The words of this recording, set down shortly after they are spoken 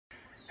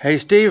Hey,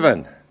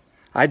 Steven,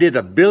 I did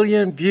 1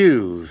 billion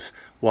views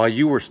while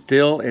you were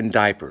still in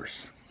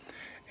diapers.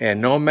 And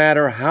no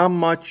matter how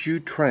much you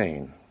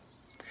train,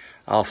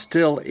 I'll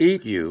still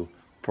eat you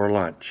for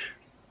lunch.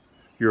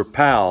 Your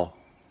pal,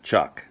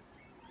 Chuck.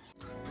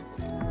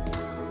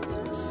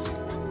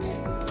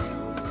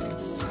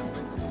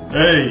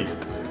 Hey,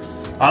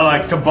 I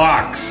like to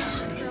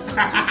box.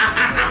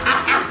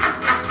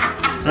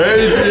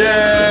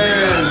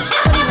 Adrian!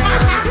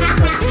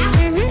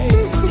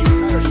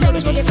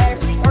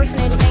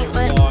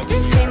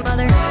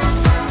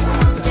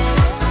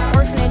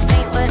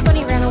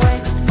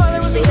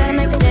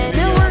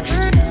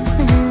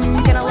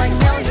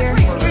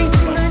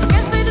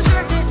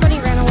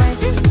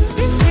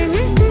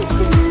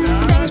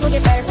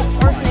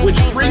 Which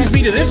brings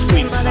me to this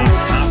week's hot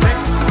topic.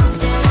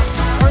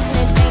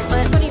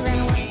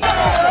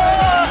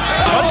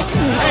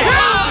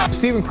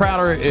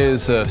 StevenCrowder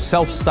is a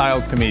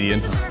self-styled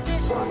comedian.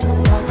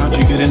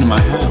 How'd you get into my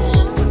house?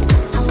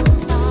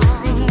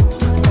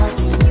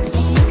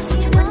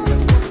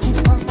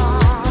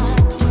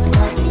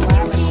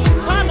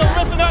 Time to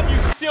listen up, you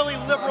silly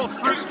liberal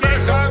fruit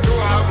cakes.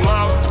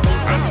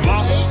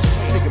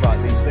 Think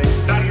about these things.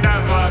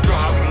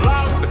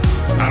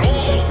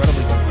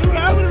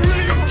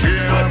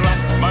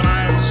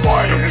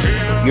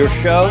 Your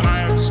show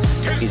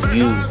is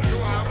huge.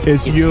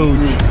 It's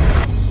huge.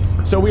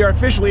 So we are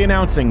officially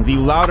announcing the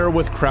Louder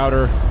with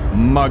Crowder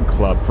Mug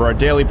Club for our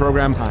daily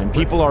program time.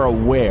 People are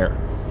aware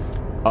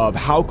of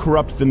how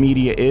corrupt the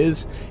media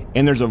is,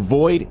 and there's a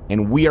void,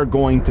 and we are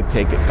going to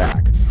take it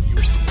back.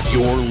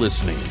 You're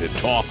listening to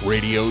Talk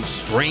Radio's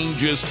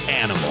Strangest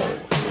Animal.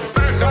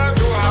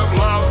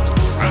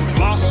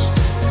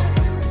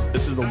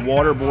 This is the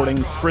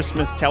waterboarding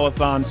Christmas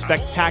telethon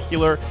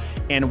spectacular,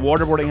 and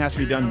waterboarding has to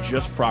be done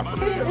just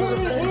properly.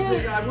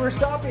 We're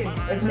stopping.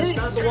 It's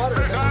not the water.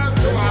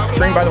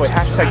 Train, by the way,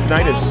 hashtag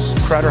tonight is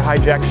Crowder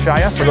Hijack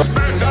Shia. For those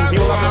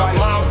people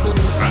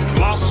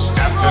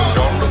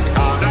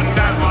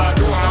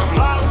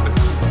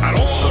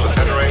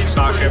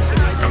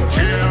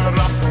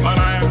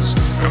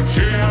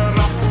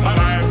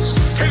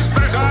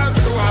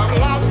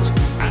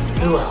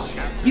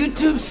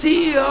YouTube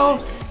CEO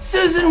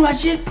Susan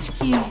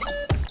Wojcicki.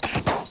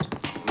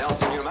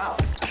 Melt in your mouth.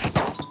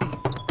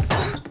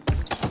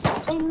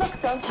 They look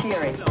so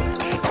cheery.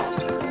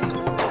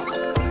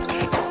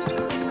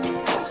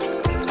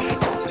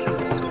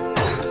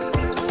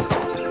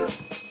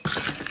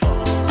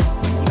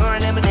 You're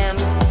an M&M.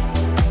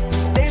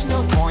 There's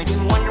no point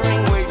in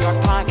wondering where your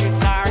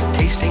pockets are.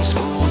 Tasting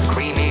smooth,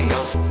 creamy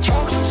milk.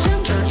 Chocolate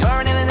center.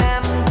 You're an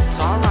M&M. It's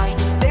alright.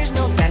 There's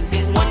no sense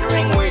in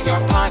wondering where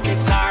your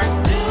pockets are.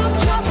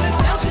 Milk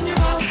chocolate melts in your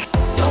mouth.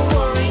 Don't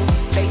worry,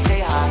 they say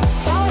hi.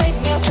 Solid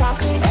milk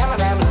chocolate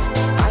M&M's.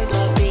 I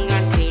love being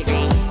on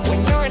TV when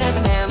you're an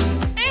M&M.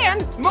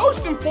 And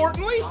most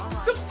importantly,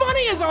 the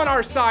funny is on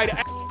our side.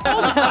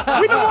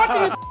 We've been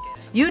watching this.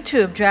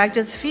 YouTube dragged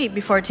its feet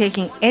before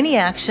taking any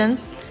action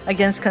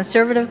against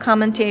conservative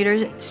commentator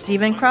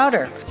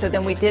StevenCrowder. So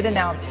then we did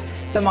announce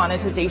the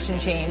monetization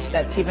change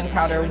that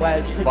StevenCrowder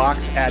was.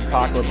 Box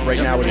Adpocalypse right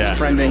now, it is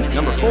trending.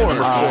 Number 4.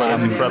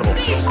 That's incredible.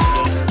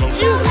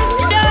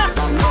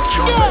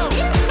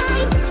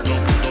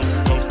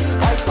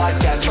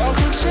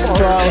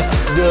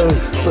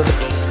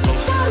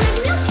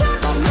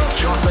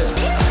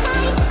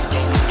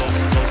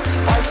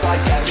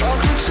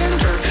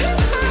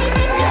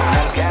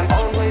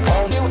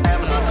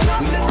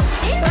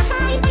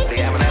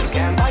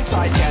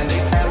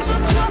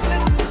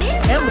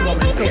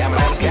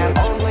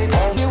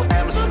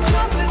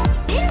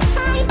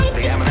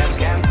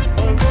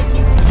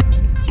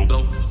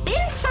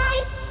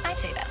 I'd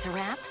say that's a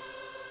wrap.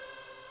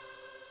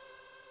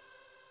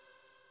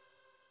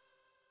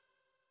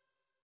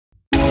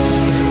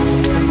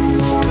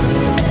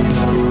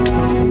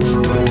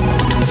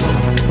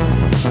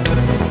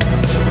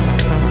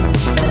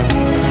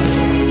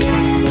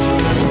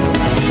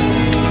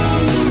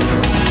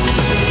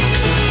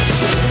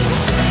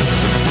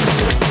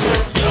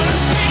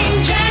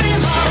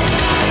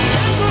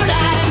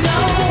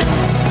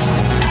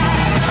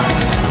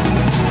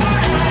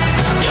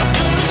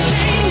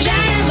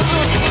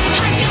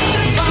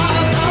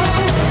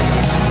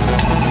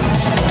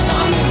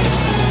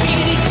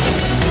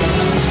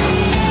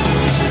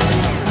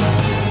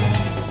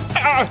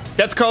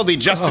 That's called the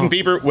Justin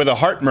Bieber with a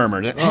heart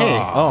murmur. Hey.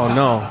 Oh,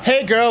 no.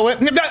 Hey, girl.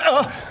 Baby,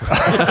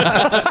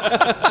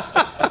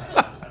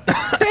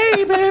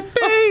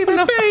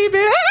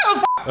 baby.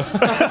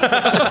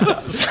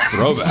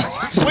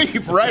 Throwback.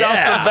 Sleep right off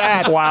the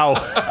bat. Wow.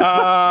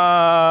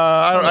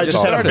 I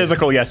just had a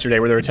physical yesterday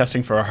where they were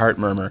testing for a heart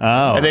murmur.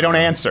 Oh. And they don't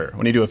answer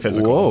when you do a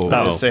physical. Whoa.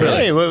 They just say,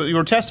 hey, well, you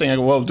were testing. I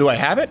go, well, do I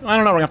have it? I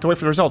don't know. We're going to have to wait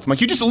for the results. I'm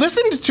like, you just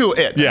listened to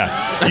it.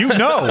 Yeah, you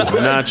know.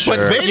 I'm not sure.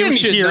 But they didn't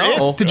hear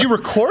it. Did you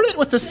record it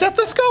with the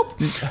stethoscope?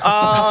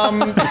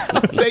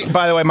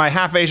 By the way, my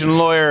half-Asian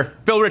lawyer,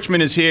 Bill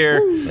Richmond, is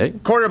here. Hey.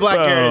 Quarter Black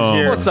Garrett is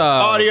here. What's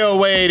up? Audio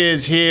Wade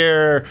is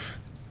here.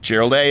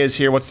 Gerald A. is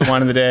here. What's the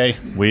wine of the day?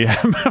 We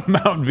have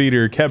Mount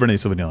Veeder Cabernet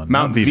Sauvignon.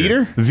 Mount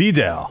Veeder?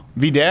 Vidal.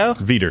 Vidal?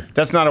 Veeder.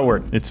 That's not a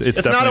word. It's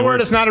not a word.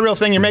 It's not a real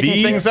thing. You're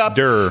making things up.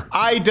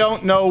 I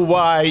don't know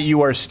why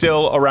you are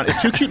still around. Is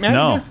Too Cute Mad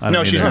No.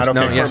 No, she's not.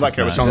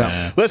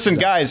 Okay. Listen,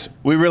 guys,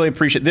 we really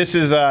appreciate this.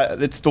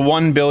 It's the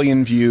 1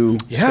 billion view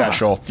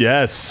special.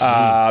 Yes.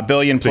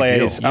 Billion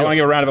plays. I want to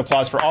give a round of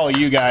applause for all of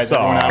you guys.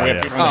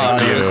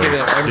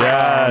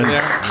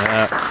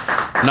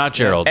 Not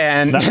Gerald.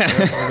 And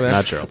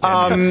not Gerald.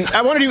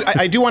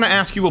 I do want to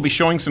ask you. We'll be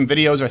showing some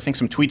videos. I think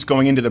some tweets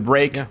going into the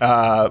break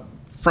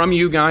from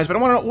you guys. But I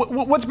want to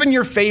know what's been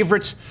your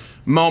favorite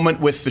moment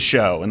with the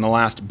show in the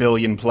last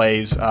billion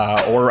plays,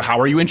 or how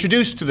are you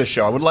introduced to the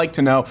show? I would like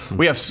to know.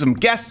 We have some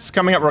guests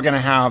coming up. We're going to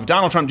have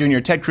Donald Trump Jr.,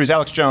 Ted Cruz,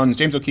 Alex Jones,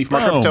 James O'Keefe,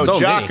 Mark Ripto,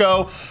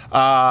 Jocko,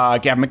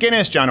 Gavin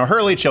McInnes, John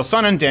O'Hurley, Chill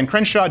Sonnen, Dan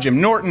Crenshaw,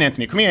 Jim Norton,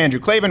 Anthony Cumia, Andrew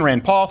Clavin,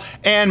 Rand Paul,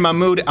 and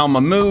Mahmoud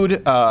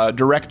Al-Mahmoud,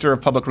 Director of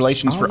Public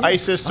Relations for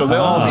ISIS. So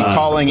they'll all be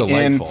calling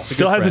in.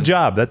 Still has a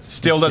job.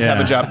 Still does have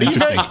a job.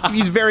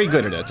 He's very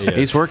good at it.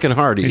 He's working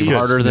hard. He's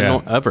harder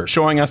than ever.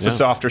 Showing us the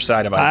softer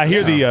side of ISIS. I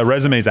hear the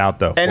resumes out,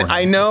 though. And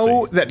I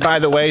know that, by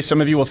the way,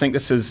 some of you will think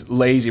this is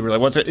lazy.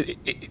 Really,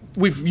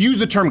 we've used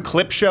the term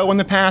clip show in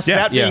the past.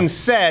 That being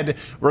said,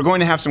 we're going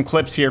to have some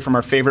clips here from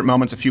our favorite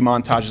moments, a few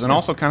montages, and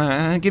also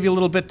kind of give you a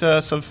little bit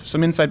of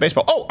some inside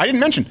baseball. Oh, I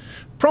didn't mention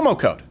promo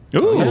code.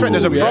 Ooh, that's right.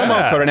 There's a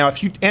promo code now.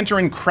 If you enter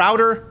in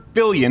Crowder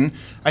Billion,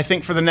 I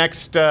think for the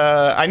next,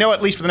 I know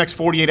at least for the next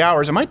 48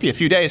 hours, it might be a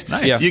few days,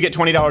 you get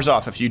 $20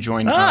 off if you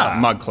join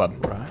Mug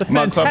Club. Right. It's a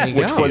Mug Club,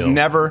 which deal. was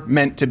never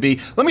meant to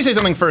be. Let me say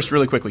something first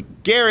really quickly.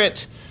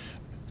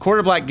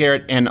 Quarter Black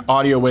Garrett and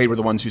Audio Wade were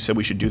the ones who said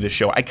we should do this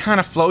show. I kind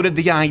of floated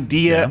the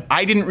idea. Yeah.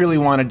 I didn't really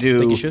want to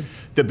do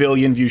the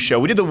billion view show.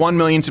 We did the 1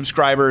 million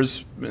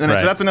subscribers, and I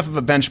said that's enough of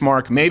a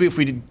benchmark. Maybe if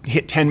we did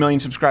hit 10 million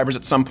subscribers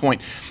at some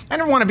point. I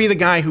never want to be the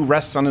guy who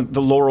rests on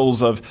the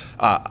laurels of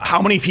how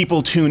many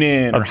people tune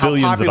in or how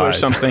popular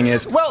something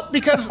is. Well,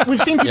 because we've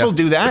seen people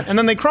do that, and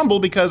then they crumble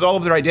because all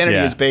of their identity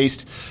is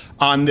based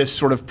on this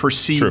sort of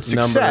perceived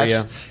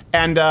success.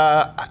 And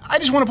I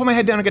just want to put my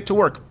head down and get to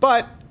work.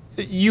 But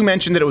you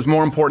mentioned that it was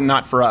more important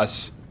not for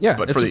us. Yeah,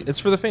 but it's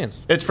for the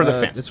fans. It's for the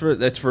fans.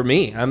 It's for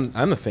me. I'm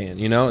a fan.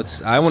 You know,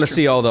 I want to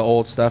see all the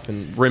old stuff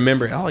and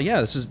remember. Oh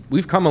yeah,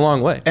 we've come a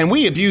long way. And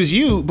we abuse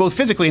you both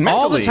physically and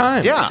mentally all the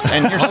time. Yeah,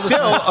 and you're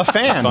still a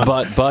fan.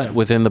 But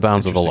within the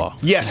bounds of the law.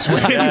 Yes,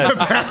 within the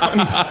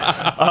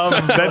bounds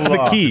of that's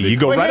the key. You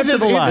go right up to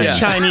the line. It's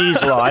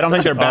Chinese law. I don't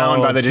think they're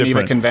bound by the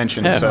Geneva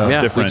Convention. Yeah, so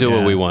it's different. We do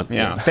what we want.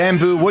 Yeah,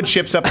 bamboo wood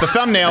chips up the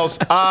thumbnails.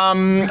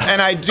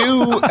 And I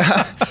do.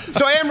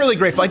 So I am really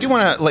grateful. I do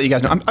want to let you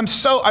guys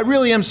know. I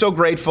really am so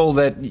grateful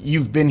that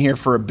you've been here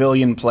for 1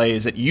 billion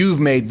plays, that you've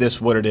made this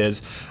what it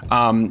is. You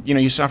know,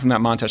 you saw from that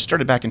montage,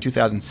 started back in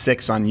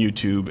 2006 on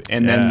YouTube,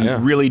 and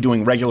then really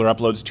doing regular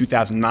uploads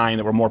 2009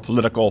 that were more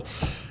political.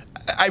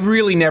 I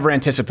really never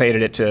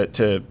anticipated it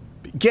to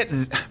get,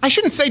 I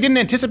shouldn't say didn't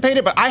anticipate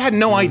it, but I had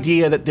no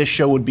idea that this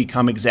show would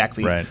become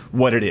exactly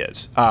what it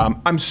is.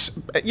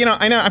 You know,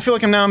 I feel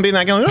like I'm being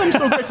that guy, I'm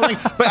so grateful.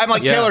 But I'm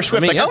like Taylor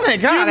Swift, like, oh my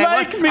God,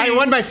 I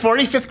won my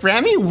 45th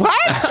Grammy? What?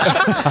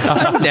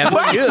 I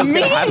never knew that was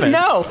going to happen.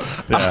 No.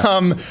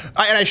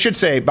 And I should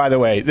say, by the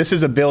way, this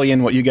is 1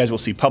 billion, what you guys will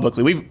see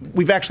publicly.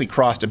 We've actually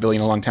crossed 1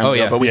 billion a long time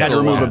ago, but we had to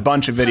remove a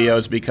bunch of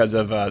videos because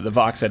of the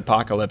Vox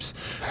Apocalypse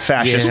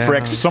fascist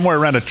pricks. Somewhere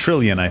around 1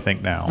 trillion, I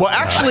think, now. Well,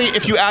 actually,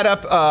 if you add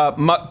up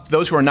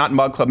those who are not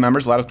Mug Club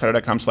members,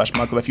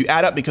 loudestcrowder.com/mugclub. If you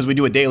add up, because we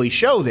do a daily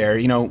show there,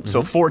 you know,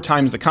 so 4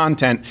 times the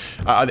content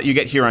that you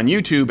get here on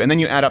YouTube, and then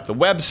you add up the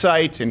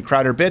website and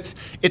Crowder Bits,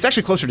 it's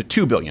actually closer to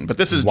 2 billion. But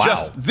this is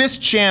just this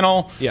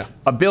channel,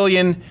 1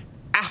 billion.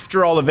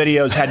 After all the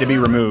videos had to be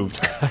removed,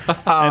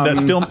 and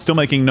still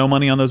making no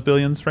money on those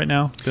billions right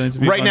now. Billions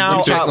of views right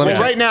now,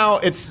 right now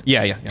it's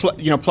you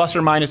know, plus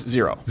or minus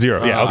zero.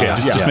 Yeah, okay,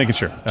 just making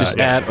sure. Just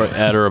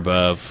at or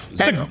above.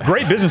 It's a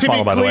great business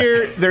model, by the way. To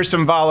be clear, there's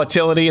some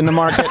volatility in the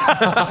market.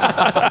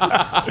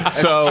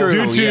 So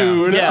due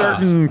to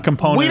certain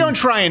components, we don't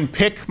try and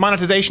pick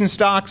monetization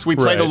stocks. We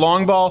play the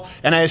long ball,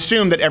 and I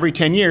assume that every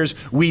 10 years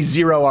we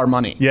zero our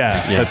money.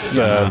 That's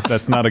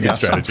not a good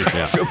strategy.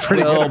 I feel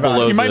pretty good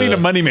about it. You might need a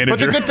money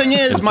manager. But the good thing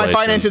is, my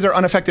finances are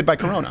unaffected by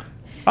Corona.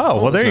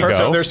 Oh, well, there you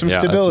go. There's some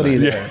stability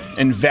there.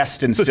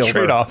 Invest in silver.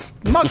 Trade-off.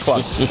 Mug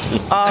Club.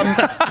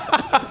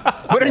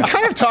 But in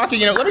kind of talking,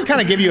 you know, let me kind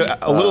of give you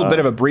a little bit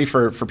of a brief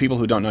for people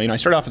who don't know. You know, I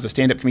started off as a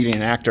stand-up comedian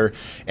and actor,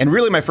 and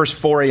really my first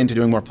foray into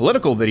doing more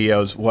political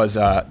videos was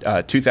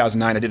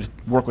 2009. I did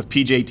work with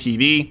PJ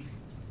TV,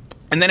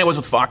 and then I was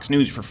with Fox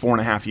News for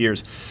 4.5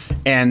 years.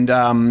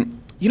 And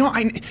you know,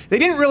 they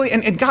didn't really,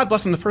 and God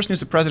bless them, the person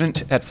who's the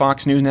president at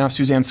Fox News now,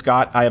 Suzanne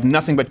Scott, I have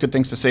nothing but good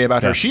things to say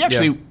about her. She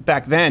actually,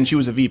 back then, she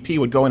was a VP,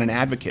 would go in and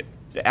advocate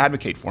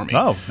for me.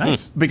 Oh,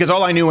 nice. Because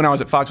all I knew when I was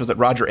at Fox was that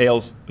Roger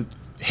Ailes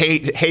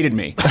hated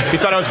me. He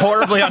thought I was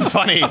horribly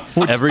unfunny.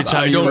 Every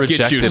time you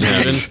rejected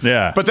him.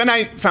 Yeah. But then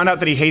I found out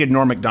that he hated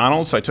Norm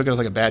Macdonald, so I took it as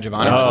like a badge of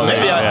honor. Oh,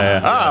 Maybe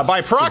by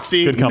Yes.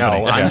 proxy. Good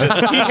company. No,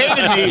 Yeah. he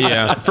hated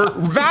me for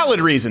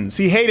valid reasons.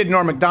 He hated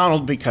Norm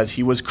Macdonald because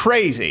he was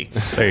crazy.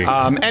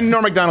 And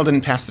Norm Macdonald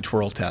didn't pass the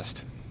twirl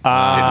test. It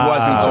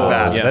wasn't the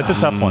best. That's a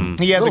tough one.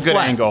 He has a good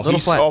angle.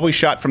 He's always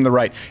shot from the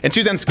right. And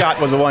Suzanne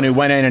Scott was the one who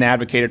went in and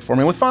advocated for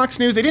me. With Fox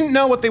News, they didn't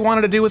know what they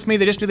wanted to do with me.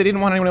 They just knew they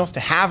didn't want anyone else to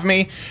have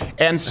me.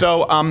 And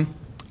so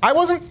I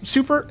wasn't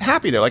super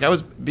happy there. Like, I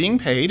was being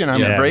paid, and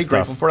I'm very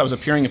grateful for it. I was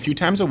appearing a few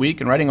times a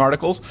week and writing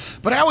articles.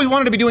 But I always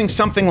wanted to be doing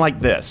something like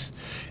this.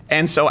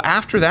 And so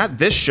after that,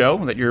 this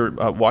show that you're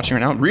watching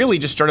right now really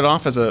just started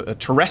off as a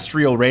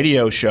terrestrial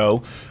radio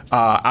show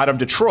out of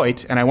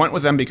Detroit. And I went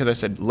with them because I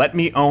said, let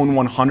me own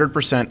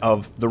 100%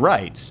 of the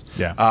rights.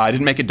 Yeah. I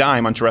didn't make a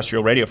dime on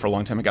terrestrial radio for a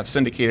long time. It got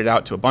syndicated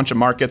out to a bunch of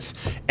markets.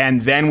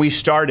 And then we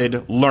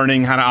started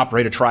learning how to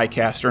operate a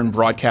TriCaster and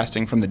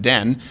broadcasting from the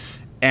den.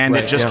 And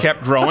it just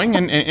kept growing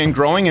and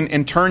growing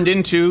and turned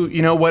into,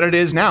 what it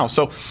is now.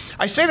 So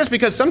I say this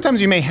because sometimes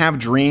you may have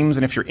dreams,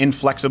 and if you're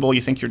inflexible,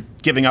 you think you're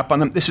giving up on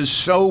them. This is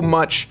so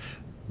much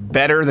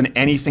better than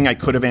anything I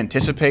could have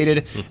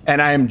anticipated,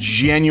 and I am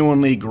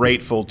genuinely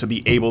grateful to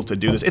be able to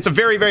do this. It's a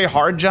very, very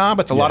hard job.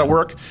 It's a lot of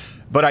work.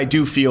 But I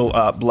do feel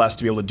blessed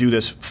to be able to do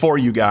this for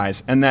you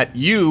guys, and that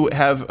you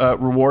have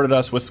rewarded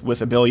us with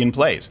 1 billion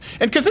plays.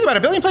 And because think about it,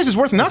 1 billion plays is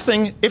worth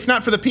nothing if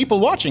not for the people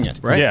watching it.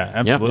 Right? Yeah,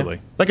 absolutely.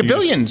 Yeah. Like 1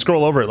 billion. Just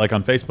scroll over it like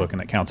on Facebook,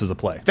 and it counts as a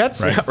play.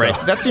 That's right.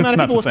 So That's the amount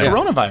of people with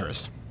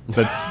coronavirus.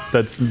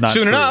 That's not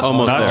soon true. enough.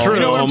 Almost not there. true. You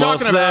know what I'm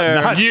talking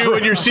about? Not you true.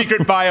 and your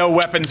secret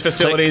bioweapons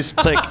facilities.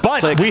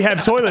 But we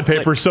have toilet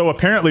paper, so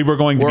apparently we're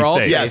going to be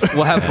safe. Yes,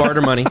 we'll have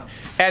barter money.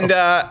 And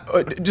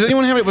does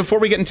anyone have, before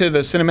we get into the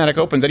cinematic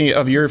opens, any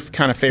of your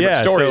kind of favorite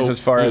stories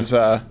as far as...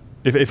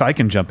 If I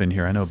can jump in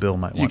here, I know Bill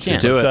might want to.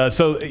 Do it.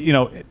 So,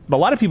 a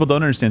lot of people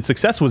don't understand.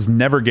 Success was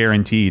never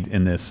guaranteed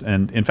in this.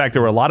 And in fact,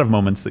 there were a lot of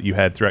moments that you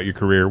had throughout your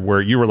career where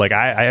you were like,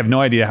 I have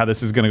no idea how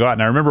this is going to go out.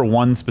 And I remember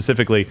one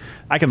specifically,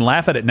 I can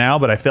laugh at it now,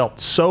 but I felt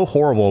so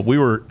horrible. We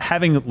were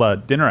having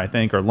dinner, I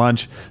think, or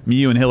lunch, me,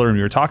 you, and Hillary, and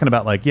we were talking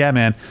about like, yeah,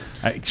 man,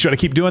 should I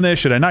keep doing this?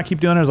 Should I not keep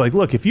doing it? I was like,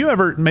 look, if you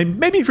ever,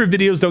 maybe if your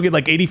videos don't get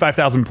like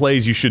 85,000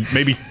 plays, you should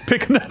maybe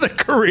pick another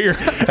career.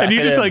 And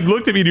you just like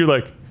looked at me and you're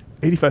like,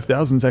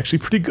 85,000 is actually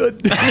pretty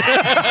good. Yeah,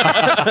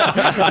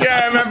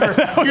 I remember.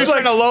 You were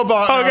trying to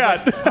lowball. Oh,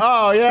 God. Like,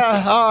 oh,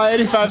 yeah. Oh,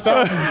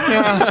 85,000.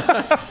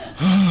 Yeah.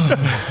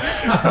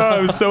 Oh,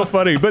 it was so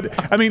funny.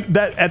 But I mean,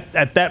 that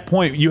at that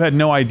point, you had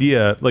no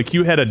idea. Like,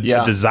 you had a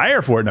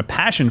desire for it and a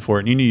passion for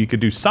it, and you knew you could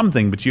do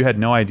something, but you had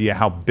no idea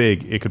how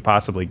big it could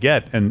possibly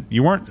get, and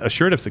you weren't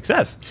assured of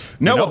success.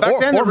 No, but back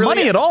then, or really,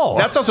 money at all.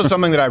 That's also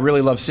something that I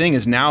really love seeing.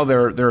 Is now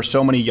there are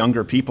so many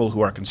younger people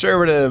who are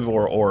conservative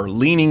or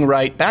leaning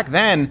right. Back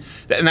then,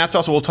 and that's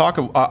also, we'll talk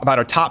about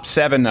our top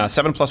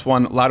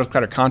 7+1 Loudest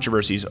Crowder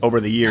controversies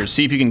over the years.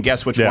 See if you can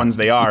guess which ones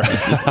they are.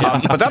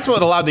 But that's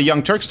what allowed the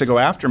Young Turks to go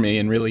after me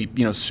and really,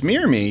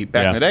 smear me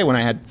back in the day when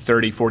I had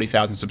 30,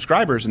 40,000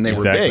 subscribers and they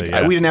were big.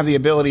 We didn't have the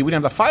ability, we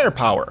didn't have the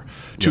firepower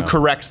to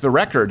correct the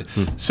record.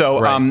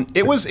 So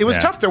it was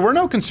tough. There were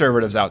no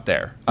conservatives out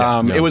there.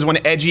 It was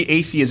when edgy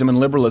atheism and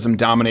liberalism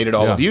dominated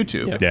all of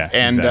YouTube.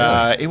 And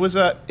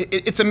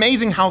it's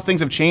amazing how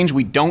things have changed.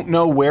 We don't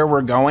know where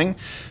we're going,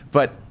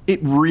 but it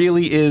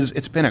really is.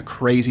 It's been a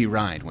crazy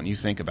ride when you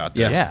think about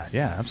this.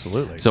 Yeah,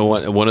 absolutely. So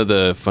one of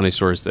the funny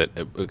stories that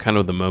kind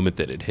of the moment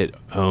that it hit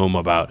home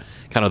about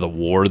kind of the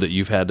war that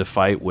you've had to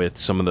fight with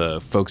some of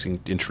the folks in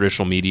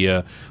traditional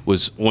media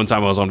was one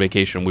time I was on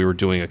vacation. We were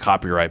doing a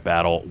copyright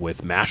battle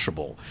with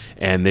Mashable,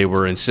 and they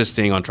were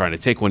insisting on trying to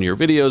take one of your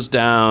videos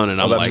down. And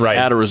I'm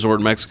at a resort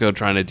in Mexico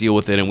trying to deal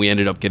with it, and we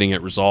ended up getting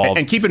it resolved.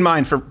 And keep in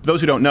mind, for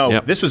those who don't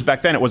know, this was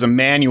back then. It was a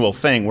manual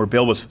thing where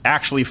Bill was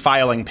actually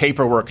filing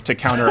paperwork to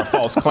counter a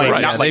false claim.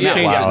 Not like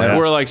now.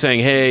 We're like saying,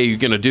 hey, you're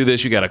going to do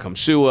this, you got to come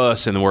sue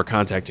us, and then we're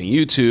contacting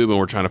YouTube, and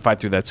we're trying to fight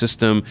through that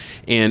system.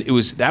 And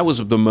that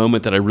was the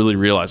moment that I really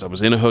realized. I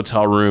was in a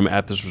hotel room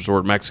at this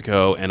resort in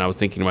Mexico, and I was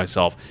thinking to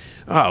myself,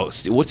 oh,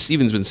 what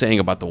Steven's been saying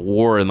about the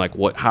war and like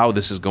how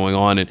this is going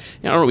on. And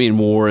I don't mean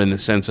war in the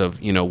sense of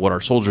what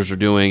our soldiers are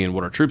doing and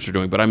what our troops are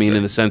doing, but I mean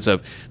in the sense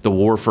of the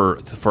war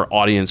for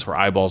audience, for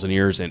eyeballs and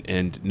ears,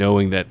 and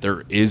knowing that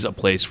there is a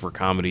place for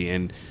comedy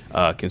and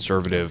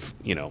conservative,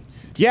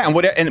 Yeah,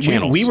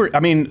 and we were. I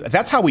mean,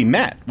 that's how we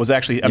met. Was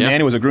actually a man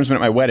who was a groomsman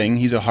at my wedding.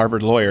 He's a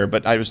Harvard lawyer,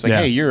 but I was like,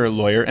 hey, you're a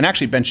lawyer, and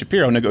actually Ben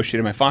Shapiro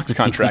negotiated my Fox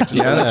contract.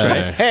 That's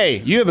right.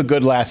 Hey, you have a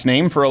good last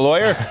name for a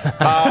lawyer.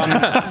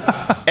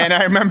 And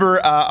I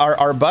remember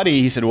our buddy.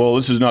 He said, well,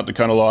 this is not the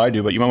kind of law I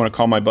do, but you might want to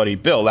call my buddy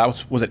Bill.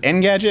 That was it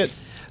Engadget?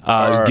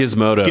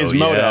 Gizmodo.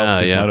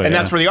 Gizmodo. And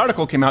that's where the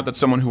article came out that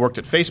someone who worked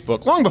at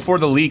Facebook, long before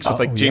the leaks with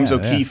like James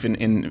O'Keefe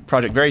in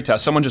Project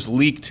Veritas, someone just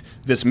leaked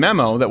this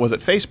memo that was at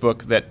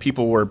Facebook that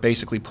people were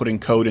basically putting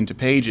code into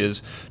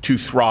pages to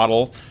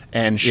throttle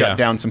and shut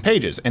down some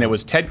pages. And it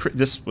was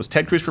this was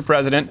Ted Cruz for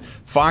president,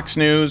 Fox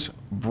News,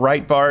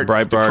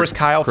 Breitbart, the Chris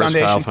Kyle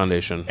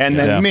Foundation, and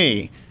then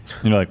me.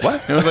 And you're like,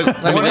 what? It was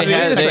like, one of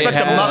these, expect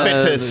a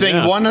Muppet to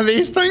sing one of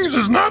these things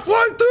is not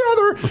like the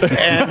other.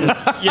 And,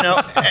 you know,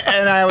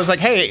 and I was like,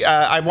 hey,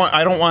 I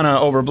don't want to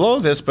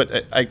overblow this,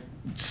 but I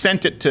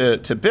sent it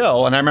to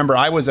Bill. And I remember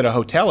I was at a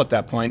hotel at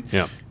that point.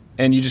 Yeah.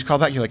 And you just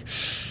called back. You're like,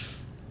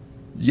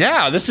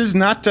 yeah, this is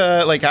not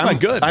like I'm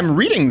good. I'm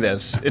reading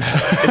this.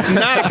 It's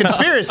not a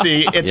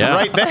conspiracy. It's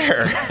right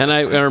there. And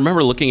I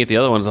remember looking at the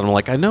other ones, and I'm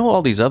like, I know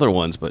all these other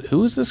ones, but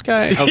who is this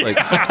guy? I was like,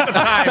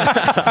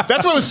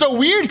 that's what was so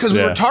weird because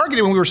we were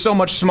targeted when we were so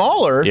much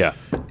smaller. Yeah.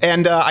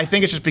 And I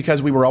think it's just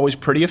because we were always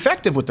pretty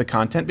effective with the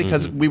content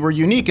because we were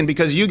unique and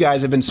because you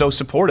guys have been so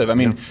supportive. I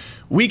mean,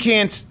 we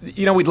can't,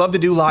 you know, we'd love to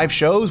do live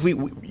shows.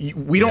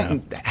 We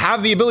don't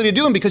have the ability to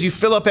do them because you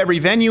fill up every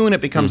venue and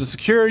it becomes a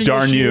security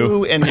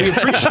issue. And we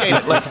appreciate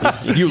it. Like,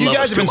 you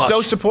guys have been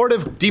so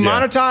supportive.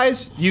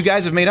 Demonetize, you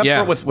guys have made up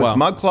for it with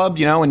Mug Club,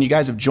 you know, and you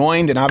guys have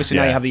joined. And obviously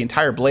now you have the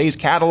entire Blaze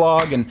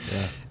catalog. And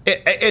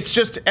it's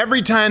just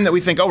every time that we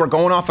think, oh, we're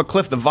going off a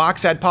cliff, the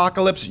Vox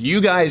apocalypse, you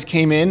guys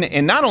came in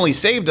and not only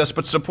saved us,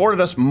 but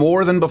supported us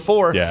more than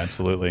before. Yeah,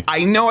 absolutely.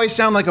 I know I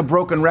sound like a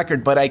broken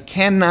record, but I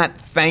cannot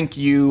thank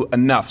you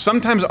enough.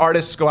 Sometimes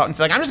artists go out and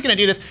say, like, I'm just going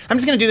to do this. I'm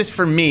just going to do this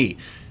for me.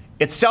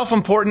 It's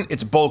self-important.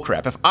 It's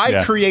bullcrap. If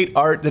I create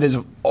art that is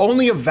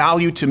only of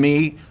value to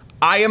me,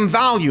 I am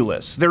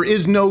valueless. There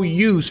is no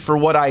use for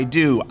what I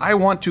do. I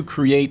want to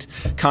create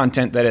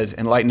content that is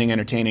enlightening,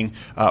 entertaining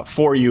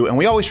for you. And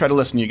we always try to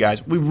listen to you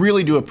guys. We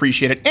really do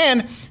appreciate it.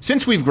 And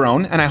since we've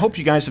grown, and I hope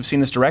you guys have seen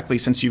this directly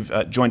since you've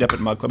joined up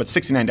at Mug Club, it's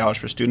 $69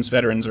 for students,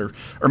 veterans, or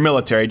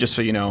military, just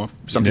so you know.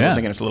 Some people are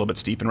thinking it's a little bit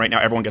steep. And right now,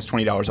 everyone gets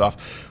 $20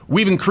 off.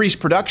 We've increased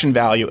production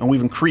value, and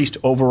we've increased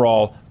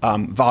overall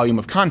volume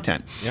of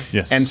content.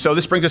 Yes. And so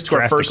this brings us to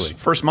our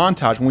first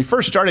montage. When we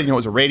first started, you know, it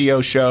was a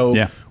radio show.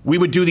 Yeah. We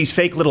would do these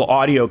fake little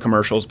audio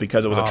commercials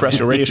because it was a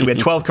terrestrial radio show. We had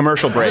 12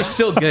 commercial breaks. They're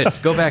still good.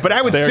 Go back. But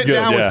I would sit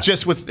down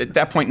with at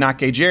that point, Not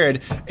Gay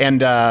Jared,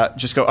 and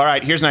just go, all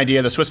right, here's an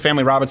idea, the Swiss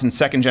Family Robinson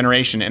second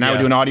generation. And I would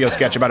do an audio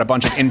sketch about a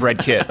bunch of inbred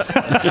kids.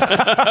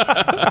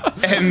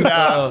 And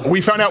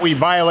we found out we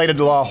violated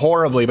the law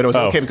horribly, but it was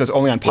okay because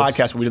only on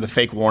podcasts we did the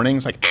fake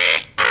warnings. Like,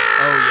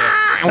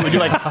 and we do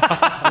like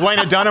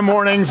Lena Dunham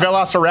warnings,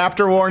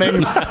 Velociraptor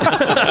warnings.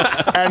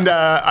 And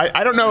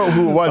I don't know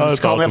who it was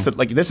who called me up, said,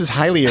 like, this is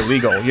highly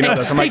illegal. You know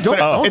this? I'm like,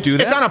 don't do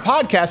that. It's on a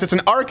podcast. It's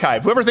an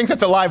archive. Whoever thinks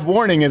that's a live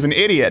warning is an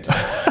idiot.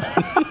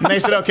 And they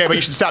said, okay, but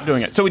you should stop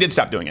doing it. So we did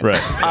stop doing it. Right.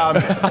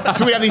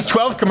 So we have these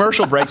 12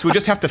 commercial breaks we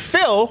just have to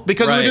fill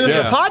because we were doing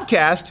a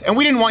podcast and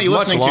we didn't want you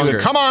listening to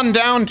come on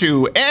down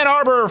to Ann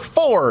Arbor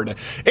Ford,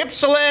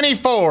 Ypsilanti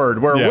Ford,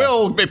 where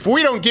if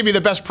we don't give you the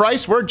best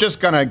price, we're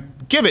just going to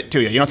give it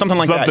to you, you know, something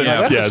like that. You know,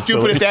 that's the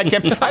stupidest ad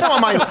campaign. I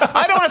don't want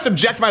to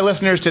subject my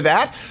listeners to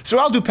that, so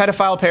I'll do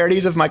pedophile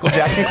parodies of Michael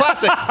Jackson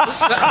classics.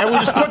 And we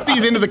just put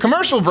these into the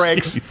commercial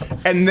breaks,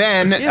 and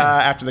then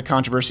after the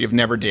controversy of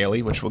Never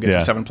Daily, which we'll get to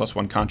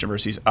 7+1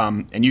 controversies,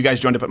 and you guys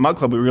joined up at Mug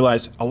Club, we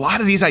realized a lot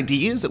of these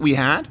ideas that we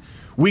had,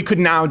 we could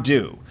now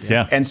do.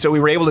 Yeah. And so we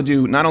were able to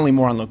do not only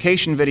more on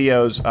location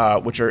videos,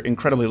 which are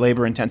incredibly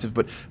labor intensive,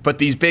 but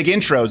these big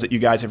intros that you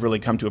guys have really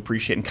come to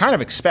appreciate and kind of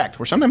expect,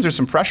 where sometimes there's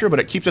some pressure, but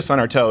it keeps us on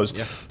our toes.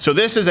 Yeah. So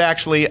this is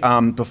actually,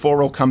 before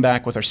we'll come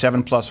back with our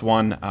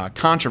 7+1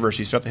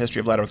 controversies throughout the history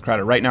of Louder with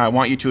Crowder, right now I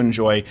want you to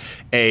enjoy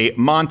a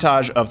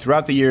montage of,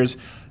 throughout the years,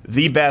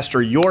 the best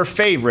or your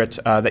favorite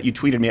that you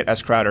tweeted me at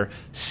SCrowder,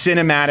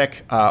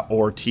 cinematic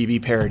or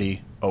TV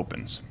parody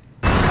opens.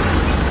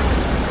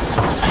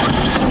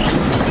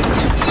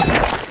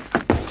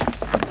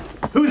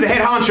 Who's the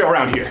head honcho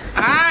around here?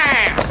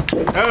 I am.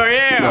 Who are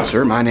you? Well,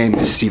 sir, my name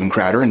is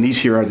StevenCrowder, and these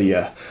here are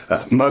the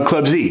Mug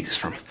Club Z's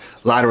from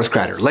Louder with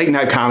Crowder, late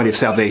night comedy of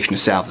salvation to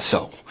salve the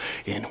soul.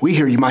 And we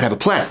hear you might have a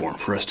platform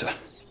for us to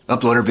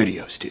upload our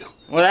videos to.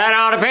 Well, that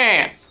all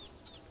depends.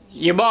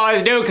 You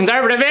boys do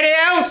conservative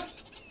videos?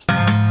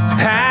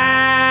 I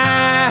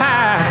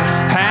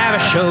have a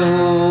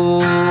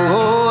show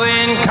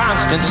in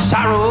constant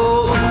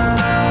sorrow.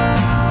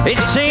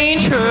 It's seen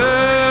trouble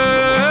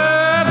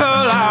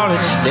all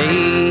its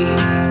day.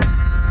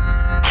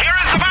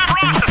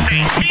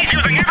 He's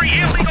using every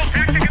illegal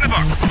tactic in the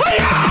book.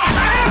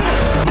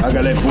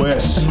 Hágale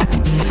pues,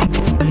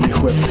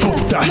 hijo de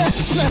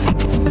putas.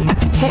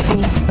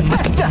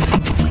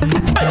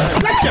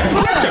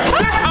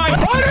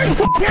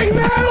 Hit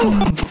me.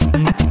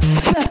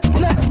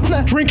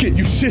 Drink it,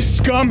 you cis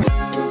scum!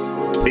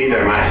 These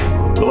are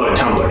my beloved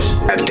tumblers.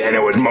 Back then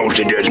it was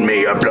mostly just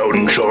me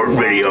uploading short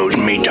videos,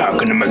 me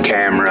talking to my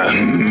camera.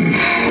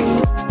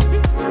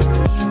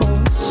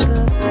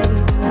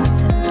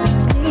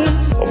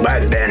 Well,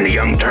 back then the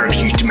Young Turks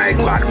used to make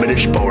quite a bit of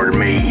sport of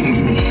me.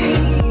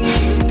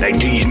 They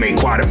teased me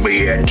quite a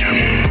bit.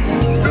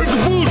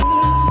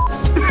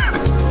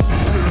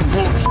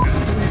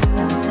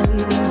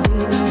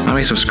 How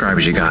many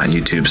subscribers you got on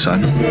YouTube,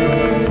 son?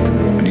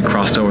 When you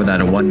crossed over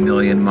that 1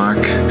 million mark,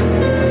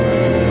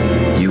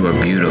 you were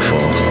beautiful.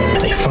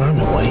 They found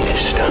a way to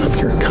stop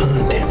your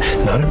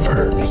content, not at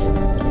first,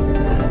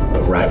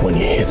 but right when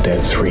you hit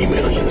that 3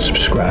 million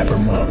subscriber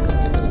mark.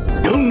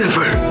 You'll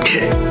never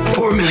hit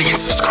 4 million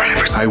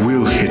subscribers. I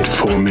will hit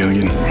 4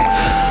 million.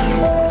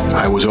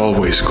 I was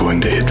always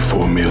going to hit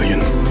 4 million.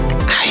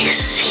 I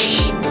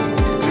see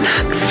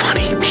not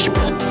funny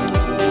people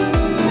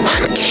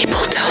on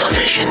cable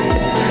television.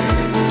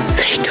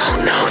 They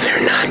don't know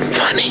they're not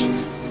funny.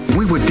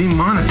 We were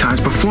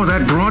demonetized before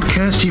that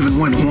broadcast even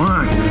went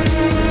live.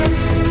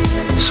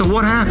 So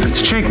what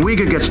happens? Cenk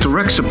Uygur gets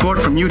direct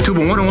support from YouTube,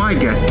 and what do I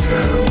get?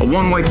 A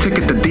one-way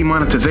ticket to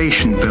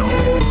demonetization bill.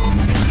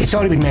 It's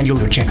already been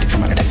manually rejected for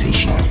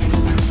monetization.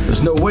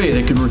 There's no way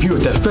they could review it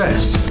that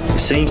fast. It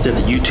seems that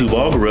the YouTube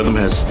algorithm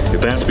has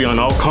advanced beyond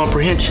all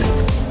comprehension.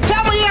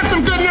 Tell me you have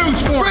some good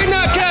news for me. Right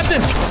now,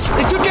 Captain.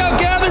 They took out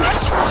Gavin.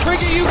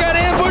 Frigga, you got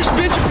ambushed.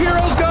 Ben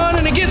Shapiro's gone,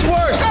 and it gets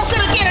worse. How's it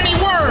gonna get any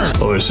worse?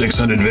 Over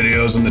 600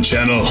 videos on the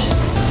channel.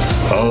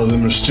 All of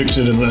them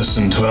restricted in less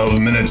than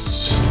 12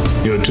 minutes.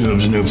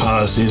 YouTube's new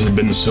policies have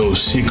been so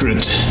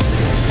secret.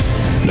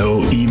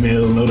 No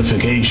email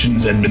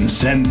notifications had been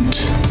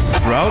sent.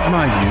 Throughout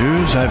my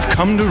years, I've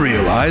come to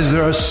realize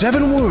there are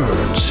 7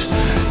 words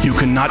you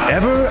cannot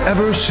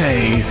ever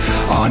say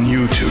on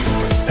YouTube.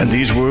 And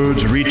these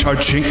words are retard,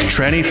 chink,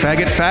 tranny,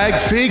 faggot, fag,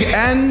 fig,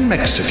 and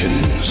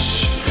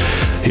Mexicans.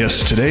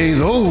 Yes, today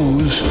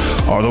those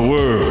are the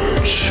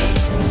words.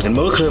 And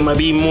Mug Club might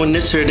be even more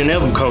necessary than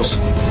ever because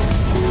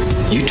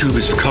YouTube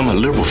has become a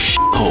liberal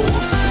shithole.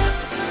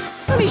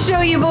 Let me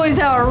show you boys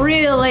how a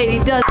real lady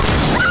does.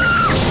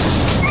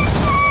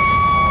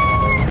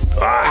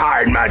 I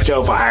hired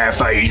myself a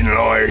half-Asian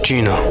lawyer.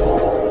 Gina.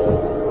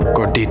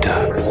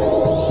 Gordita.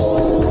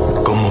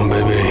 Come on,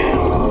 baby.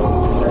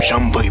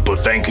 Some people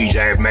think he's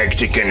half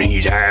Mexican,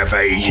 he's half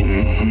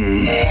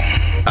Asian.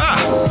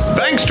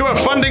 Thanks to our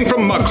funding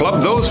from Mug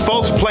Club, those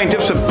false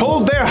plaintiffs have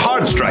pulled their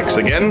hard strikes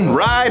again,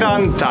 right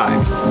on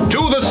time.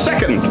 To the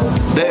second.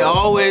 They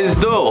always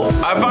do.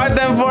 I fight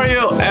them for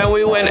you, and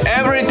we win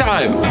every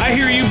time. I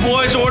hear you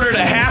boys ordered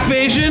a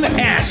half-Asian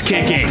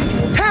ass-kicking.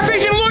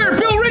 Half-Asian lawyer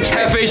Bill Richmond.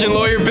 Half-Asian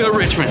lawyer Bill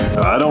Richmond.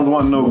 I don't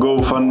want no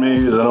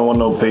GoFundMes. I don't want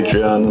no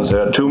Patreons.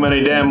 There are too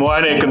many damn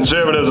whiny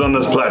conservatives on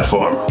this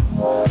platform.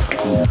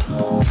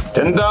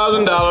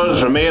 $10,000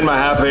 for me and my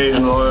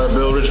half-Asian lawyer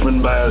Bill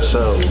Richmond by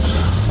ourselves.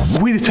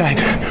 We decide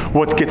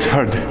what gets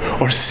heard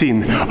or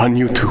seen on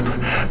YouTube.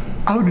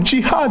 Our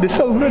jihad is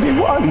already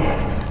won.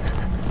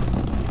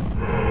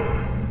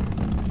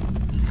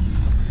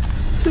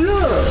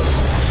 Yeah.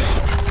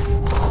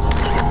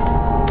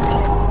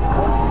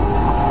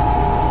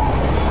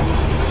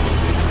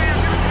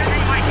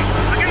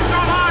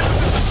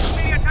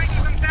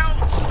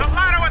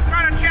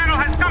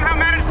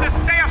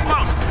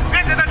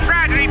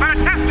 But a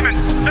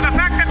testament to the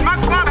fact that Mug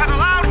Club has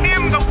allowed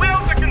him the will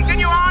to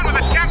continue on with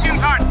a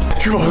champion's heart.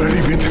 You've already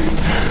been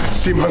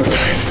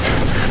demonetized.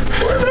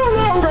 We no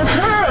longer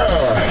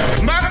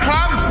care. Mug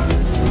Club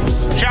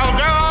shall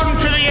go on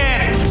to the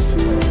end.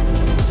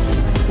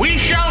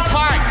 We shall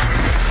fight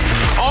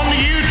on the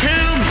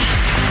YouTubes.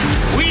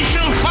 We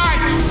shall fight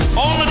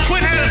on the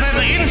Twitters and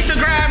the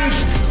Instagrams.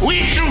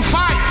 We shall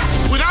fight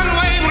with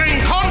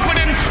unwavering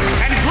confidence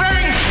and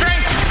growing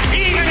strength,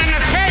 even in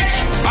the face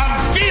of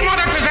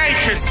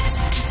demonetization.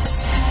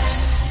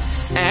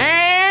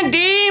 And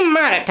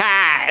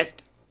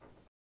demonetized.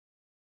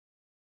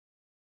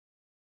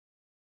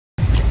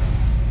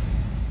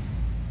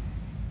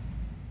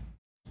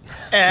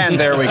 And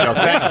there we go.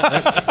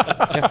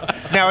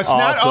 Now, it's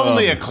not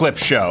only a clip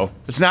show.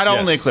 It's not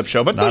only a clip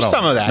show, but there's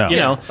some of that. You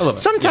know,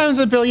 sometimes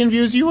a billion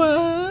views, you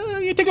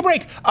take a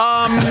break. You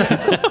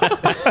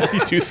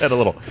do that a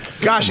little.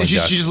 Gosh, you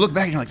just look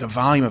back and you're like the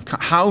volume of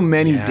how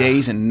many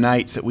days and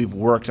nights that we've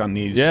worked on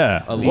these.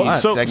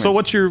 So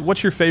what's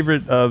your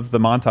favorite of the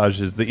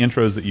montages, the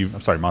intros that you?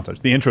 I'm sorry,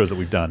 montage. The intros that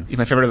we've done.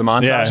 My favorite of the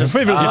montages. Yeah,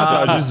 favorite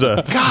of the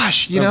montages.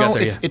 Gosh, you know,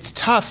 it's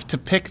tough to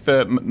pick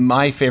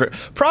my favorite.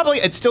 Probably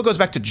it still goes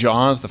back to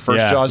Jaws, the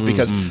first Jaws,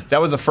 because that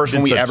was the first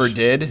one we ever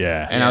did.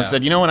 And I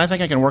said, you know what, I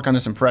think I can work on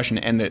this impression.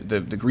 And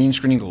the green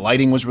screening, the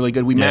lighting was really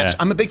good. We matched.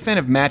 I'm a big fan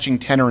of matching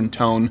tenor and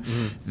tone.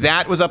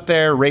 That was up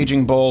there.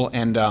 Raging Bull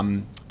and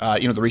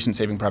you know, the recent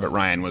Saving Private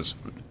Ryan was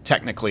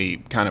technically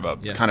kind of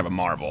a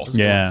marvel.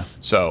 Yeah.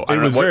 So it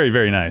was very,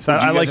 very nice.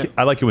 I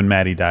like it when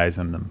Maddie dies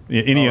in them.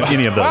 Any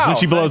of those. When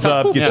she blows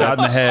up, gets shot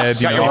in the head.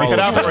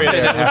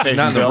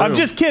 I'm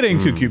just kidding.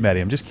 Too cute,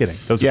 Maddie. I'm just kidding.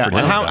 Those are pretty.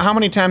 And how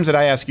many times did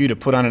I ask you to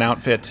put on an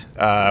outfit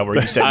where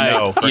you said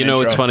no? You know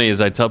what's funny is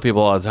I tell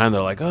people all the time,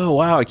 they're like, "Oh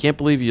wow, I can't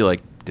believe you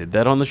like did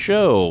that on the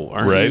show.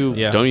 Aren't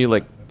you? Don't you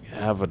like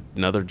have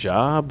another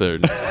job?"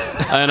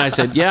 And I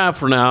said, yeah,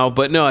 for now.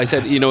 But no, I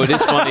said, you know, it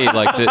is funny,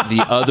 like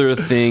the other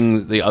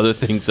things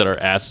that are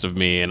asked of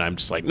me, and I'm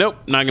just like, nope,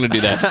 not going to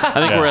do that.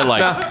 I think we're at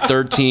like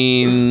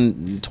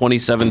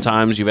 27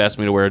 times you've asked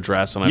me to wear a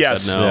dress, and I've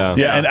said no.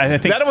 Yeah, and I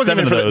think that wasn't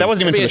even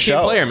for the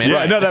show. Player, man.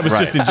 Yeah, no, that was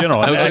just in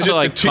general. It was just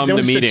like come to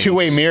meetings. A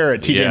two-way mirror at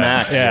TJ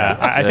Maxx. Yeah,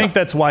 I think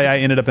that's why I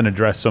ended up in a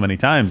dress so many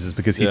times, is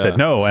because he said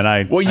no, and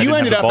I. Well, you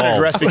ended up in a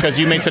dress because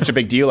you made such a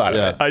big deal out of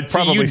it. I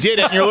probably you did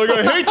it, and you're like,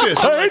 I hate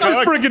this. I hate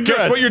this freaking dress.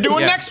 Guess what you're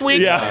doing next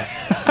week? Yeah.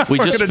 We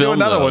just gonna do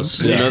filmed another one.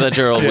 those. You know that,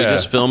 Gerald? We Yeah.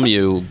 just film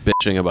you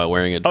bitching about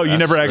wearing a dress. Oh, you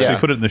never actually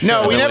put it in the show.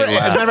 No, we never. Nobody As a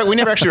matter of laughed. fact, we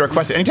never actually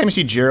requested. Anytime you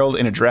see Gerald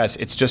in a dress,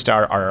 it's just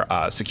our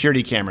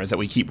security cameras that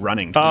we keep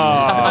running.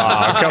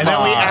 And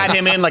then we add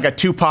him in like a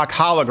Tupac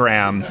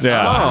hologram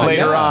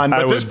later on.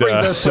 But this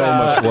brings us so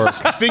much work.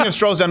 Speaking of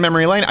strolls down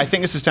memory lane, I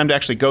think this is time to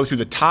actually go through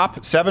the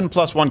top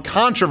 7+1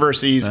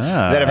 controversies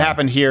that have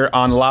happened here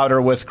on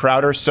Louder with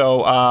Crowder. So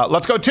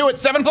let's go to it.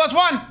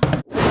 7+1.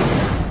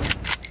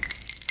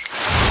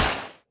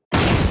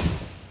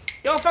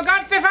 You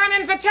forgot the fan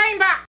in the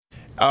chamber.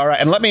 All right,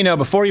 and let me know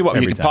before you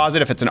can pause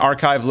it if it's an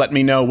archive. Let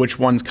me know which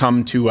ones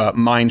come to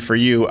mind for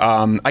you.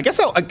 I guess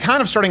I'll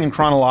kind of starting in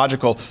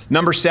chronological.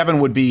 Number 7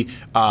 would be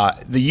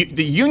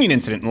the union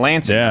incident in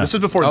Lansing. Yeah. This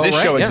was before this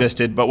show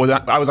existed, but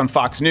I was on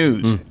Fox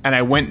News and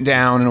I went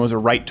down and it was a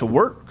right to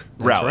work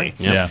rally. Right.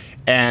 Yeah.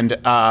 And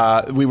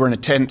we were in a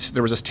tent.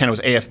 There was this tent. It was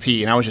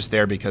AFP, and I was just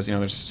there because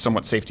there's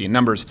somewhat safety in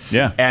numbers.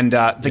 Yeah. And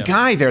the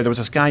guy there was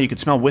this guy. You could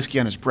smell whiskey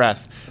on his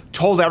breath.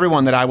 Told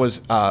everyone that I was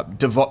the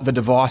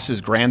DeVos's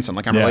grandson.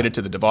 Like I'm related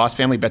to the DeVos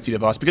family, Betsy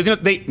DeVos, because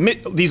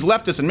these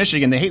leftists in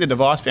Michigan, they hate the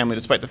DeVos family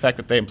despite the fact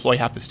that they employ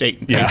half the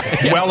state,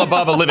 well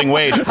above a living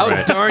wage.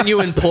 How darn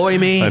you employ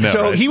me?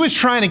 So he was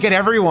trying to get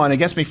everyone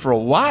against me for a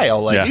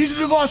while. Like he's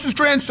the DeVos's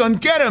grandson.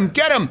 Get him,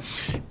 get him.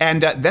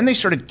 And then they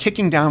started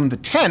kicking down the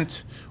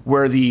tent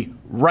where the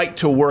right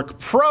to work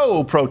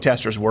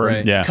protesters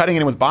were, cutting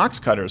in with box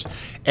cutters.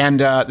 And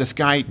this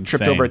guy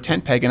tripped over a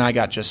tent peg and I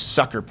got just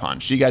sucker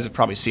punched. You guys have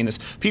probably seen this.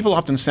 People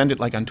often send it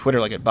like on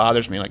Twitter, like it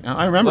bothers me. Like,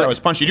 I remember I was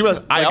punched. You do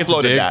realize I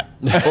uploaded that.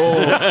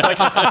 Like,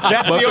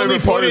 that's the only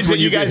footage that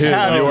you guys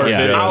have is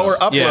our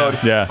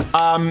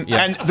upload.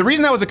 And the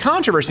reason that was a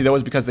controversy though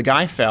was because the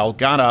guy fell,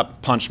 got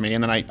up, punched me,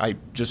 and then I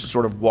just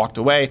sort of walked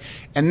away.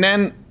 And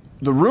then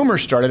the rumor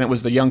started, and it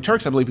was the Young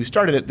Turks, I believe, who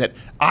started it, that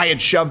I had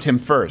shoved him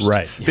first.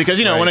 Right.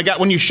 Because,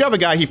 when you shove a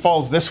guy, he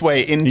falls this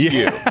way into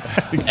you.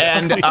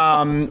 Exactly.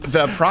 And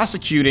the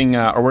prosecuting,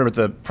 or whatever,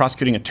 the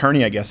prosecuting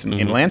attorney, I guess,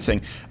 in Lansing,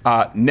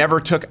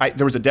 never took,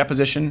 there was a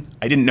deposition.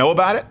 I didn't know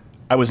about it.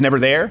 I was never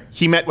there.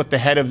 He met with the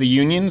head of the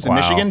unions in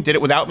Michigan, did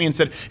it without me, and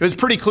said, it was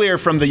pretty clear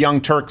from the Young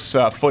Turks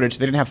footage,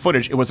 they didn't have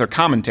footage, it was their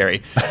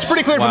commentary. It's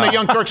pretty clear from the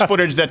Young Turks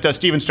footage that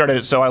Steven started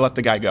it, so I let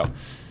the guy go.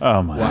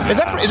 Oh my God. Is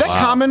that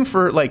common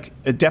for like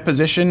a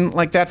deposition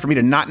like that, for me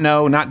to not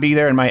know, not be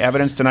there, and my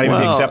evidence to not even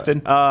be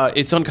accepted?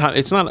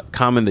 It's not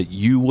common that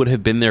you would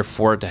have been there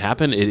for it to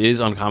happen. It is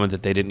uncommon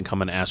that they didn't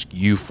come and ask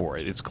you for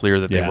it. It's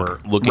clear that they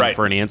were looking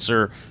for an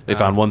answer. They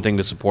found one thing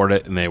to support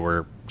it, and they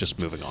were just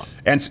moving on.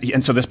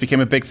 And so this became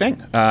a big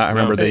thing. I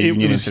remember the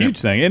union was a huge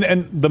thing.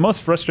 And the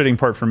most frustrating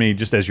part for me,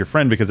 just as your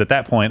friend, because at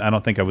that point, I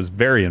don't think I was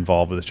very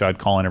involved with the show. I'd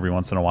call in every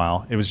once in a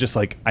while. It was just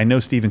like, I know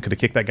Steven could have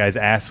kicked that guy's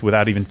ass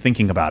without even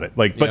thinking about it.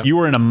 Like, but you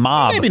were in a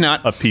mob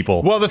of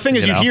people. Well, the thing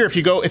is, you hear if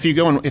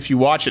you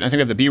watch it, and I think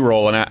we have the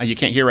B-roll, and you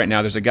can't hear right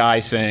now, there's a guy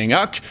saying,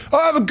 I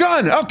have a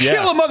gun, I'll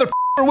kill a motherfucker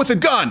with a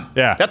gun.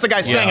 Yeah. That's a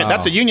guy saying it.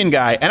 That's a union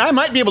guy. And I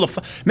might be able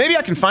to, maybe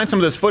I can find some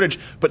of this footage,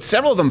 but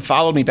several of them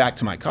followed me back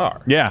to my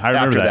car. Yeah, I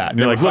remember after that. And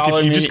you're like, look,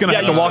 if you're just going to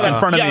have to walk in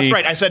front of me. Yeah, that's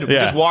right. I said,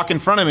 just walk in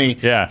front of me.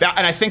 Yeah.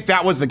 And I think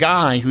that was the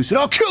guy who said,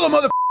 I'll kill a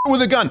motherfucker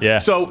with a gun. Yeah.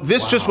 So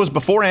this just was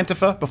before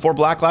Antifa, before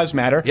Black Lives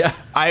Matter. Yeah.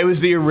 I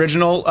was the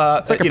original,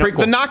 it's like a prequel.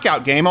 the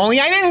knockout game, only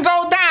I didn't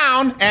go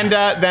down. And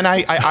then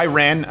I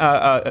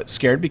ran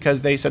scared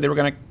because they said they were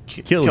going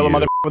to kill a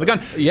motherfucker with a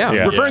gun. Yeah.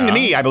 Referring to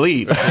me, I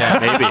believe. Yeah,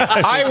 maybe.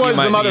 I was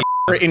the motherfucker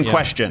in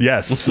question.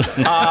 Yes. So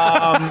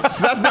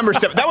that's number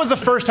 7. That was the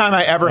first time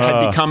I ever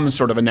had become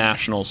sort of a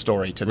national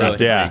story to that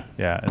degree.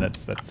 Yeah, and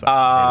that's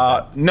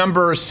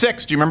number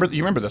 6. Do you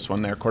remember this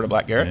one there, Quarter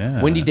Black Garrett?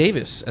 Yeah. Wendy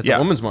Davis at the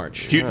Women's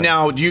March. So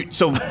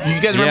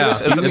you guys remember this?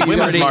 The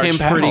Women's March.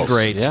 Pretty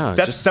great. Yeah.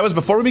 That was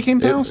before we became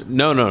pals?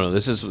 No.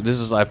 This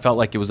is. I felt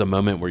like it was a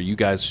moment where you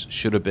guys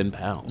should have been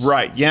pals.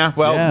 Right. Yeah.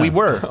 Well, we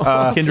were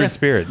kindred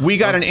spirits. We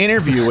got an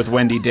interview with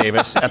Wendy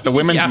Davis at the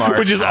Women's March,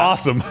 which is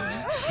awesome.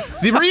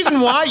 The reason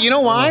why, you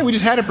know why? We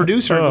just had a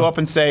producer go up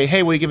and say,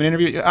 hey, will you give an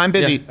interview? I'm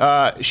busy.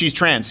 She's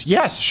trans.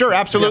 Yes, sure,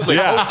 absolutely.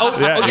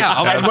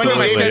 And Wendy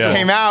Davis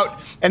came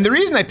out. And the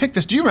reason I picked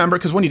this, do you remember?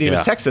 Because Wendy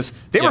Davis, Texas,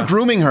 they were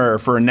grooming her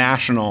for a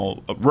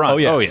national run. Oh,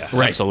 yeah.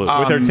 Right. Absolutely.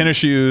 With her tennis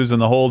shoes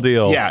and the whole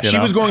deal. Yeah, she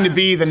was going to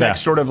be the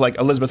next sort of like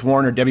Elizabeth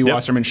Warren or Debbie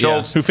Wasserman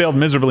Schultz. Who failed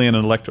miserably in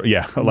an election.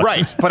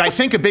 Right. But I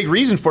think a big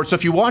reason for it, so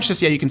if you watch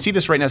this, you can see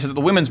this right now. It says at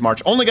the Women's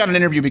March, only got an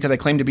interview because I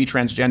claim to be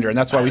transgender. And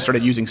that's why we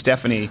started using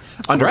Stephanie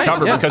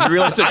undercover, because we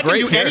realized I can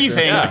do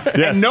anything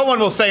and no one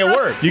will say a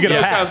word. You get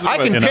a pass. I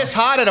can piss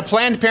hot at a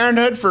Planned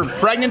Parenthood for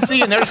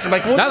pregnancy, and they're just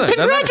like, well,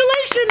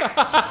 congratulations.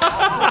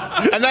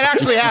 And that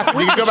actually happened.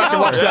 You can go back and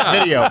watch that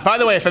video. By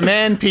the way, if a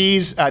man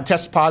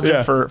tests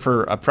positive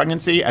for a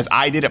pregnancy, as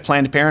I did at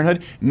Planned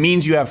Parenthood,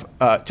 means you have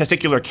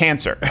testicular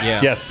cancer.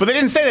 Yeah. Yes. But they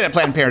didn't say that at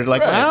Planned Parenthood.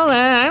 Like, well,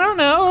 I don't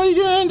know. Are you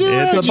going to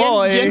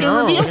do a gender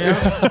reveal?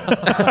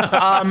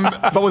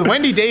 But with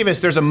Wendy Davis,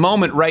 there's a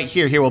moment right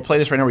here. Here, we'll play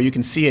this right now where you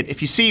can see it.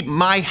 If you see,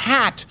 my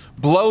hat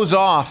blows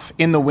off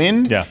in the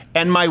wind,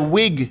 and my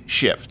wig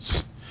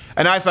shifts.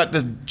 And I thought,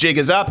 this jig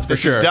is up,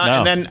 this is done.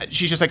 No. And then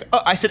she's just like,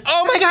 I said,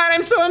 oh my God,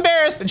 I'm so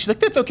embarrassed. And she's like,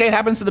 that's okay. It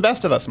happens to the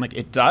best of us. I'm like,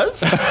 it does?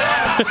 So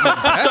I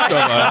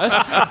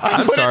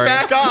put it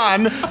back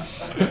on.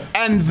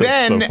 And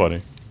then so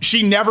funny.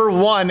 She never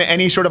won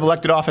any sort of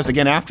elected office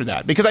again after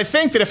that. Because I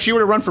think that if she were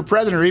to run for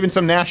president or even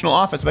some national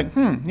office, like,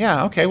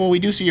 yeah, okay, well, we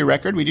do see your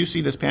record. We do see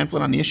this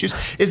pamphlet on the issues.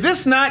 Is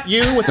this not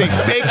you with a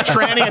fake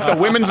tranny at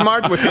the Women's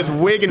March with his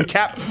wig and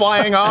cap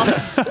flying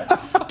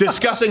off,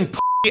 discussing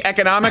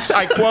economics?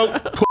 I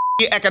quote,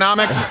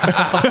 economics,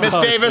 Miss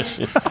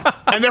Davis.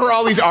 And there were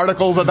all these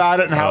articles about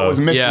it and how it was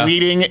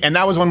misleading. And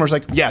that was one where it's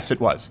like, yes, it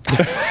was.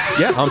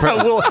 Yeah, on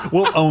purpose.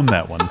 We'll own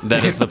that one.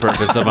 That is the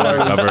purpose of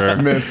Undercover.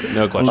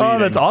 No question. Oh,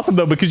 that's awesome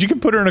though, because you can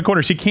put her in a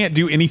corner. She can't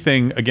do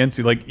anything against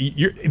you. Like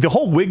the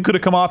whole wig could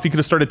have come off. You could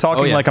have started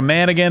talking like a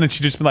man again, and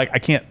she'd just been like, I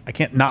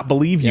can't not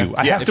believe you.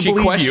 I have to believe you. If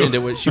she questioned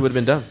it, she would have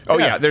been done. Oh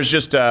yeah, there's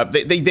just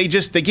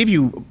they give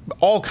you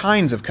all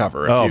kinds of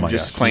cover if you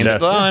just claim it.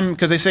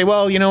 Because they say,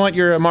 well, you know what,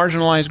 you're a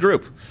marginalized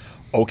group.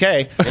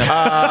 Okay,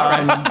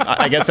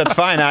 I guess that's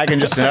fine. I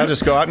can I'll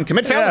just go out and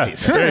commit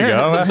felonies. There you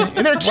go.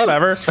 And they're cute.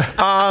 Whatever. We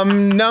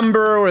don't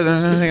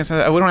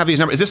have these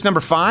numbers. Is this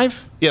number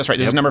 5? Yes, right.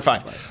 This is number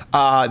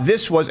 5.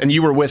 This was, and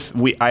you were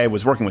I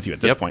was working with you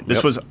at this point.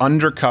 This was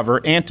Undercover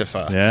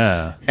Antifa.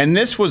 Yeah. And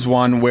this was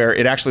one where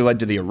it actually led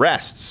to the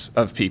arrests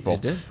of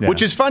people,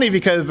 which is funny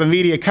because the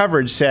media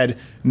coverage said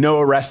no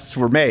arrests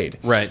were made.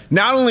 Right.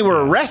 Not only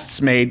were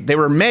arrests made, they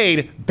were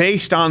made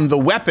based on the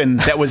weapon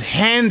that was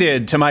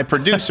handed to my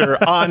producer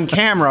on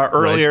camera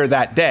earlier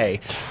that day.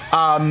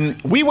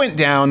 We went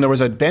down. There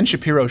was a Ben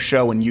Shapiro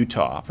show in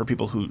Utah for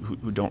people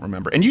who don't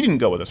remember. And you didn't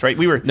go with us, right?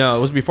 No,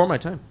 it was before my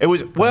time. It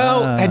was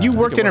had you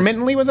worked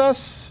intermittently with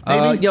us?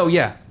 Maybe?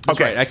 Yeah. That's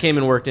right. I came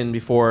and worked in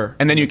before.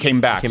 And then you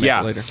came back. Came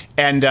back later.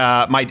 And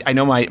I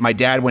know my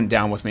dad went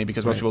down with me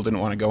because most people didn't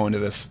want to go into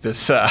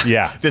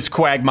this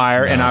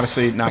quagmire. And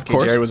obviously Not Gay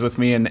Jared was with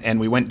me, and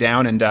we went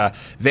down and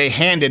they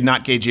handed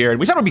Not Gay Jared.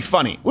 We thought it would be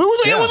funny. It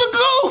was a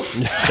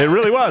goof. It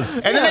really was.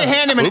 And then they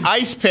hand him an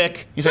ice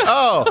pick. He's like,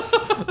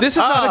 oh, this is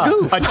not a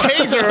goof. A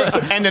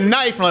taser and a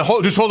knife. I'm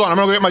like, just hold on. I'm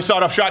gonna go get my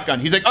sawed-off shotgun.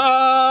 He's like,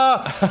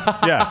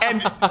 yeah.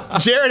 And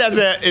Jared has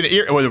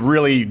it was a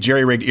really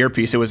jerry-rigged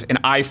earpiece. It was an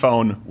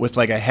iPhone with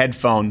like a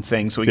headphone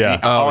thing. So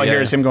all I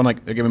hear is him going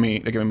like, they're giving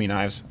me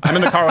knives. I'm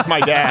in the car with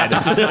my dad.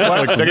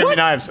 What? They're giving me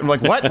knives. I'm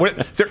like, what?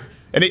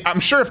 And I'm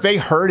sure if they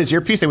heard his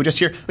earpiece, they would just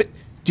hear.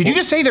 Did you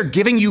just say they're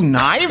giving you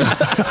knives?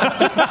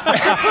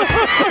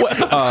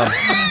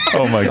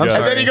 Oh my God!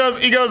 And then he goes.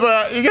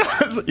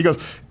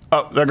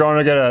 Oh, they're going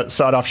to get a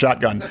sawed-off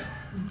shotgun.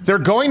 They're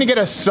going to get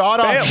a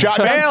sawed-off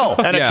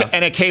shotgun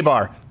and a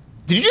K-bar.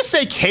 Did you just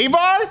say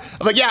K-bar?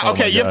 I'm like, yeah,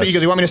 okay. You have to. He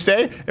goes, you want me to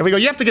stay? And we go,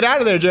 you have to get out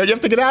of there, Jared. You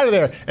have to get out of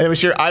there. And then we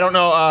hear, I don't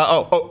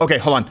know. Okay,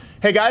 hold on.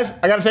 Hey guys,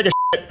 I got to take a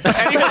shit.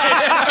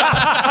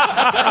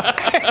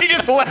 And he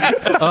just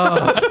left.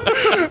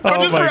 But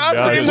just for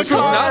us in the Which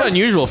was not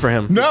unusual for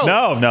him.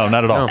 No,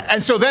 not at all.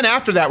 And so then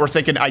after that, we're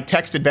thinking, I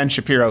texted Ben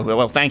Shapiro,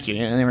 well, thank you.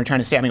 And they were trying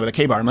to stab me with a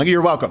K-bar. I'm like,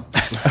 you're welcome.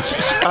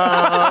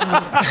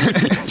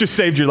 Just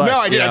saved your life. No,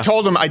 I did. Yeah.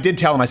 I did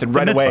tell him, I said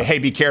right away, hey,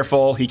 be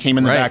careful. He came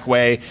in the back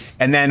way.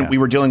 And then we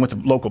were dealing with the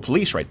local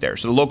police right there.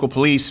 So the local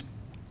police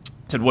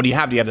said, what do you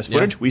have? Do you have this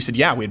footage? We said,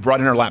 yeah, we had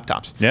brought in our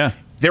laptops. Yeah.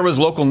 There was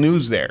local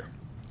news there.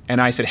 And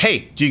I said,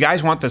 hey, do you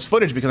guys want this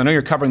footage? Because I know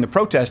you're covering the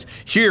protest.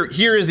 Here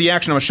is the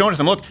action I was showing to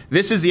them. Look,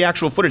 this is the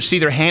actual footage. See,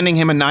 they're handing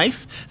him a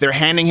knife. They're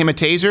handing him a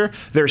taser.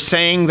 They're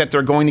saying that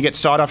they're going to get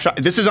sawed-off shot.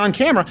 This is on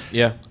camera.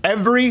 Yeah.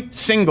 Every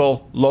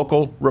single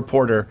local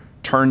reporter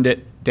turned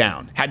it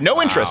down. Had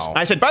no interest. And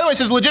I said, by the way,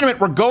 this is legitimate.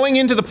 We're going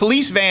into the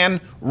police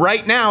van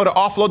right now to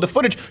offload the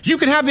footage. You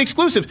can have the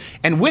exclusive.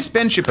 And with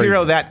Ben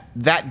Shapiro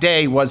that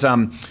day was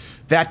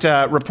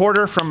that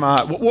reporter from,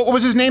 what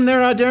was his name there,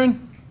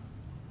 Darren?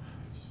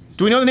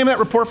 Do we know the name of that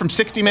report from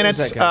 60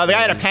 Minutes? The guy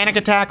had a panic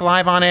attack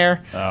live on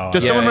air.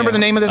 Does someone remember the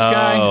name of this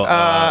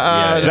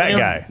guy?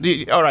 That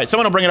guy. All right,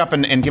 someone will bring it up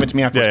and give it to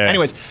me afterwards.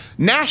 Anyways,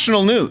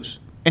 national news.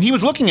 And he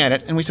was looking at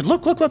it, and we said,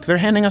 look, they're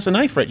handing us a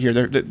knife right here.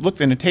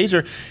 Look, in a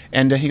taser.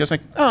 And he goes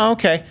like, oh,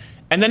 okay.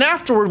 And then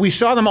afterward, we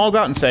saw them all go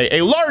out and say,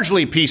 a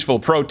largely peaceful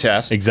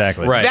protest.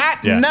 Exactly. Right.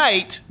 That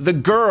night, the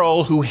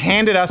girl who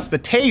handed us the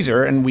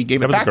taser, and we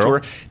gave it back to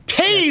her,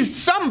 tased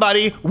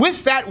somebody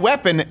with that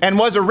weapon and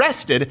was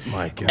arrested.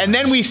 My God. And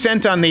then we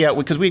sent on the,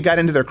 because we got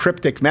into their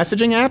cryptic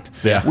messaging app,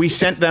 we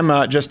sent them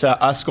just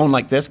us going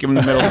like this, giving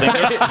them the middle finger.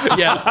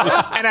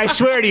 And I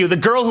swear to you, the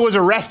girl who was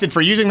arrested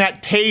for using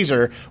that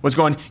taser was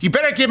going, you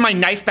better give my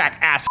knife back,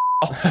 ass.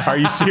 Are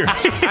you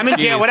serious? I'm in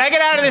jail. When I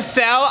get out of this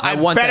cell, I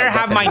better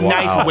have my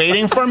knife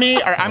waiting for me,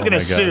 or I'm going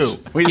to sue.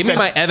 Give me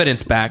my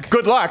evidence back.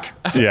 Good luck.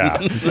 Yeah.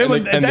 That's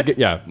when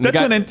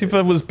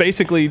Antifa was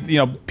basically,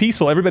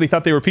 peaceful. Everybody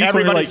thought they were peaceful.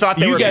 Everybody thought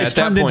they were. You guys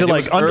turned into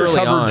like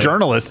undercover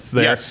journalists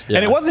there. Yes. And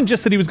it wasn't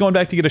just that he was going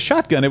back to get a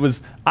shotgun. It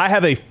was, I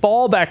have a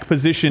fallback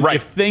position.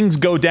 If things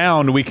go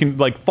down, we can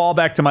like fall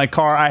back to my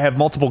car. I have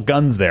multiple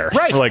guns there.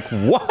 Right. We're like,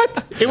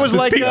 what? It was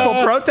like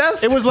peaceful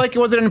protest. It was like,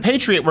 was it in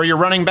Patriot where you're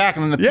running back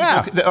and then the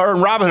people, or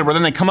in Robin Hood where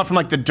then they come up from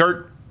like the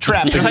dirt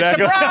trap. It's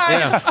Exactly. like,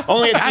 surprise! Yeah.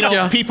 Only it's,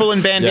 Gotcha. people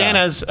in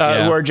bandanas who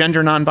are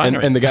gender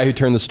non-binary. And the guy who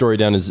turned the story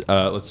down is,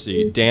 let's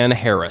see, Dan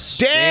Harris.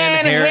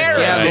 Dan Harris.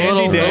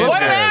 Yeah,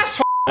 What an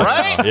asshole,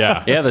 right?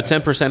 Yeah, the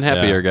 10%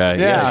 happier guy.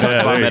 Yeah. Talks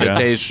about there you go.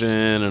 meditation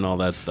and all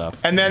that stuff.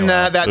 And then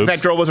that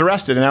girl was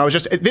arrested, and I was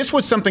this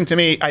was something to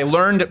me. I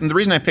learned, and the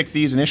reason I picked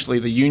these initially,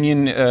 the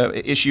union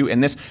issue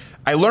and this,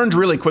 I learned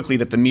really quickly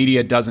that the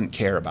media doesn't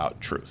care about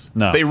truth.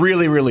 No. They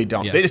really, really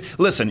don't. Yeah.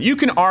 Listen, you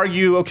can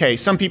argue, okay,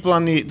 some people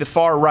on the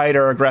far right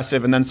are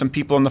aggressive, and then some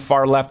people on the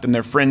far left and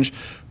they're fringe.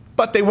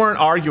 But they weren't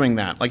arguing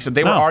that. Like I said,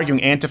 they were arguing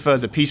Antifa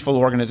as a peaceful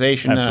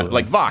organization,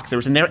 like Vox.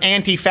 And they're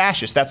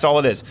anti-fascist. That's all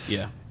it is.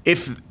 Yeah.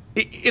 It's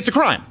a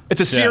crime.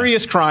 It's a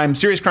serious crime.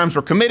 Serious crimes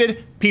were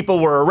committed. People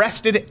were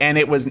arrested, and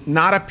it was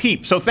not a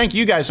peep. So thank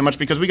you guys so much,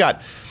 because we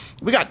got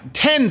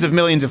tens of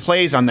millions of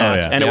plays on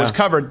that, and it was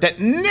covered. That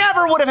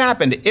never would have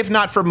happened if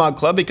not for Mug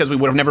Club, because we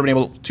would have never been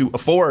able to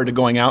afford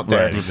going out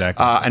there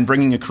and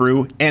bringing a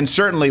crew, and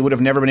certainly would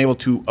have never been able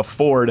to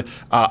afford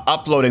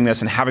uploading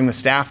this and having the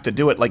staff to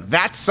do it. Like,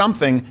 that's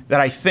something that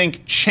I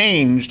think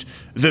changed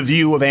the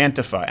view of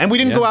Antifa. And we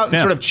didn't go out and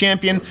sort of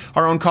champion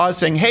our own cause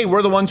saying, hey,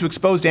 we're the ones who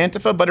exposed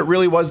Antifa, but it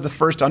really was the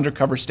first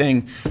undercover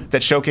sting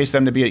that showcased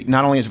them to be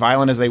not only as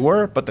violent as they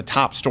were, but the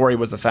top story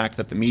was the fact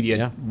that the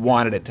media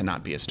wanted it to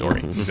not be a story.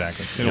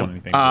 Exactly. They don't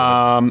want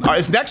anything.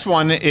 This next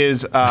one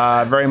is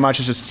very much,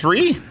 is this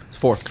 3?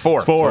 Four.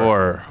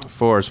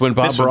 It's when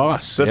Bob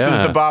Ross. This is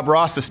the Bob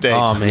Ross estate.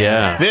 Oh, man.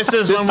 Yeah. This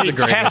is when we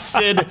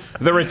tested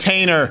the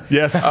retainer.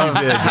 Yes, you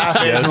did.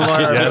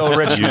 Bill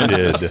Richmond.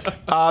 You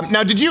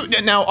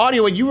did. Now,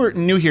 Audio, you were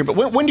new here, but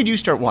when did you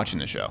start watching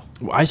the show?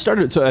 I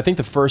started, so I think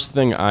the first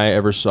thing I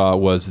ever saw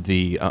was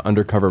the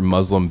undercover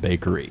Muslim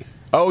bakery.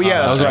 Oh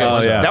yeah, that's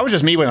right. Yeah. That was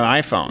just me with an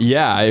iPhone.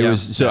 Yeah, it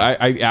was. So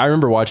I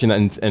remember watching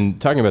that and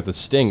talking about the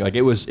sting. Like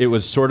it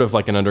was sort of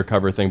like an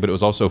undercover thing, but it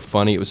was also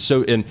funny. It was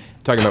so, and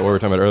talking about what we were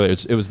talking about earlier,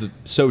 it was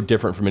so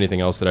different from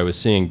anything else that I was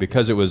seeing,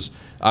 because it was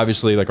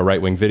obviously like a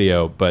right-wing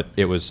video, but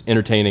it was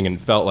entertaining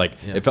and felt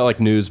like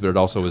news, but it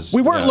also was.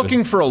 We weren't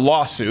looking for a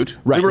lawsuit.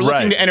 Right. We were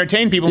looking to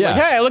entertain people. Yeah.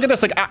 Like, hey, look at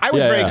this. Like I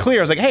was very clear.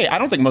 I was like, hey, I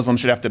don't think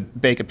Muslims should have to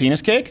bake a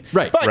penis cake.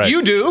 Right. But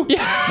you do.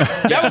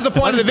 That was the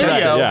point of the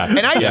video. And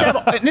I used to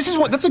have. And this is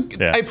what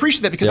I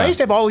appreciate that, because I used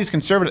to have all these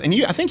conservative, and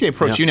I think they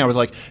approach you now with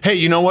like, hey,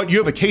 you know what? You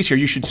have a case here.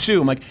 You should sue.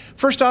 I'm like,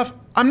 first off,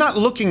 I'm not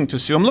looking to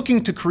sue. I'm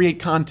looking to create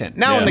content.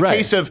 Now, in the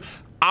case of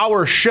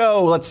our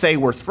show, let's say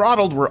we're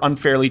throttled, we're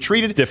unfairly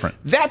treated. Different.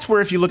 That's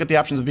where, if you look at the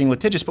options of being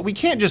litigious, but we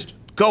can't just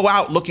go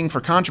out looking for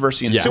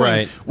controversy and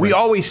suing. We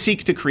always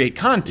seek to create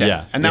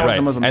content, and that was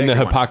the Muslim. And the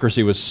bakery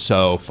hypocrisy was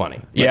so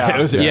funny. Yeah,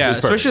 it was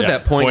especially at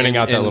that point, pointing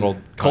out that little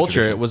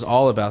culture. It was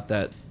all about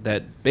that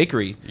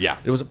bakery. Yeah,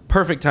 it was a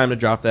perfect time to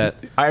drop that.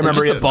 I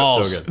remember just the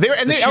balls.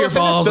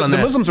 So the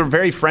Muslims were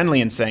very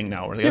friendly in saying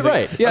no. You're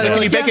right. Yeah,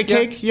 can you bake a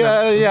cake?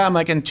 Yeah. I'm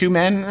like, and two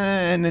men,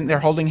 and then they're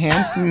holding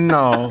hands.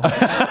 No.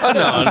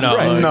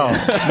 No.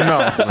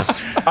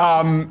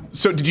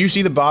 So did you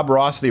see the Bob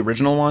Ross, the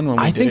original one? When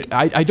we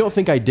I don't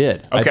think I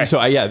did. Okay.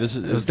 This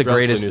is the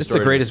greatest. It's the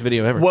greatest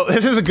video ever. Well,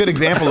 this is a good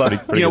example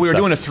of we were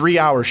doing a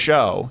 3-hour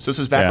show. So this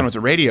was back when it was a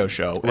radio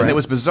show, and it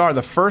was bizarre.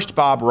 The first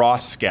Bob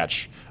Ross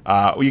sketch.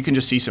 You can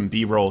just see some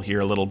B-roll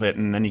here a little bit,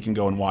 and then you can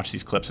go and watch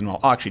these clips, and I'll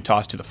actually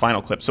toss to the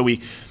final clip. So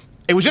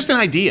it was just an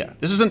idea.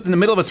 This was in the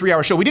middle of a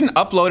 3-hour show. We didn't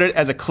upload it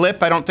as a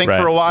clip, I don't think,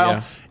 for a while.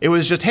 Yeah. It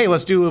was just, hey,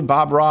 let's do a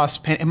Bob Ross.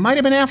 It might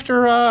have been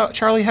after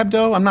Charlie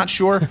Hebdo. I'm not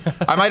sure.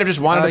 I might have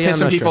just wanted to piss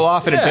some people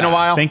off. It had been a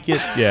while.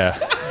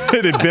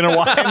 It had been a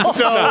while. And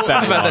so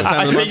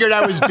I figured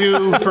I was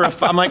due for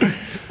I'm like,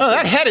 oh,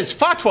 that head is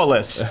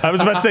fatwa-less. I was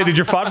about to say, did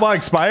your fatwa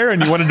expire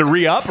and you wanted to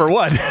re-up or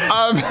what?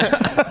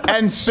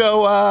 And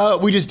so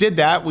we just did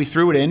that. We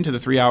threw it into the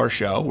 3-hour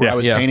show where I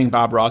was painting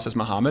Bob Ross as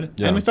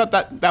Muhammad. And we thought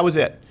that was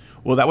it.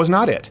 Well, that was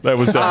not it. That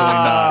was definitely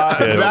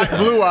not it. That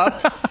blew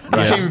up,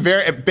 became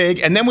very big,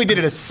 and then we did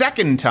it a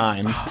second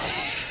time.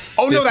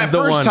 Oh, no, that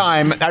first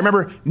time, I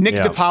remember Nick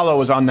DiPaolo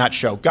was on that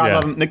show. God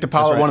love him. Nick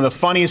DiPaolo, one of the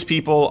funniest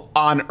people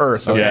on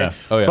earth. Okay? Yeah.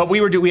 Oh, yeah. But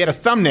we had a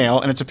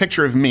thumbnail, and it's a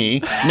picture of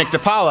me, Nick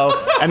DiPaolo,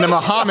 and the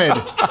Muhammad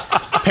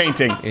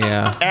painting.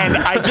 Yeah. And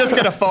I just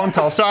got a phone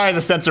call. Sorry,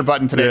 the censor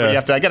button today,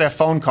 but I got a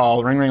phone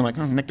call, ring, I'm like,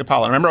 Nick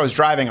DiPaolo. I remember I was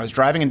driving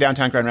in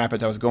downtown Grand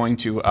Rapids. I was going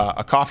to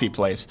a coffee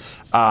place.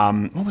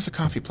 What was the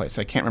coffee place?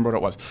 I can't remember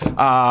what it was.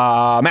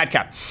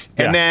 Madcap.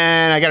 And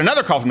then I got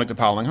another call from Nick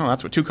DiPaolo. I'm like,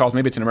 that's what 2 calls.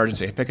 Maybe it's an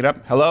emergency. I pick it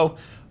up. Hello?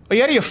 Are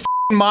you out of your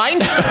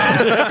mind? I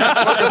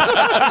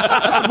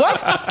said, what?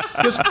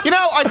 Because,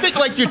 I think,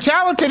 like, you're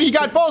talented, you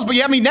got balls, but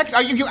you have me next.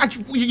 Are you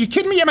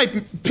kidding me? You have my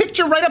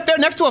picture right up there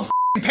next to a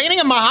painting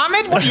of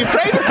Muhammad? What are you,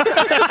 crazy?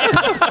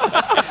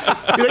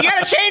 You're like, you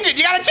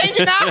gotta change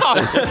it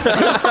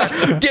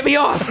now. Get me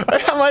off.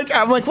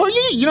 I'm like, well,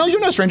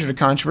 you're no stranger to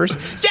controversy.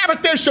 Yeah,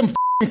 but there's some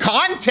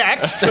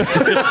context.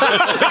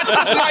 It's not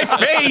just my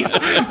face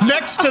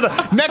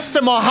next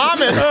to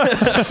Muhammad.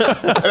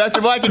 And I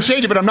said, well, I can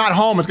change it, but I'm not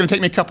home. It's going to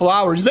take me a couple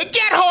hours. He's like,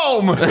 get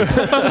home.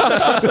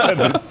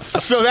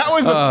 So that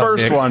was the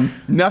first one.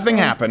 Nothing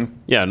happened.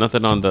 Yeah,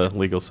 nothing on the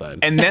legal side.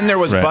 And then there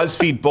was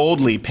BuzzFeed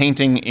Boldly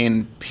painting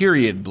in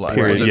period blood.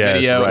 It was a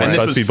video, and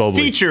this was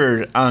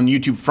featured on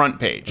YouTube front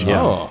page.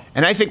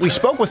 And I think we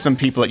spoke with some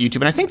people at YouTube,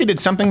 and I think they did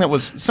something that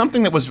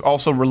was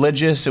also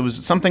religious. It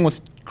was something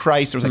with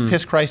Christ. It was like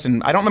piss Christ,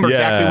 and I don't remember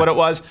exactly what it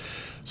was.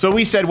 So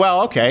we said,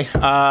 well, okay,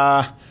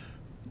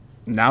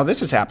 now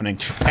this is happening.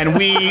 And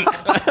we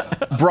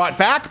brought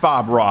back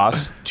Bob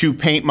Ross to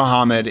paint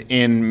Muhammad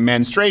in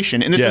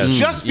menstruation. And this was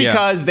just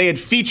because they had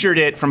featured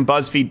it from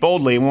BuzzFeed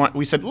Boldly. And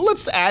we said,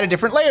 let's add a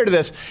different layer to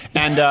this.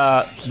 And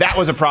that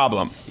was a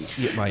problem.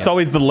 It's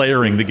always the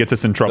layering that gets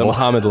us in trouble. The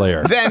Muhammad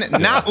layer. Then,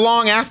 not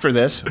long after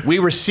this, we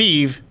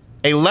receive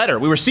a letter.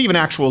 We receive an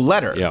actual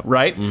letter,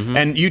 right?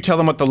 And you tell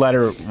them what the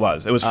letter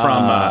was. It was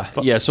from...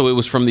 yeah, so it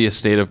was from the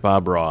estate of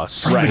Bob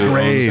Ross, who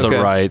owns the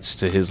rights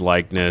to his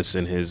likeness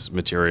and his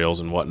materials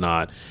and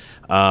whatnot.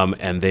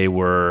 And they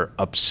were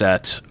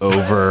upset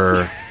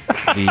over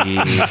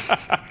the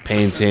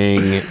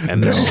painting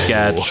and the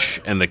sketch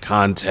and the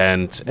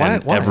content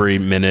and every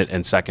minute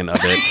and second of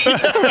it.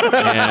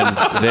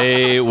 And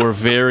they were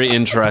very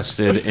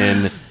interested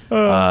in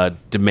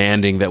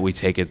demanding that we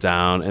take it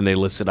down, and they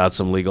listed out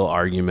some legal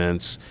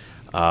arguments,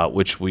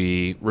 which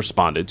we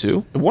responded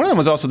to. One of them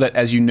was also that,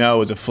 as you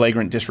know, is a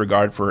flagrant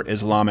disregard for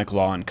Islamic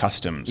law and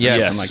customs.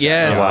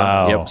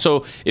 Wow. Yep.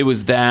 So it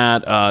was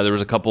that. There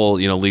was a couple,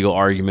 legal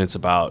arguments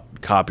about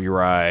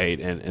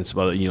copyright and some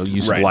other,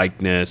 use of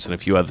likeness and a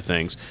few other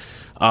things.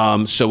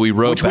 So we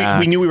wrote back.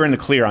 We knew we were in the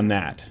clear on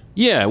that.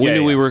 Yeah, we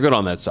knew we were good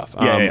on that stuff.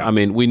 I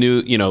mean, we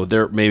knew,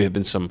 there may have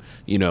been some,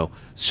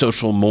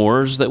 social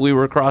mores that we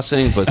were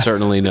crossing, but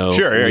certainly no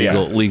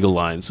legal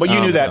lines. But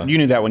you knew that. You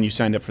knew that when you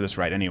signed up for this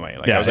right anyway.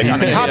 Like I was like, on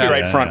the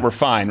copyright front, we're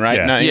fine, right?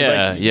 Yeah. No,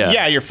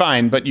 yeah, you're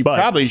fine, but you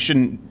probably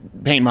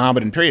shouldn't paint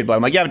Muhammad in period blood.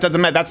 I'm like, yeah, but it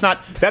doesn't matter.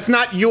 That's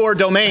not your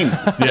domain.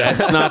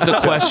 That's not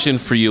the question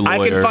for you,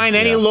 lawyer. I can find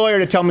any lawyer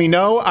to tell me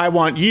no. I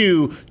want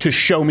you to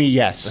show me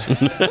yes.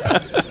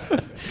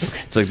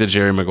 It's like the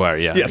Jerry Maguire.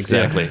 Yeah,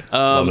 exactly.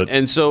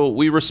 And so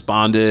we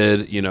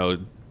responded,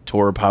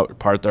 tore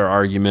apart their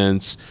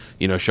arguments,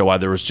 show why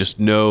there was just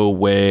no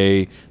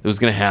way it was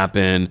going to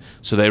happen.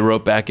 So they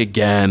wrote back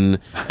again,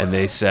 and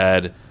they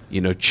said,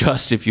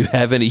 just if you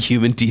have any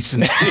human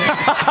decency,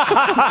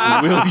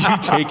 will you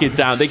take it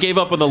down? They gave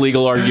up on the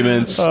legal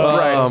arguments.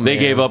 They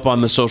gave up on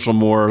the social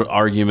more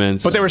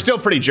arguments. But they were still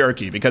pretty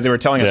jerky because they were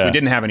telling us we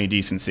didn't have any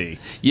decency.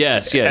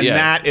 Yes, and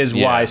that is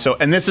why. So,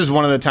 and this is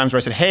one of the times where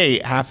I said, hey,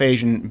 half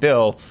Asian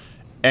Bill.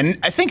 And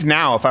I think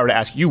now, if I were to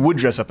ask, you would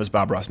dress up as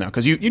Bob Ross now,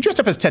 because you dressed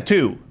up as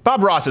Tattoo.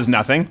 Bob Ross is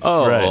nothing.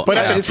 But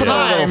at the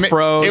time,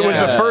 it was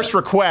the first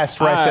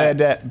request where I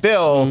said,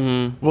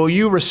 Bill, will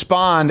you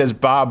respond as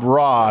Bob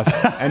Ross?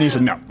 And he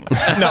said, no.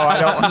 No, I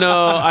don't.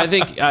 No, I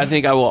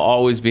think I will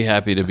always be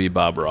happy to be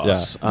Bob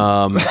Ross.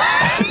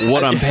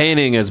 What I'm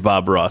painting as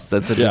Bob Ross,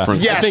 that's a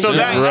different thing. That's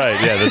exactly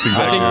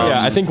right.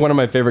 I think one of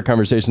my favorite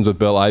conversations with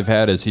Bill I've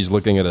had is he's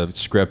looking at a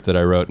script that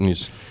I wrote, and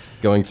he's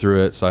going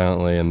through it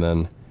silently, and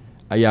then...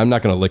 I'm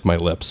not going to lick my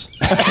lips.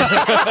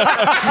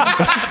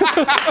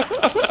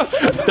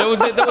 That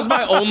was it. That was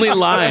my only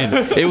line.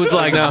 It was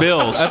like,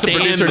 Bill, that's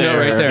stand the producer there. note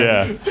right there.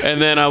 Yeah. And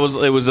then it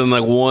was in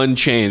like one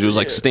change. It was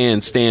like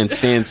stand,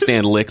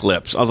 lick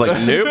lips. I was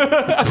like, nope.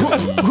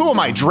 Who am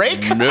I,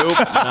 Drake? Nope,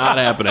 not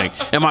happening.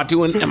 Am I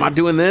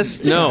doing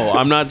this? No,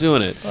 I'm not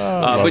doing it.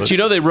 But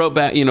they wrote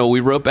back.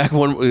 We wrote back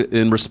one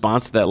in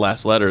response to that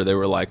last letter. They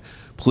were like,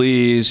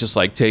 please just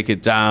like take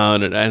it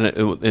down. And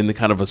in the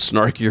kind of a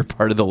snarkier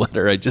part of the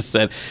letter, I just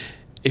said,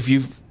 if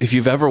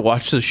you've ever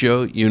watched the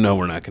show,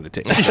 we're not going to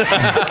take it.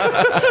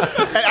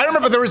 I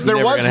remember there was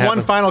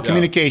one final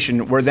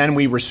communication where then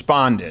we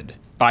responded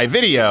by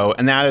video,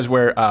 and that is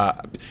where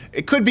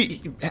it could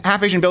be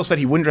Half Asian Bill said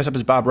he wouldn't dress up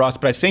as Bob Ross,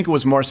 but I think it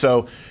was more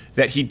so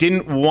that he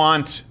didn't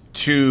want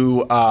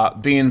to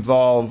be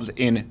involved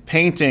in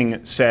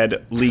painting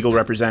said legal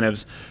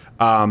representatives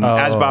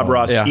as Bob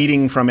Ross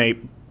eating from a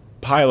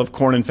pile of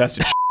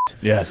corn-infested shit.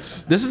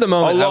 Yes. This is the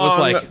moment I was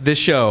like, this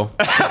show,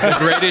 the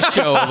greatest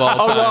show of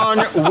all time.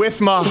 Along with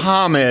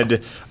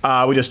Muhammad,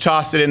 we just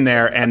tossed it in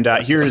there, and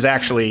here's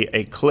actually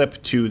a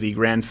clip to the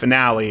grand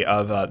finale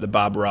of the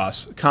Bob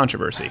Ross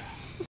controversy.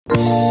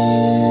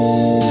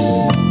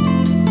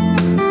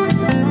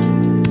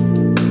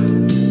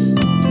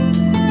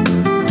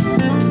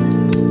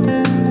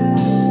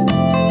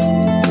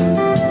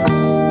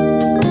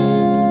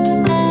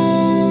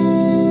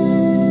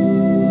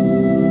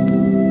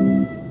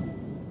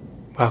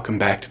 Welcome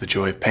back to the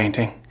Joy of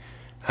Painting.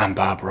 I'm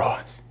Bob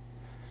Ross.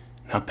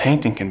 Now,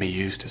 painting can be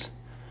used as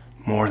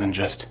more than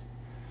just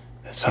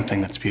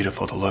something that's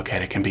beautiful to look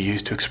at. It can be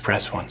used to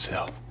express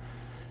oneself.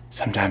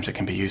 Sometimes it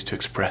can be used to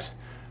express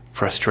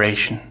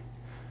frustration,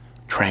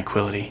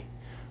 tranquility,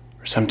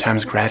 or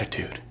sometimes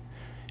gratitude,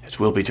 as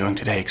we'll be doing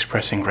today,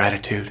 expressing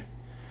gratitude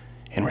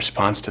in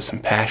response to some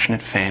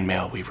passionate fan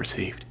mail we've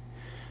received.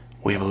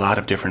 We have a lot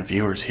of different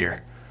viewers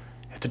here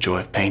at the Joy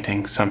of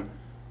Painting. Some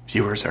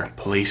viewers are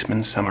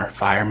policemen, some are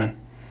firemen,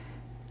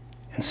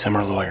 and some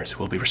are lawyers who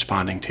we'll be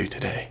responding to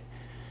today,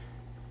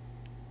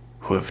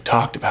 who have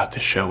talked about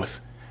this show with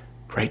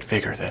great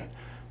vigor that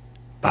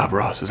Bob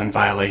Ross is in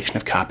violation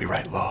of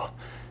copyright law.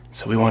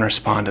 So we want to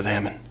respond to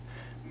them and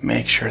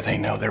make sure they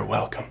know they're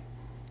welcome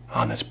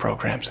on this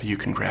program, so you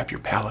can grab your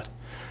palette.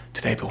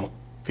 Today we'll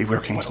be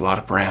working with a lot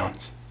of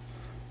browns.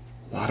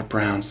 A lot of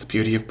browns. The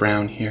beauty of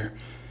brown here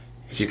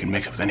is you can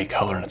mix it with any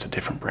color and it's a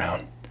different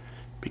brown.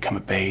 Become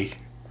a beige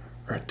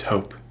or a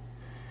taupe.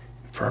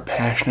 For our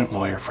passionate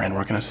lawyer friend,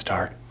 we're going to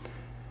start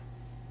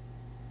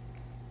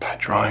by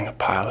drawing a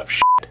pile of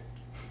shit.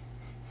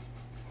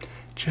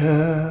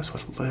 Just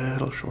with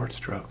little short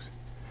strokes.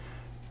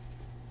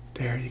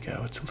 There you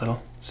go. It's a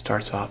little,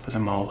 starts off as a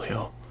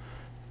molehill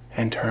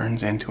and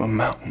turns into a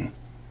mountain.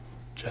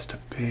 Just a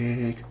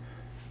big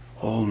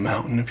old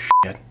mountain of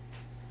shit.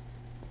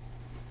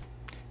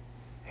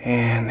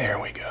 And there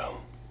we go.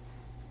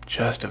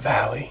 Just a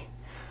valley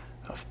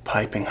of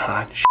piping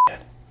hot shit.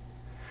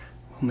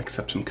 We'll mix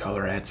up some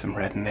color, add some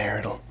red in there.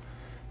 It'll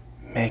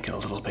make it a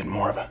little bit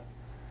more of a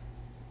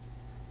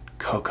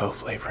cocoa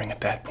flavoring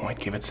at that point.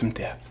 Give it some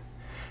depth.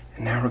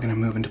 And now we're going to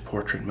move into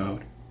portrait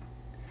mode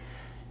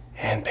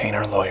and paint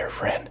our lawyer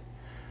friend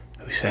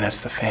who sent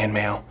us the fan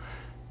mail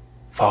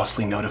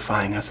falsely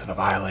notifying us of a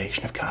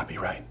violation of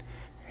copyright.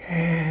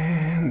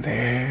 And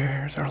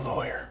there's our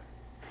lawyer,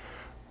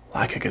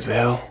 like a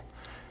gazelle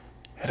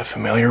at a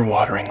familiar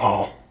watering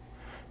hole,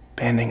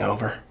 bending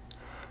over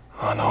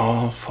on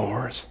all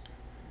fours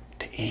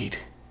to eat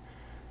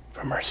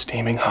from our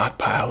steaming hot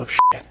pile of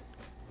shit.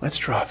 Let's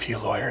draw a few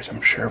lawyers.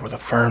 I'm sure with a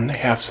firm they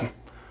have some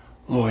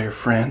lawyer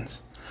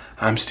friends.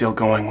 I'm still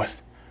going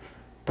with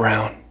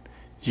brown.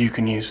 You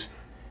can use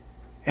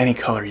any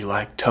color you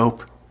like,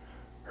 taupe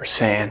or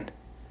sand.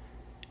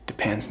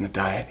 Depends on the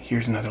diet.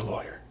 Here's another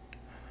lawyer.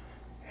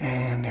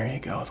 And there you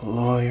go, the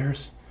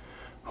lawyers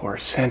who are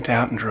sent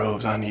out in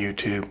droves on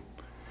YouTube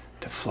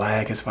to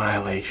flag as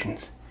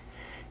violations,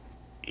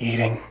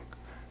 eating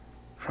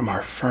from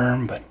our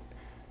firm but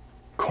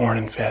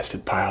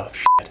corn-infested pile of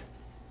shit.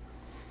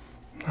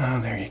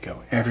 Oh, there you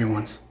go.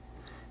 Everyone's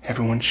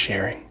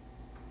sharing.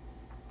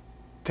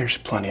 There's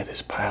plenty of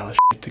this pile of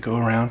shit to go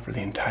around for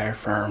the entire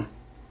firm.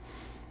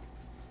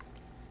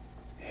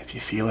 If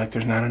you feel like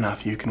there's not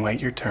enough, you can wait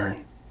your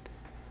turn.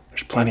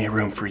 There's plenty of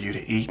room for you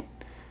to eat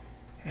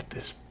at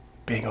this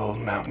big old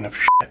mountain of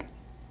shit.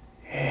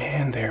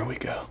 And there we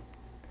go.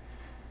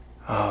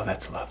 Oh,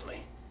 that's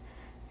lovely.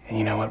 And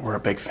you know what? We're a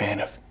big fan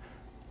of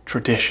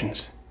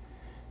traditions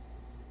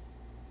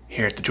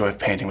here at the Joy of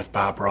Painting with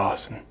Bob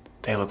Ross, and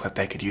they look like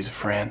they could use a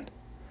friend.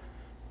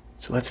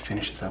 So let's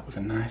finish this up with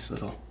a nice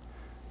little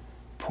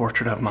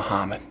portrait of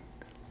Muhammad,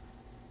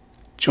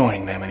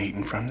 joining them and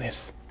eating from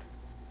this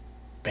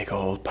big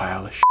old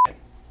pile of shit.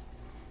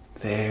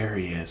 There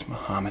he is,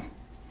 Muhammad,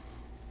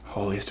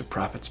 holiest of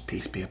prophets,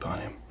 peace be upon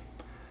him,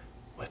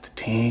 with the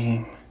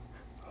team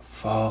of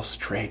false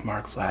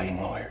trademark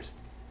flagging lawyers,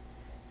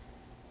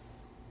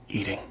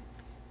 eating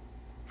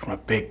from a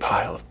big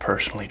pile of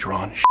personally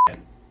drawn shit.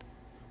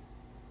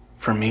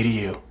 From me to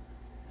you,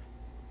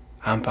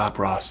 I'm Bob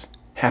Ross.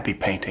 Happy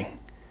painting,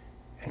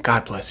 and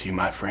God bless you,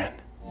 my friend.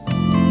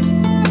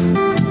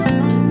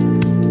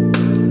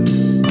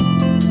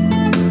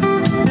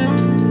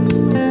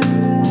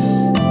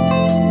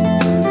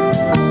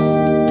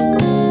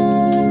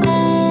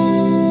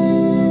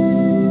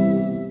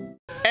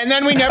 And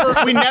then we never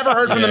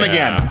heard from them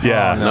again.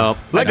 Yeah. No.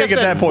 Like I think said,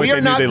 at that point we are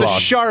they knew not they the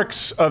lost.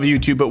 sharks of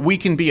YouTube, but we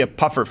can be a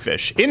puffer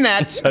fish. In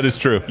that, That is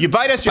true. you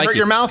bite us, you hurt Spiky.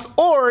 your mouth,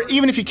 or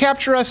even if you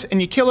capture us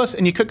and you kill us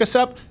and you cook us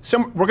up,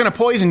 we're going to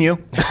poison you.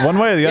 One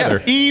way or the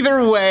other.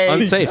 Either way,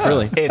 Unsafe,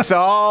 really. it's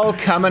all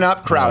coming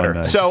up, Crowder. Oh,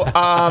 nice. So,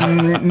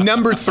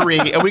 number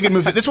 3, and we can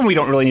move to this one. We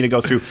don't really need to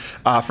go through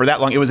for that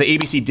long. It was the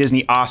ABC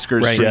Disney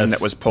Oscars stream Yes.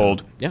 that was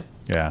pulled. Yeah.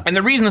 Yeah. And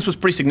the reason this was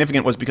pretty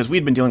significant was because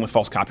we'd been dealing with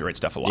false copyright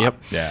stuff a lot.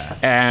 Yep. Yeah.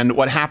 And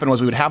what happened was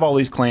we would have all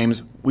these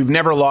claims. We've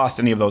never lost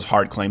any of those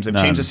hard claims. They've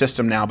changed the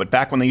system now, but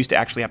back when they used to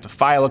actually have to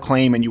file a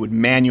claim and you would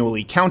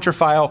manually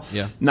counterfile,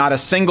 not a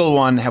single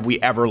one have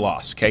we ever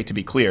lost, okay, to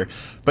be clear.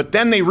 But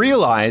then they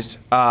realized,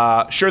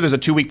 sure, there's a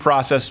 2-week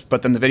process,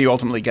 but then the video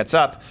ultimately gets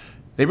up.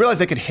 They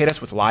realized they could hit us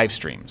with live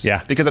streams.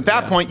 Yeah. Because at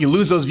that point, you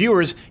lose those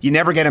viewers, you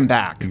never get them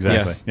back.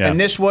 Exactly. Yeah. And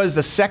this was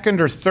the 2nd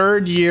or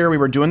 3rd year we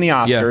were doing the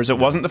Oscars. It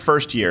wasn't the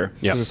first year.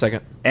 It was the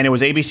second. And it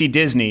was ABC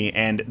Disney,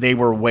 and they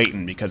were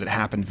waiting because it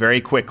happened very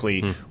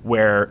quickly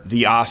where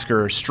the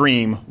Oscar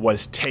stream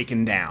was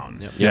taken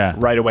down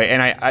right away.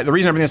 And the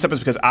reason I bring this up is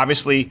because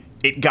obviously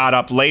it got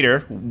up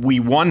later.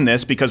 We won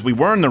this because we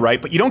were in the right,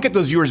 but you don't get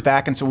those viewers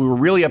back, and so we were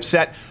really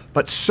upset.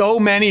 But so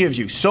many of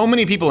you, so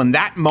many people in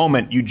that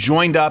moment, you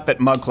joined up at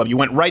Mug Club. You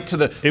went right to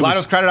the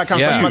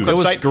loudwithcrowder.com/Mug Club it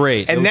was site.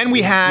 great. And then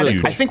we had,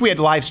 really cool. I think we had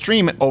live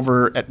stream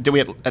over at,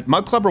 at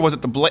Mug Club, or was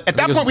it the Blaze? At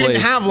that point, we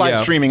didn't have live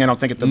streaming, I don't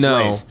think, at the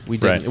Blaze. No, we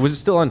didn't. Right. It was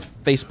still on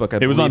Facebook, I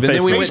believe. It was on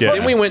Facebook,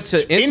 Then we went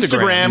to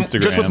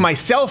Instagram. Just with my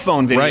cell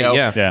phone video.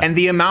 Right, yeah. And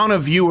the amount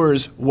of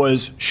viewers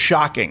was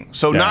shocking.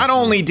 So not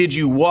only did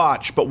you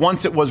watch, but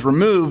once it was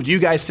removed, you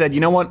guys said, you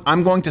know what,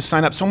 I'm going to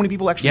sign up. So many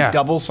people actually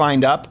double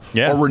signed up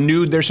or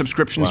renewed their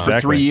subscriptions for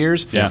 3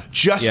 years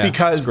just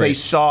because they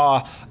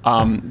saw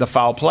the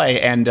foul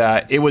play. And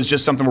it was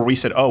just something where we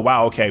said, oh,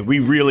 wow, okay, we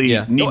really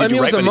need to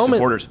do right by these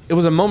supporters. It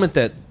was a moment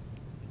that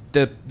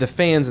the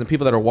fans and the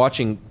people that are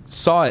watching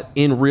saw it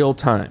in real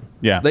time.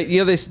 Yeah.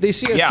 They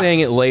see us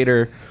saying it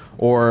later,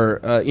 or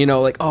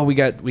like, oh, we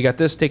got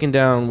this taken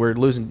down, we're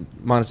losing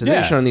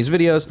monetization on these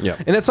videos. Yeah.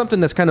 And that's something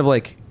that's kind of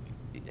like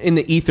in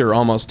the ether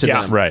almost to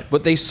them. Right.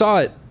 But they saw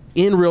it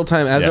in real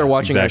time as they're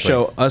watching our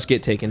show, us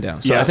get taken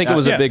down. So I think it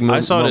was a big moment. I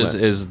saw it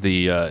as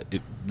the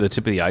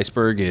tip of the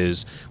iceberg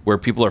is where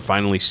people are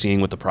finally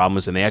seeing what the problem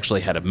is, and they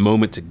actually had a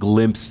moment to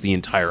glimpse the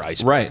entire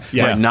iceberg. Right.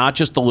 Yeah. Right? Not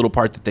just the little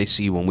part that they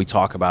see when we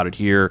talk about it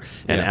here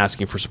and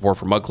asking for support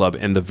for Mug Club.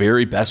 And the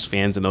very best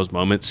fans in those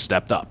moments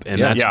stepped up.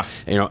 And that's,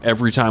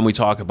 every time we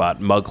talk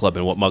about Mug Club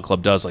and what Mug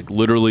Club does, like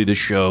literally the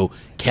show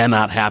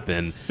cannot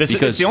happen. This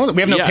is the only,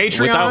 we have no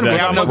Patreon, we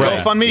have no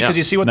GoFundMe, because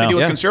you see what they do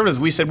with conservatives.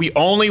 We said we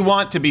only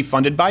want to be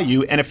funded by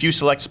you and a few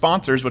select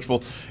sponsors, which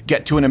we'll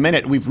get to in a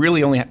minute. We've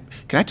really only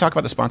can I talk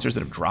about the sponsors that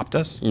have dropped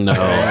us? No.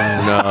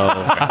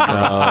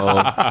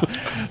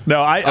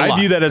 No, I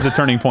view that as a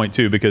turning point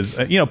too, because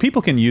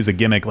people can use a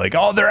gimmick like,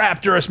 oh, they're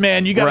after us,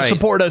 man, you got to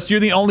support us, you're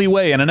the only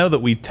way. And I know that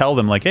we tell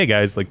them like, hey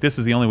guys, like this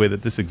is the only way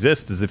that this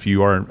exists is if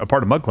you are a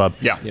part of Mug Club.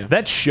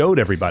 That showed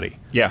everybody.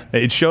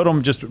 It showed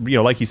them just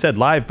like you said,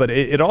 live, but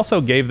it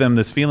also gave them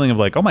this feeling of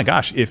like, oh my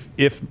gosh,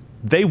 if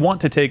they want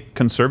to take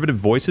conservative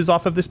voices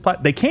off of this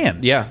platform, they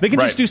can. They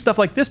can just do stuff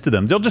like this to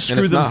them. They'll just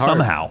screw them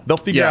somehow. They'll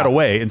figure out a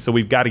way, and so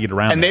we've got to get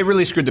around. And they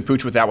really screwed the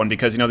pooch with that one,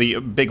 because the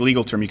big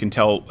legal term you can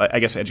tell, I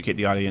guess, educate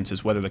the audience,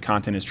 is whether the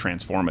content is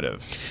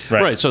transformative.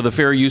 Right. So the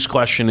fair use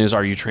question is,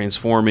 are you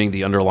transforming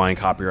the underlying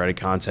copyrighted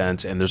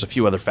content? And there's a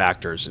few other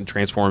factors, and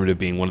transformative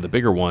being one of the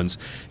bigger ones.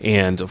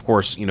 And of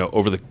course,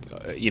 over the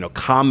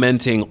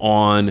commenting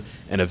on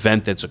an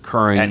event that's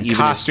occurring, and even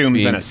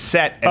costumes and a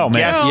set and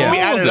guests. We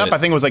added it up. I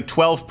think it was like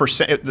 12%.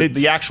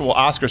 The actual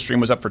Oscar stream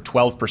was up for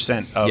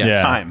 12% of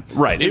time.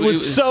 Right. It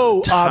was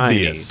so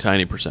obvious.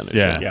 Tiny percentage.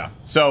 Yeah.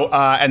 So,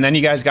 and then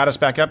you guys got us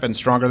back up and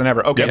stronger than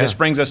ever. Okay, this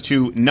brings us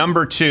to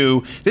number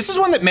 2. This is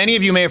one that many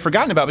of you may have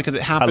forgotten about because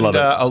it happened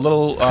a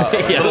little while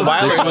ago.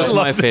 This was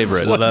my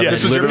favorite.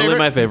 This was literally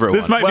my favorite one.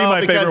 This might be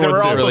my favorite one, because there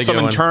were also really some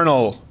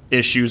internal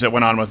issues that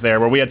went on with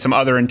there, where we had some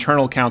other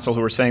internal counsel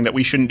who were saying that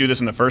we shouldn't do this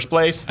in the first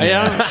place.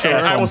 And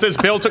I will say,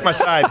 Bill took my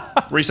side,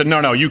 where he said,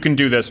 no, you can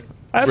do this.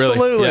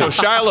 Absolutely. Really? So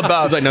Shia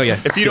LaBeouf. Like, no,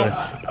 if you don't,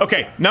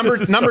 okay. Number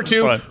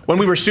 2, when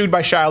we were sued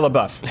by Shia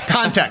LaBeouf.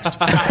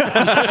 Context.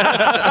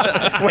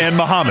 And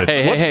Muhammad.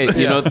 Hey,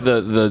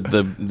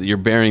 you're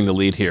bearing the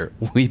lead here.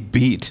 We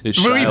beat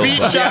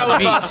Shia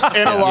LaBeouf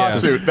in a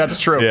lawsuit. That's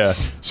true. Yeah.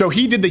 So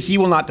he did the "He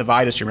Will Not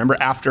Divide Us." You remember,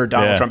 after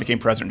Donald Trump became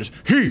president, just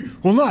 "He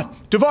will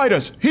not divide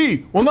us.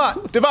 He will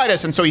not divide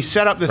us." And so he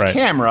set up this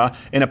camera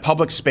in a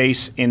public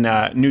space in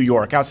New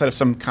York, outside of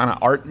some kind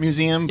of art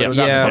museum, but it was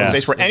out in a public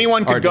space where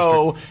anyone could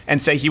go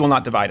and say, "He will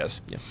not divide us."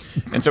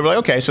 And so we're like,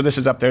 okay, so this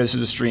is up there. This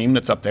is a stream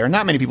that's up there.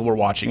 Not many people were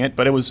watching it,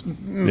 but it was,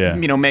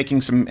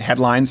 making some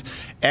headlines.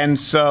 And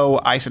so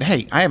I said,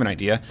 hey, I have an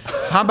idea.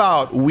 How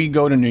about we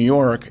go to New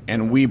York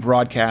and we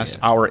broadcast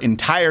our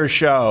entire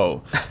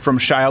show from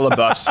Shia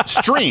LaBeouf's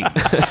stream?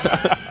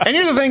 And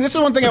here's the thing. This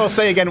is one thing I will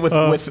say again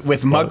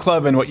with Mug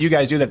Club and what you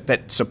guys do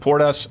that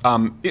support us.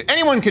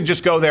 Anyone could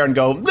just go there and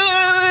go,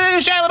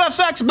 Shia LaBeouf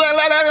sucks, blah,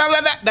 blah, blah,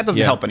 blah, blah. That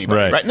doesn't help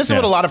anybody, right? And this is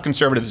what a lot of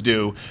conservatives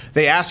do.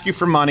 They ask you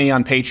for money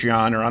on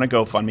Patreon or on a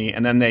GoFundMe,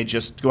 and then they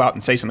just go out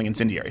and say something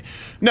incendiary.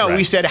 No,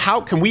 we said,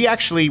 how can we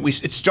actually,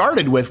 it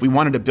started with, we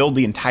wanted to build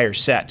the entire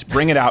set,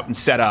 bring it out and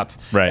set up.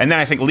 And then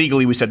I think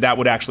legally we said that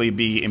would actually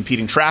be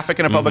impeding traffic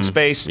in a public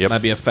space. Might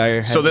be a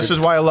fire hazard. So this is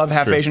why I love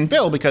Half Asian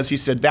Bill, because he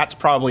said that's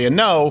probably a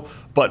no,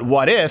 but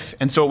what if?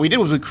 And so what we did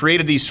was we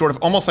created these sort of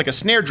almost like a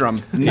snare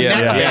drum,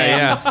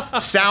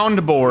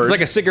 soundboard. It's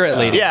like a cigarette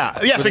lady.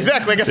 Yes,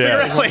 exactly, like a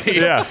cigarette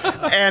lady.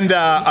 And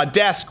a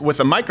desk with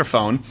a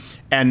microphone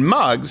and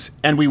mugs,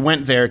 and we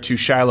went there to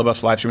Shia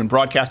LaBeouf's live stream and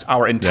broadcast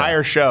our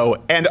entire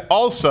show. And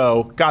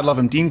also, God love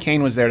him, Dean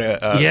Cain was there to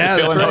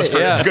fill in host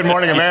for Good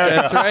Morning America.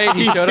 That's right.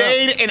 He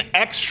stayed an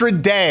extra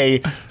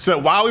day so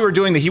that while we were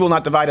doing the He Will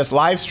Not Divide Us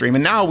live stream,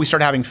 and now we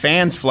started having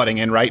fans flooding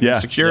in, right? And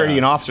security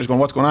and officers going,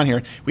 what's going on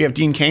here? We have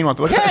Dean Cain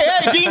walking like,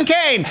 hey, Dean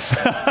Cain!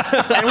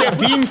 And we have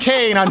Dean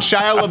Cain on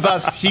Shia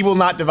LaBeouf's He Will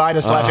Not Divide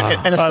Us live stream.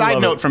 And a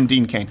side note from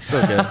Dean Cain.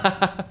 So good.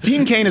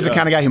 Dean Cain is the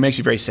kind of guy who makes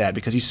you very sad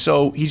because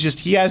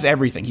he has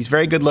everything. He's very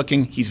very good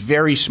looking. He's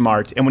very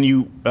smart. And when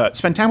you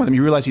spend time with him,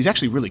 you realize he's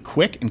actually really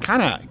quick and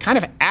kind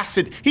of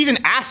acid. He's an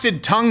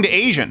acid-tongued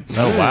Asian.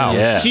 Oh, wow.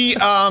 Yeah. He,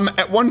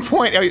 at one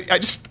point, I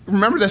just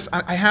remember this.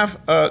 I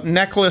have a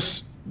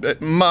necklace,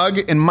 mug,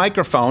 and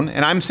microphone,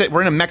 and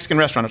we're in a Mexican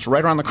restaurant. It's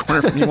right around the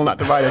corner from You Will Not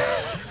Divide Us.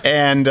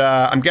 And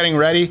I'm getting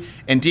ready,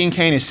 and Dean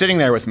Cain is sitting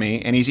there with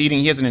me, and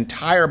he has an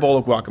entire bowl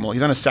of guacamole.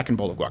 He's on a second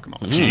bowl of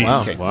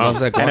guacamole. Wow.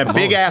 And a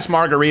big-ass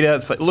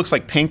margarita. It looks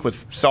like pink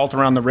with salt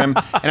around the rim.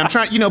 And I'm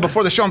trying,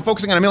 before the show, I'm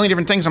focusing on a million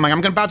different things. I'm like,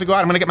 I'm about to go out.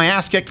 I'm going to get my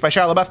ass kicked by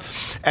Shia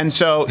LaBeouf. And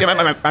so,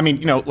 I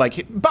mean,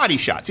 like body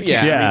shots. You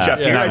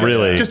can't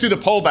really. Just do the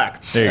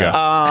pullback. There you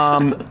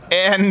go.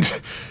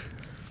 And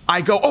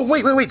I go, oh,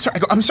 wait, sorry. I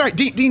go, I'm sorry,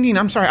 Dean,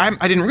 I'm sorry.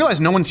 I didn't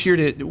realize no one's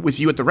here with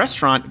you at the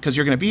restaurant because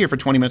you're going to be here for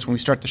 20 minutes when we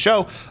start the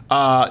show.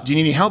 Do you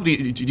need any help? Do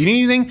you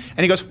need anything? And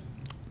he goes,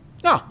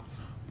 no.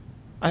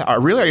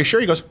 Really? Are you sure?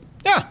 He goes,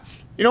 yeah.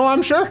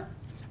 I'm sure.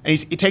 And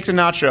he takes a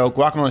nacho,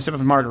 guacamole, a sip of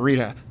a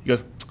margarita. He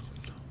goes,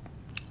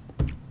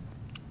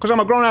 because I'm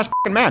a grown-ass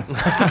fucking man.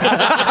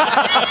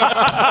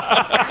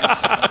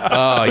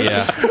 Oh,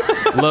 yeah.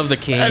 Love the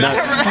King. And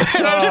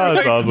I was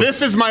like, awesome.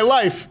 This is my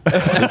life.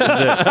 This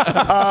is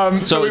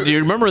it. So do you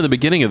remember in the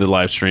beginning of the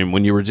live stream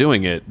when you were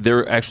doing it, there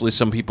were actually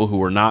some people who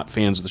were not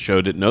fans of the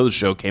show, didn't know the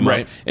show came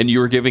up, and you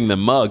were giving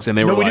them mugs, and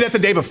they were we did that the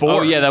day before.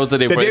 Oh, yeah, that was the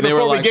day before. The day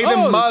before, we gave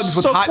them mugs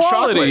with hot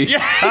chocolate.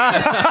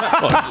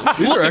 Yeah.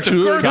 These are actually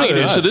really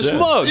good. So this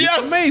mug,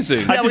 it's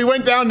amazing. Yeah, we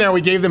went down there,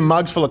 we gave them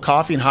mugs full of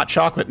coffee and hot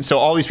chocolate, and so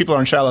all these people are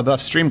on Shia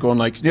LaBeouf's stream going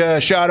like, yeah,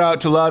 shout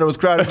out to Louder with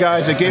Crowder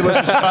guys that gave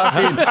us this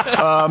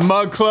coffee,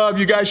 mug club,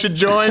 you guys should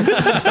join.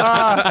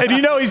 And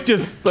he's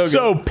just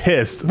so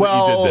pissed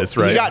that you did this,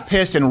 right? He got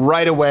pissed, and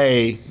right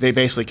away they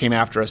basically came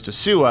after us to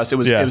sue us. It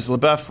was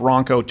LaBeouf,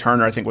 Ronco,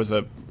 Turner, I think was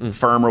the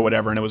firm or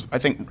whatever, and it was, I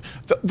think,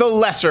 the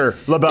lesser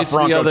LaBeouf,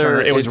 Ronco,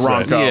 Turner. It was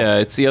Ronco. Yeah,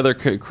 it's the other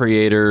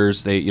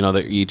creators. They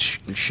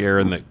each share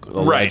in the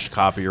alleged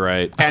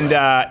copyright.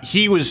 And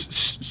he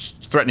was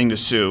threatening to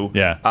sue.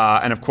 Yeah.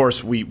 And of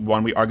course, we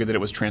argued that it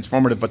was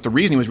transformative, but the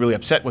reason he was really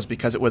upset was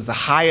because it was the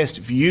highest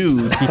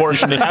viewed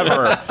portion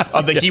ever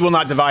of the He Will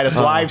Not Divide Us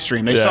live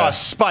stream. They saw a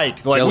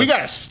spike. They're like, we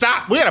gotta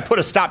stop. We gotta put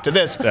a stop to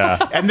this.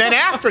 Yeah. And then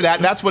after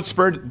that, that's what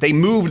spurred, they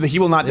moved the He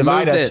Will Not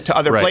Divide Us to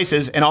other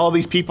places, and all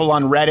these people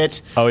on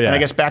Reddit, and I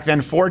guess back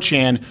then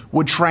 4chan,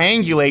 would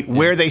triangulate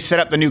where they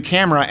set up the new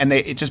camera, and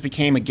it just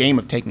became a game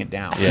of taking it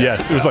down. Yeah.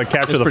 Yes, it was like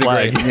capture the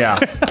flag. Great.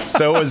 Yeah.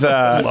 So it was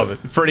love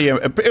it. pretty.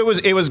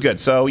 It was good.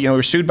 So we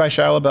were sued by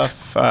Shia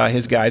LaBeouf,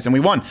 his guys, and we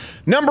won.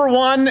 Number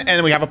one,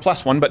 and we have a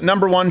 +1, but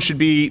number one should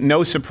be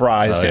no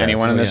surprise to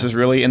anyone. And this is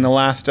really in the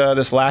last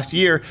this last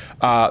year,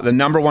 the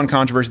number one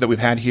controversy that we've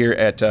had here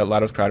at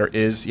Louder with Crowder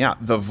is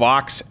the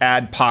Vox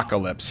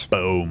adpocalypse.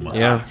 Boom.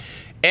 Yeah.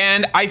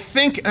 And I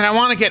think, and I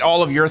want to get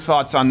all of your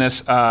thoughts on this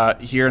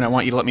here, and I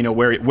want you to let me know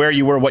where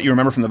you were, what you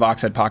remember from the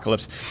Vox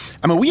adpocalypse.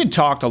 I mean, we had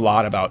talked a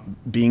lot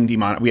about being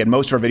demonetized.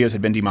 Most of our videos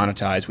had been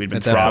demonetized. We'd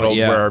been throttled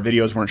where our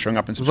videos weren't showing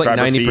up in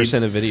subscriber feeds. It was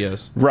like 90% of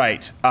videos.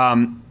 Right.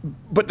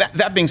 But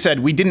that being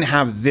said, we didn't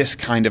have this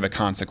kind of a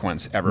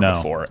consequence ever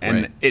before.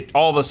 And it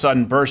all of a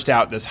sudden burst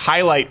out this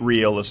highlight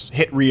reel, this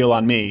hit reel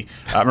on me.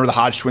 I remember the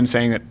Hodge twins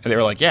saying that they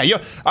were like, yeah,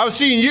 I was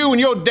seeing you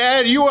and your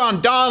dad, you were on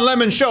Don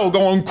Lemon's show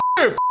going,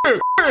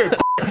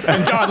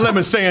 and Don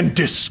Lemon saying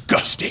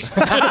disgusting.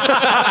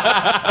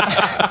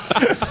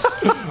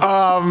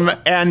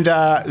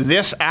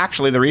 This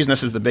actually, the reason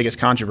this is the biggest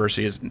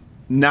controversy is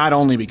not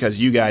only because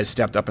you guys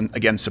stepped up and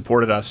again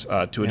supported us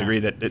to a degree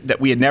that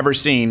we had never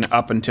seen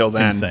up until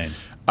then. Insane.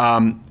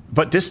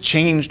 But this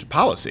changed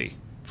policy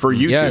for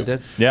YouTube. Yeah, it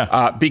did.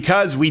 Yeah.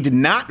 Because we did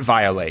not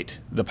violate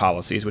the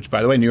policies, which,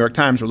 by the way, New York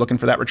Times were looking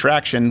for that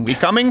retraction. We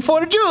coming for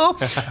you.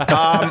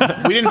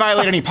 We didn't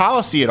violate any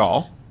policy at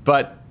all,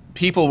 but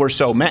people were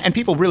so mad, and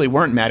people really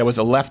weren't mad. It was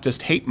a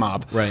leftist hate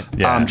mob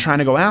trying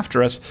to go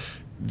after us.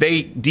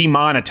 They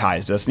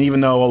demonetized us, and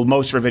even though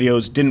most of our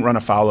videos didn't run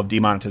afoul of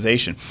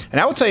demonetization. And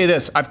I will tell you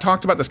this, I've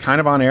talked about this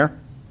kind of on air,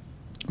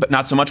 but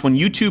not so much when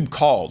YouTube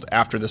called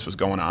after this was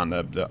going on,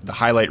 the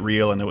highlight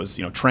reel, and it was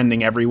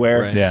trending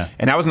everywhere. Right. Yeah.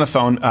 And I was on the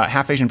phone.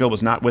 Half Asian Bill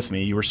was not with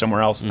me. You were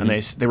somewhere else, and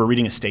they were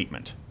reading a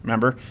statement.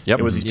 Remember? Yep.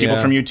 It was these people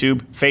from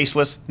YouTube,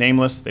 faceless,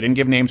 nameless. They didn't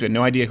give names. We had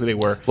no idea who they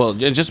were. Well,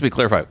 and just to be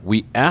clarified,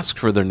 we asked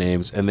for their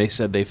names, and they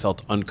said they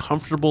felt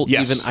uncomfortable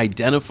even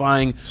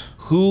identifying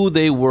who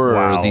they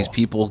were. These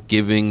people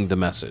giving the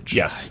message.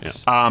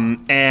 Yes.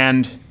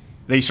 And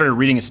they started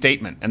reading a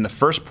statement, and the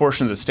first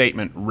portion of the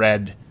statement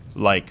read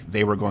like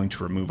they were going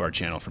to remove our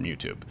channel from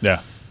YouTube.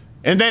 Yeah.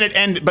 And then it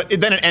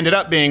ended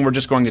up being, we're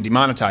just going to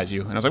demonetize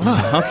you. And I was like,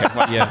 oh, okay,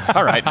 well,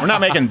 all right. We're not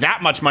making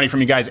that much money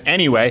from you guys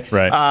anyway.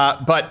 Right.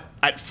 But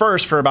at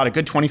first, for about a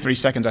good 23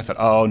 seconds, I thought,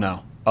 oh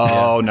no.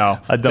 Oh no!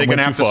 They're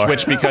gonna have to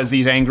switch because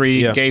these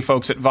angry gay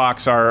folks at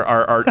Vox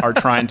are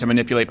trying to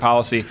manipulate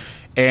policy.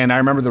 And I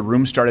remember the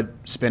room started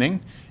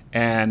spinning,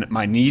 and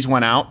my knees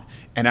went out,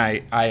 and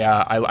I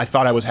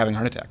thought I was having a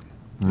heart attack.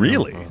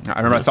 Really? I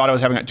remember I thought I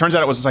was having. It turns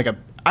out it was like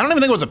I don't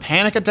even think it was a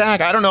panic attack.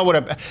 I don't know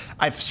what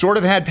I've sort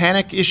of had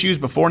panic issues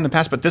before in the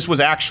past, but this was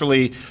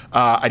actually,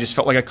 I just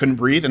felt like I couldn't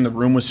breathe and the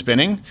room was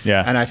spinning.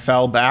 Yeah. And I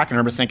fell back and I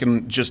remember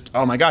thinking just,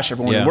 oh my gosh,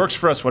 everyone who works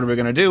for us, what are we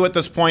going to do at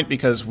this point?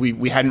 Because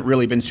we hadn't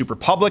really been super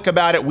public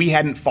about it. We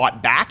hadn't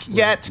fought back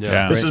yet.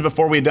 Yeah. This is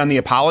before we had done the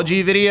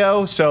apology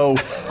video. So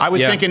I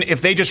was thinking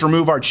if they just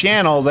remove our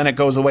channel, then it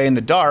goes away in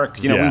the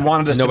dark. You know, we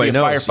wanted this to be a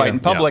firefight in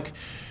public.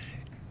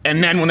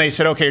 And then when they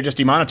said, okay, you're just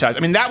demonetized. I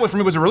mean, that for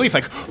me was a relief.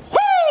 Like, whoo!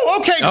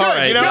 Okay, good.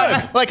 Right, you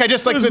know, like I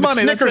just like the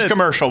Snickers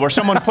commercial where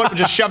someone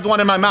just shoved one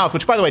in my mouth.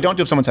 Which, by the way, don't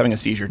do if someone's having a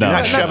seizure. Do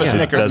not shove a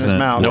Snickers in his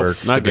mouth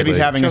if he's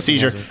having a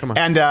seizure.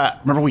 And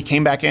remember, we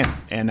came back in,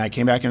 and I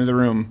came back into the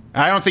room.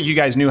 I don't think you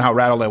guys knew how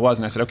rattled I was,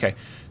 and I said, okay,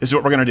 this is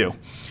what we're gonna do.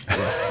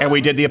 And we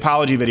did the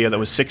apology video that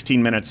was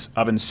 16 minutes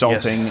of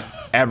insulting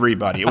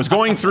everybody. It was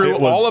going through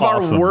all of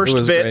our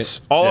worst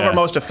bits, all of our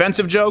most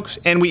offensive jokes,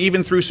 and we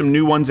even threw some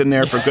new ones in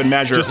there for good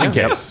measure. Just in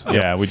case.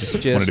 Yeah, we just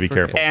wanted to be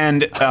careful.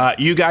 And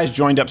you guys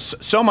joined up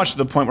so much to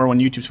the point where when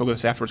YouTube spoke with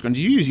us afterwards, going,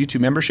 do you use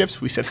YouTube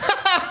memberships? We said,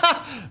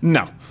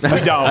 no, we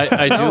don't.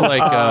 I do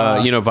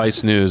like, you know,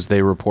 Vice News,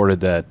 they reported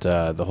that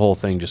the whole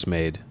thing just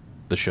made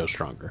the show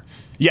stronger.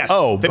 Yes.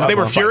 Oh, they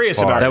were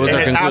furious about it. That was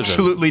their conclusion. It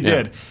absolutely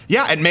did.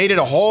 Yeah, it made it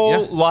a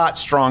whole lot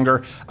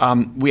stronger.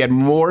 We had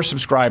more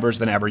subscribers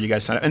than ever. You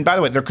guys signed up. And by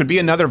the way, there could be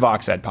another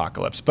Vox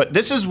Adpocalypse, but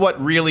this is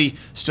what really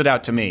stood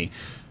out to me.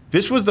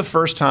 This was the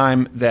first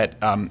time that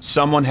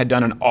someone had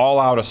done an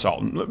all-out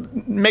assault.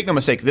 Make no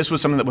mistake, this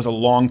was something that was a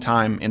long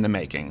time in the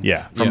making.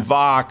 Yeah. From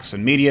Vox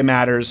and Media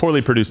Matters.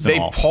 Poorly produced and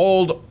all. They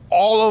pulled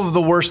all of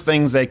the worst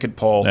things they could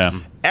pull. Yeah.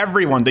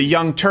 Everyone, the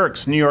Young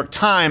Turks, New York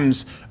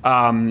Times,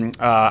 I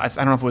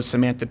don't know if it was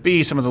Samantha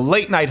Bee, some of the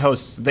late night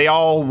hosts, they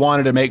all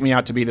wanted to make me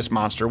out to be this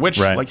monster,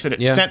 which, like you said,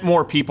 it sent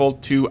more people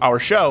to our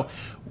show.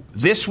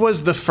 This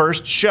was the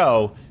first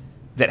show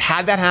that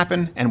had that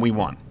happen, and we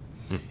won.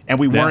 And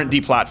we weren't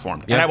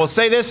deplatformed. And I will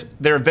say this,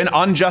 there have been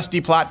unjust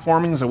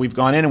deplatformings that we've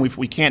gone in and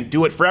we can't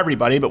do it for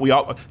everybody, but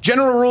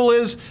general rule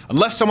is,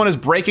 unless someone is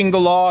breaking the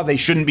law, they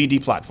shouldn't be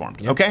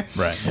deplatformed, okay?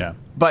 Right, yeah.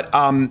 But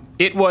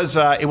it was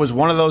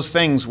one of those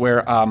things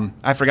where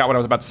I forgot what I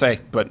was about to say.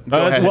 But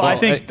go ahead. Well, I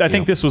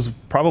think this was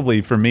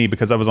probably for me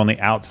because I was on the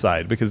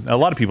outside. Because a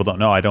lot of people don't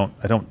know I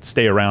don't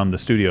stay around the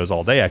studios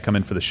all day. I come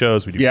in for the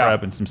shows. We do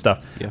prep and some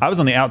stuff. Yeah. I was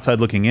on the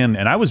outside looking in,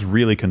 and I was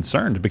really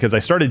concerned because I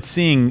started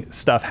seeing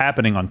stuff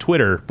happening on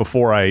Twitter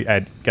before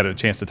I got a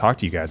chance to talk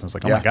to you guys. I was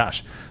like, oh my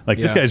gosh, like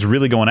this guy's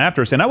really going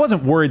after us. And I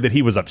wasn't worried that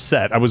he was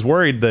upset. I was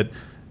worried that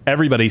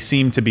everybody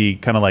seemed to be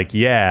kind of like,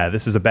 yeah,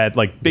 this is a bad,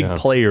 like big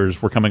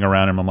players were coming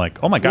around and I'm like,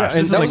 oh my gosh,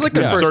 this is like a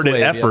concerted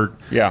effort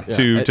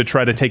to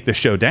try to take the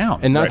show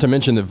down. And not to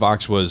mention that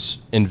Vox was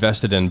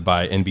invested in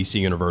by NBC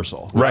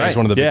Universal, which is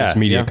one of the biggest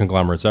media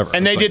conglomerates ever.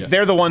 And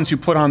they're the ones who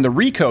put on the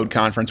Recode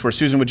conference where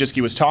Susan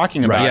Wojcicki was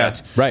talking about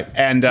it. Right.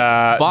 And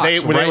Vox, they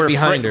were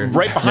behind her.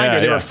 Right behind her.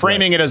 They were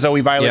framing it as though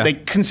we violated.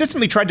 They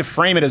consistently tried to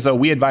frame it as though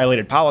we had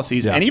violated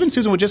policies. And even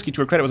Susan Wojcicki,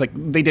 to her credit, was like,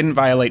 they didn't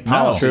violate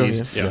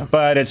policies.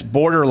 But it's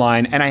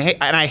borderline.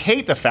 And I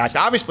hate the fact,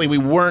 obviously we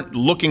weren't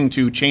looking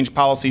to change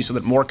policy so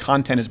that more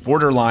content is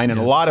borderline, and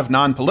a lot of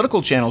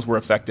non-political channels were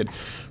affected.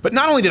 But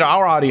not only did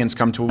our audience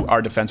come to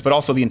our defense, but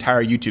also the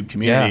entire YouTube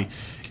community.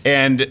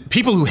 And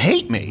people who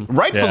hate me,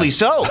 rightfully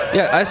so.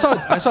 Yeah, I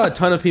saw a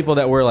ton of people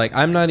that were like,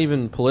 I'm not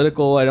even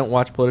political, I don't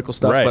watch political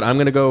stuff, but I'm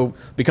going to go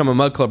become a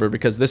mug clubber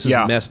because this is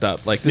messed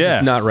up. Like, this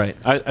is not right.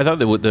 I thought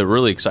that the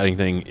really exciting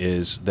thing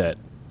is that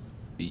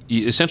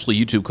essentially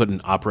YouTube couldn't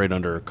operate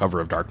under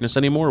cover of darkness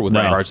anymore with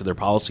regards to their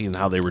policy and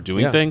how they were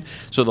doing things.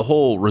 So the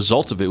whole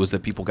result of it was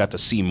that people got to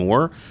see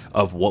more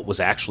of what was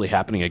actually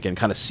happening, again,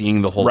 kind of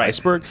seeing the whole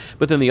iceberg.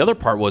 But then the other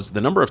part was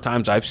the number of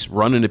times I've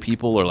run into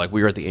people, or like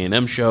we were at the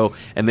A&M show,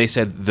 and they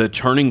said the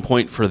turning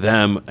point for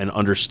them and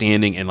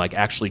understanding and like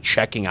actually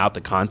checking out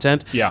the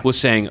content was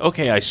saying,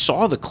 okay, I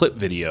saw the clip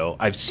video,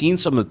 I've seen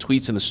some of the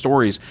tweets and the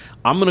stories,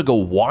 I'm going to go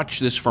watch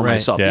this for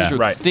myself. These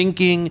are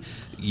thinking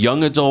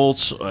young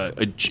adults,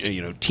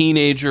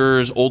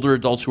 teenagers, older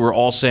adults who are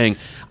all saying,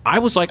 I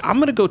was like, I'm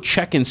going to go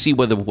check and see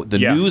whether the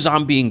news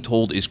I'm being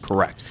told is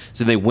correct.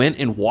 So they went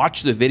and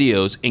watched the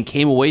videos and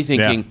came away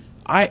thinking,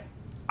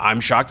 I'm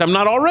shocked I'm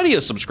not already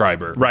a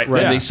subscriber. And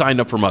they signed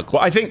up for Mug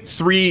Club. Well, I think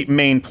three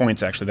main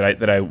points, actually,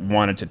 that I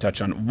wanted to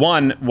touch on.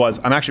 One was,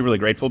 I'm actually really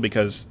grateful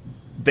because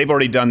they've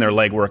already done their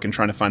legwork in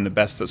trying to find the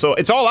best. So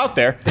it's all out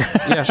there.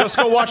 Just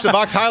go watch the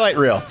Vox highlight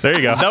reel. There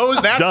you go.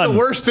 That's the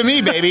worst to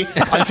me, baby.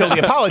 Until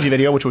the apology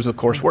video, which was, of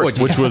course, worse.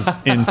 Which was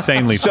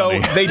insanely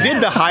funny. So they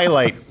did the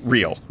highlight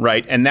reel,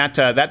 right? And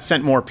that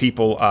sent more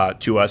people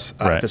to us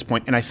at this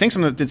point. And I think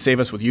something that did save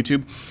us with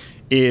YouTube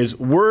is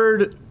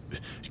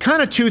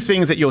kind of two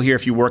things that you'll hear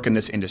if you work in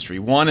this industry.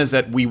 One is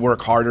that we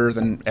work harder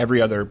than every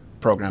other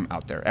program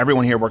out there.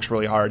 Everyone here works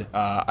really hard.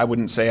 I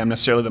wouldn't say I'm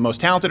necessarily the most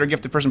talented or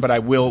gifted person, but I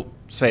will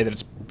say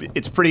that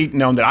it's pretty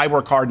known that I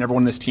work hard and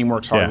everyone in this team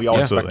works hard. We all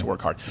expect to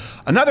work hard.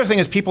 Another thing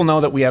is people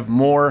know that we have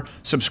more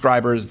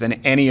subscribers than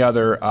any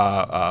other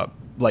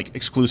like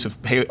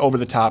exclusive pay over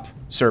the top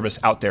service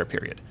out there,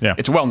 period. Yeah.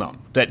 It's well known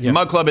that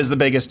Mug Club is the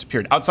biggest,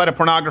 period. Outside of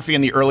pornography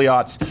in the early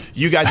aughts,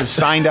 you guys have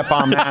signed up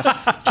en masse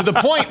to the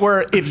point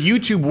where if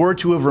YouTube were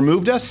to have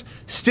removed us,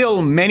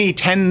 still many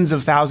tens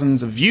of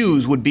thousands of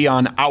views would be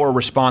on our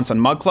response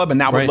on Mug Club,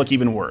 and that would look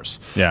even worse.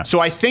 Yeah.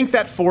 So I think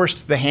that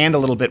forced the hand a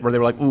little bit where they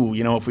were like, ooh,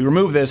 you know, if we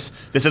remove this,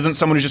 this isn't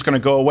someone who's just going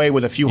to go away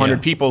with a few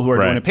hundred people who are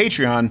doing a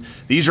Patreon.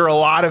 These are a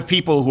lot of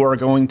people who are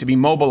going to be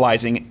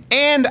mobilizing.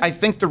 And I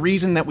think the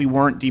reason that we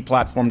weren't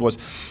deplatformed was,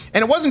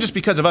 and it wasn't just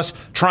because of us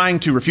trying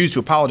to refuse to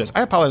apologize.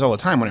 I apologize all the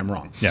time when I'm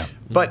wrong. Yeah.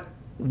 But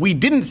we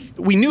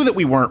knew that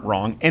we weren't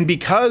wrong. And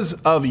because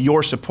of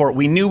your support,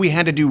 we knew we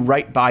had to do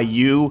right by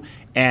you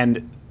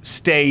and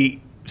stand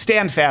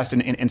fast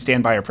and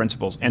stand by our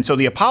principles. And so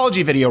the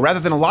apology video, rather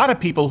than a lot of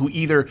people who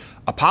either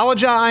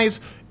apologize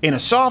in a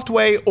soft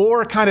way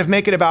or kind of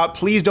make it about,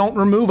 please don't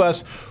remove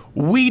us,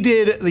 we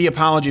did the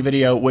apology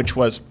video, which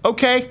was,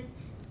 okay,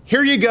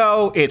 here you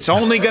go. It's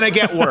only going to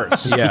get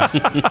worse.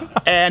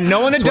 And no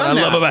one had done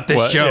that. What I love about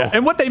this show.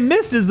 And what they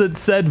missed is that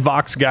said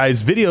Vox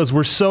guys' videos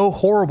were so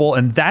horrible,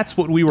 and that's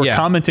what we were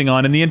commenting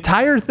on in the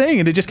entire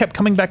thing, and it just kept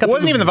coming back up. It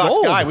wasn't even the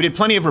Vox guy. We did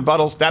plenty of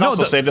rebuttals. That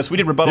also saved us. We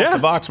did rebuttals to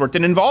Vox where it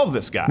didn't involve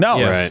this guy. No,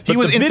 he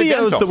was the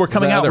incidental. videos that were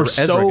coming out were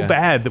so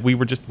bad that we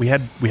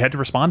had to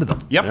respond to them.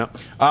 Yep.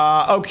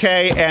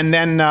 Okay, and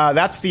then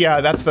that's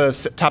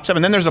the top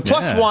 7. Then there's a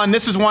plus one.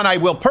 This is one I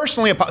will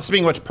personally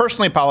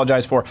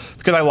apologize for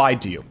because I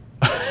lied to you.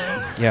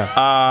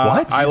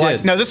 What? I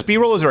lied. Now, is this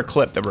B-roll or is there a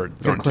clip that we're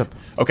throwing? It's a clip.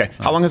 Okay.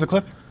 How long is the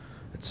clip?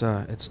 It's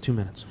 2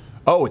 minutes.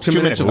 Oh, it's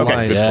 2 minutes.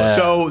 Okay.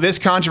 So this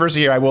controversy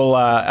here, I will,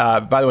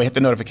 by the way, hit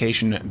the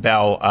notification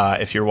bell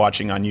if you're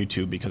watching on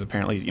YouTube, because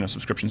apparently, you know,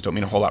 subscriptions don't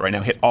mean a whole lot right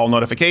now. Hit all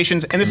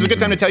notifications. And this is a good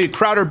time to tell you,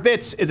 Crowder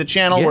Bits is a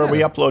channel where we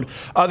upload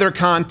other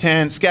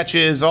content,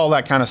 sketches, all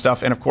that kind of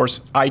stuff. And of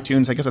course,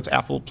 iTunes, I guess that's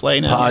Apple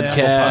Play now.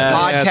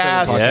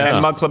 Podcasts.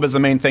 And Mug Club is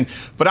the main thing.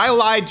 But I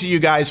lied to you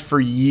guys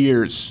for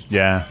years.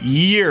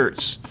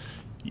 Years.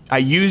 I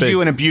used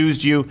you and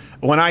abused you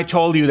when I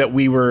told you that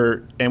we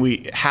were, and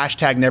we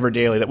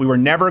 #NeverDaily, that we were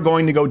never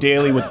going to go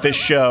daily with this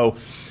show.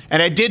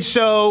 And I did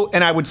so,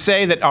 and I would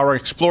say that our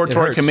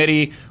exploratory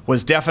committee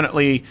was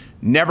definitely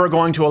never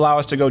going to allow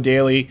us to go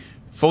daily.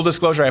 Full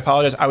disclosure, I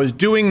apologize. I was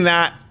doing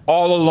that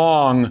all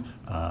along,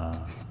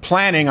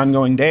 planning on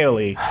going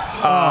daily.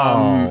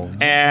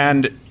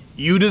 And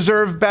you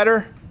deserve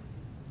better.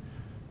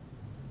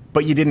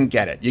 But you didn't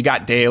get it. You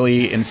got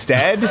daily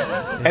instead.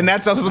 And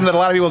that's also something that a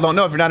lot of people don't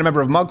know if you're not a member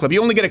of Mug Club.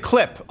 You only get a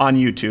clip on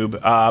YouTube,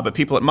 but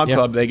people at Mug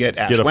Club, they get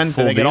Ash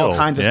Wednesday, they get all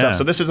kinds of stuff.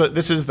 So this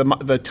is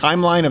the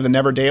timeline of the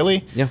Never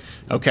Daily.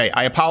 Okay,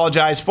 I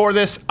apologize for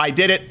this. I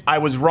did it. I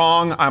was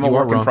wrong. I'm a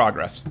work in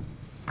progress.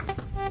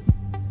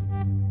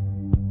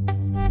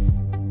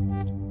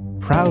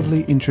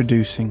 Proudly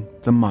introducing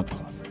the Mug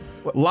Club.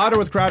 Louder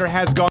with Crowder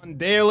has gone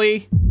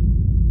daily.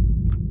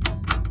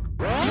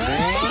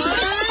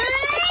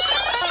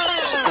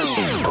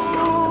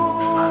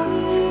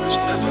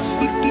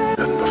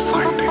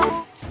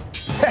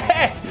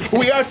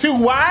 We are two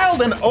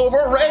wild and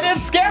overrated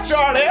sketch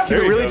artists.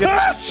 There really go.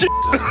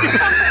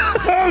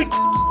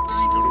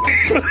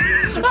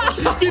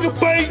 See the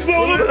bangs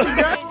on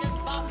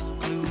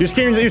Your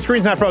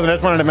screen's not frozen. I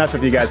just wanted to mess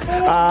with you guys.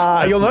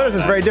 You'll notice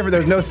it's very different.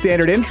 There's no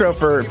standard intro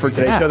for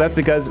today's show. That's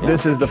because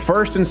this is the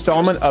first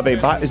installment of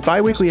is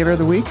bi-weekly every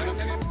other week?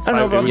 I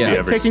don't know if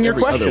I'm taking your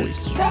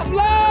questions.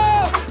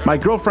 My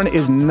girlfriend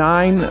is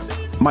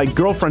my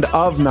girlfriend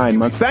of 9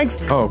 months. Thanks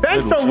a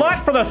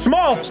lot for the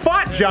small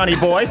font, Johnny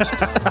boy.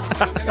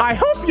 I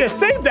hope you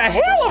saved a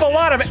hell of a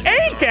lot of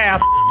ink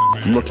ass.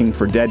 Looking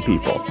for dead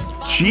people.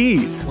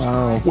 Jeez.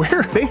 Wow.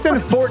 Where? They send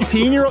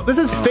 14-year-old. This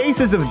is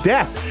Faces of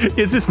Death.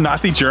 Is this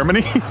Nazi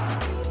Germany?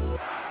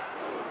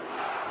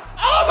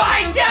 Oh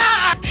my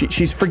God!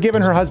 She's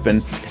forgiven her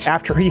husband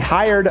after he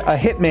hired a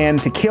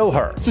hitman to kill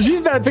her. So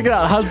she's bad at picking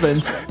out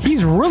husbands.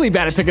 He's really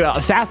bad at picking out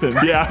assassins.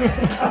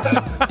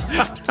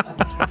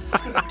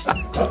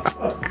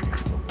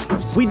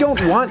 We don't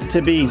want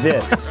to be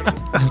this.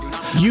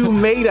 You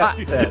made us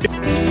this.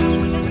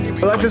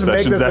 Well, that just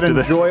makes us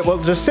enjoyable.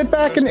 Well, just sit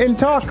back and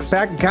talk.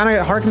 Kind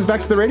of harkens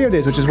back to the radio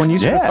days, which is when you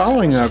started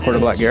following Quarter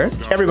Black, Garrett.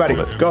 Everybody,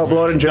 go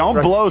blow it and jump.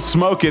 Don't blow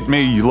smoke at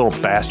me, you little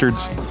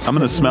bastards. I'm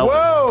gonna smell it.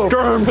 Whoa!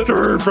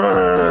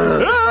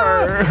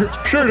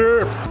 Shut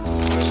up!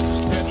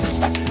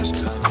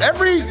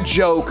 Every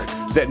joke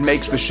that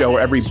makes the show,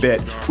 or every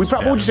bit, what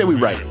would you say we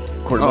write?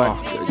 Quarter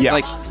Black?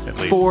 Like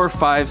 4,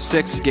 5,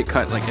 6 get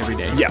cut like every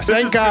day. Yes.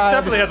 This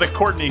definitely has a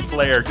Courtney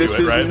flair to it, right?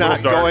 This is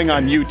not going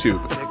on YouTube.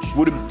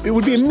 It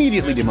would be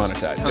immediately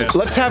demonetized.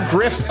 Let's have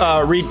Griff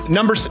read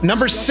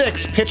number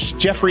 6, pitched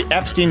Jeffrey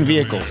Epstein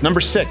vehicles.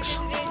 Number 6.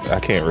 I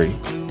can't read.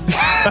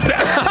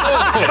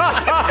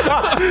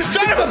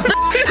 Son of a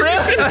bitch,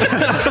 Griff!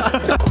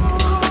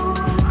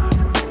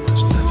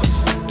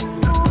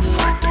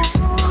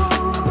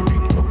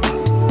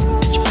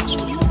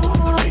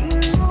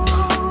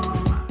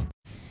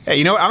 Hey,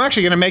 you know what? I'm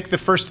actually going to make the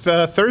first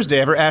Thursday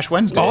ever Ash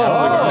Wednesday.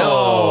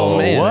 Oh,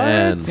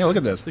 man. What? Yeah, look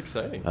at this. That's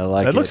exciting. I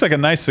like It looks like a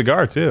nice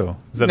cigar, too.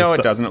 Is that No,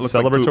 it doesn't. It looks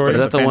like celebratory? poop. Is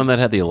that the one that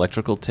had the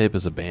electrical tape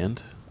as a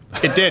band?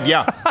 It did,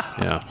 yeah.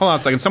 Yeah. Hold on a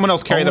second. Someone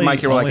else carry the mic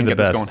here while I can get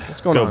this going.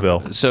 What's going on?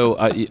 Bill. So,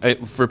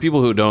 for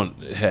people who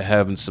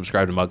haven't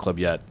subscribed to Mug Club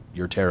yet,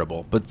 you're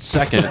terrible. But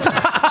second,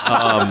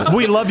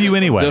 we love you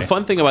anyway. The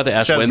fun thing about the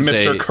Ash Says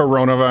Wednesday, Mr.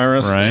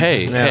 Coronavirus. Right.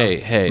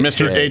 Hey,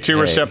 Mr.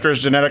 A2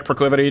 receptors genetic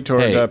proclivity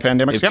toward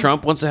pandemics. If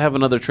Trump wants to have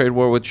another trade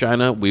war with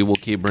China, we will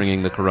keep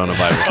bringing the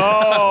coronavirus.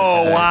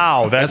 Oh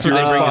wow, that's your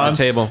what they bring to the response?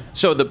 table.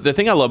 So the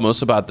thing I love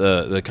most about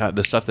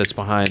the stuff that's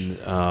behind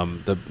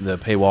the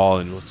paywall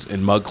and what's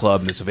in Mug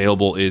Club and it's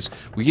available is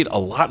we get a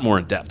lot more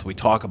in depth. We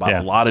talk about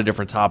a lot of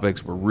different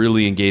topics. We're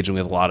really engaging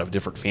with a lot of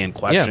different fan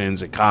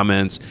questions and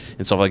comments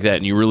and stuff like that.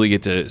 And you really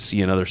get to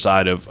see another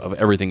side of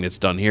everything that's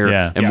done here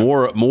and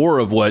more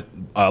of what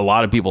a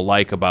lot of people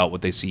like about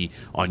what they see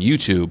on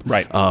YouTube.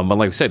 Right. But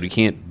like we said, we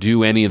can't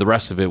do any of the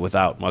rest of it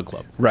without Mug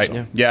Club. Right.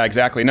 So. Yeah,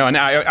 exactly. No, and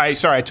I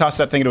tossed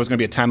that thing. It was going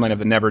to be a timeline of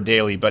the never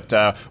daily,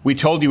 but we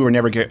told you we were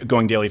never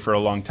going daily for a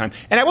long time.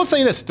 And I will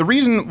say this: the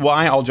reason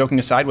why, all joking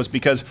aside, was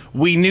because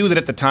we knew that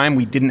at the time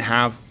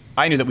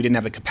I knew that we didn't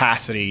have the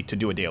capacity to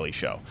do a daily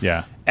show.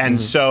 Yeah. And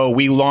so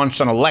we launched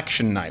on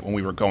election night when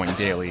we were going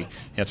daily.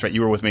 That's right,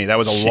 you were with me. That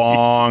was a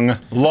long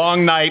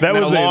night. That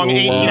and was a long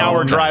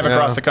 18-hour drive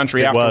across the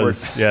country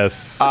afterwards. Was,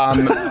 yes.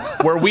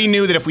 Where we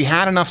knew that if we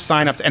had enough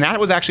signups, and that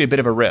was actually a bit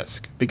of a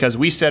risk because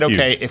we said,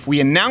 okay, if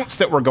we announce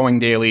that we're going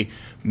daily,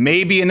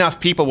 maybe enough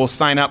people will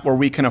sign up where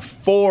we can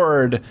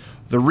afford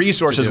the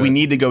resources we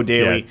need to go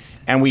daily,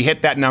 and we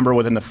hit that number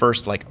within the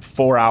first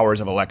 4 hours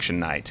of election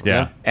night.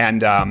 Yeah.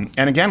 And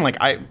again,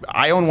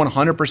 I own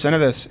 100% of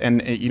this,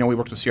 and we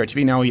worked with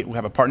CRTV. Now we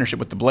have a partnership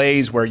with The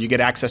Blaze where you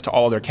get access to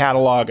all their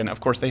catalog, and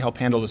of course they help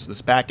handle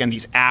this back end.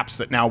 These apps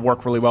that now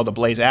work really well. The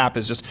Blaze app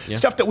is just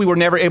stuff that we were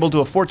never able to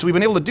afford. So we've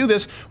been able to do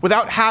this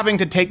without having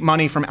to take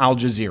money from Al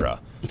Jazeera.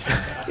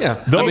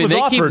 Yeah, though it was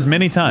offered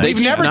many times.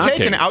 They've never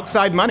taken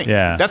outside money.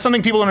 Yeah. That's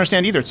something people don't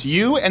understand either. It's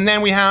you, and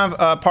then we have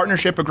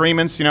partnership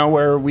agreements,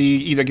 where we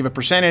either give a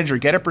percentage or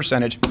get a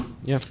percentage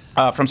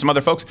from some other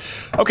folks.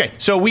 Okay,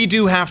 so we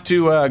do have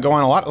to go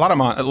on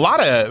a lot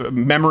of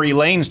memory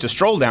lanes to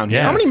stroll down here.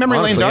 Yeah. How many memory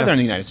lanes are there in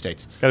the United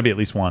States? It's got to be at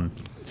least one.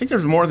 I think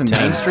there's more than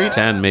Main Street.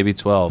 10, maybe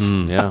 12.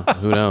 Yeah,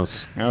 who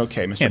knows?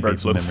 Okay, Mr. Can't beat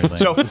Birdflu. memory lane.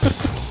 So,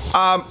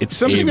 It's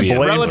something that's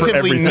avian.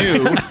 relatively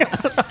new.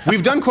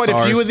 We've done quite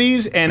a few SARS. of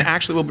these, and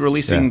actually we'll be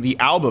releasing the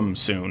album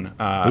soon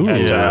at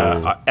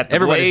the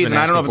Everybody's Blaze, been and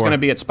I don't know if it's asking going to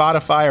be at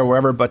Spotify or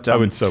wherever, but I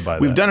would so buy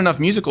we've that. done enough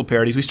musical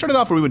parodies. We started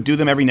off where we would do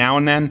them every now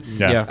and then,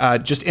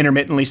 just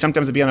intermittently.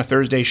 Sometimes it'd be on a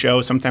Thursday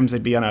show, sometimes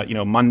they'd be on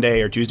a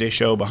Monday or Tuesday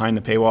show behind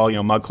the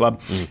paywall, Mug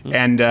Club.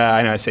 And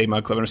I know I say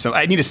Mug Club, and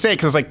I need to say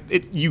because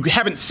you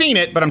haven't seen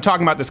it, but I'm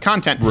talking about this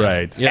content.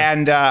 Right. Yeah.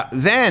 And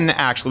then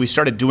actually we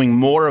started doing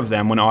more of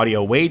them when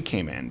Audio Wade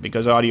came in,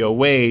 because Audio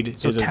Wade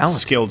is a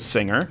skilled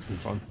singer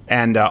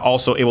and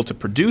also able to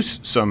produce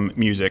some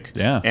music.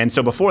 Yeah. And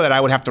so before that,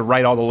 I would have to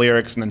write all the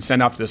lyrics and then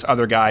send off to this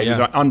other guy who's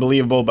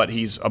unbelievable, but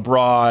he's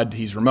abroad,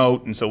 he's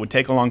remote, and so it would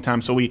take a long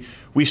time. So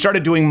we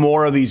started doing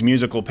more of these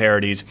musical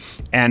parodies,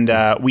 and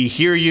we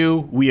hear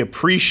you, we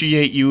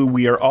appreciate you,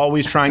 we are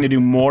always trying to do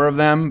more of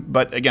them,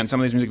 but again, some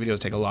of these music videos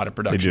take a lot of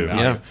production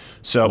value. Yeah.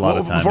 So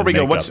before we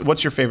go, makeup.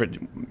 what's your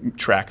favorite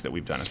track that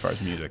we've done as far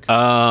as music?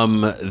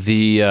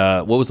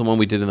 What was the one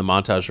we did in the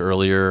montage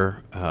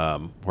earlier,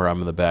 where I'm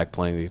in the back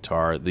playing the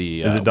guitar?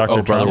 Is it Dr.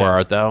 Brother, Trump? Where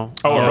Art Thou?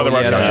 Oh, Brother,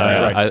 Where Art Thou?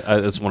 That's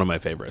right. That's one of my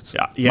favorites.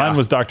 Yeah. Mine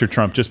was Dr.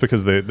 Trump, just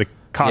because the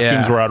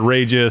costumes were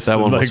outrageous. That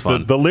one was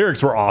fun. The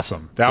lyrics were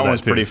awesome. That one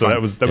was pretty fun.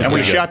 That was and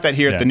we shot that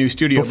here at the new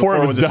studio before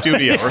it was a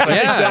studio. We're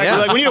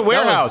like, we need a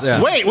warehouse.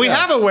 Wait, we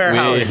have a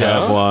warehouse. We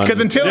have one.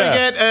 Because until we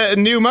get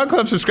new Mug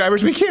Club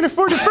subscribers, we can't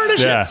afford to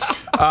furnish it.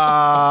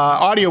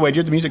 Audio Wade,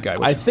 you're the music guy.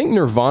 I think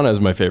Nirvana is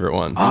my favorite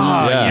one.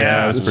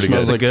 That's pretty good.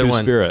 Smells like Good True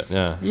one. Spirit.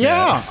 Yeah.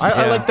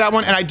 I like that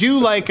one, and I do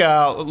like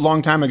a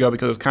long time ago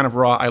because it was kind of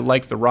raw. I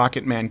like the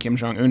Rocket Man Kim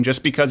Jong Un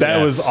just because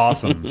that was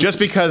awesome. Just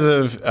because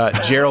of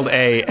Gerald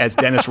A. as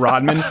Dennis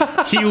Rodman.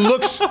 He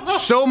looks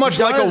so much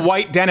like a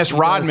white Dennis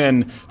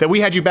Rodman that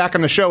we had you back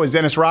on the show as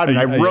Dennis Rodman.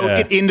 I wrote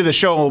it into the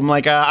show. I'm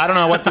like, I don't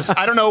know what this.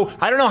 I don't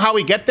know how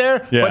we get there,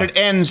 but it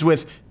ends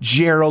with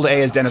Gerald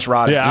A. as Dennis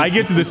Rodman. Yeah, I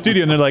get to the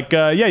studio and they're like,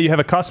 yeah, you have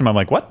a costume. I'm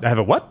like, what? I have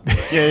a what?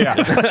 Yeah.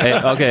 Hey,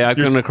 okay, I've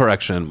come to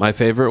correction. My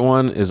favorite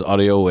one is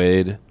Audio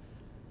Wade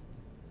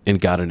and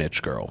Got an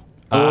Itch Girl.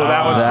 Oh,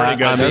 that one's pretty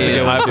good. I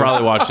mean, I've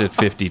probably watched it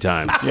 50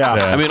 times. Yeah.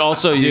 I mean,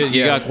 also,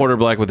 you got Quarter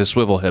Black with his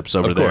swivel hips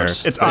over there.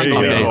 It's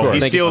unbelievable. He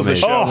steals the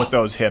show with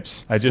those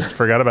hips. I just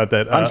forgot about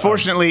that.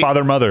 Unfortunately,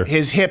 Father Mother.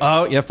 His hips.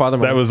 Oh, yeah, Father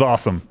Mother. That was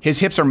awesome. His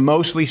hips are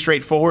mostly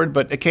straightforward,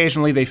 but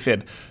occasionally they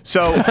fib.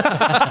 So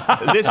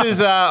this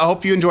is, I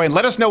hope you enjoy. And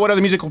let us know what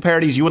other musical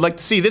parodies you would like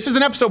to see. This is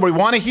an episode where we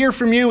want to hear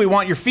from you. We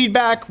want your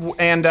feedback,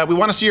 and we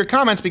want to see your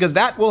comments because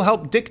that will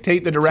help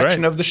dictate the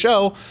direction of the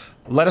show.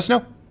 Let us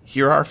know.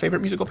 Here are our favorite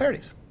musical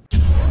parodies.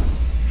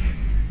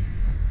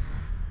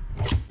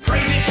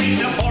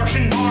 Crazy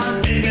abortion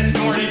hard, business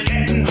started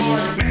getting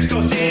hard.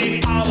 Mexico City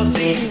policy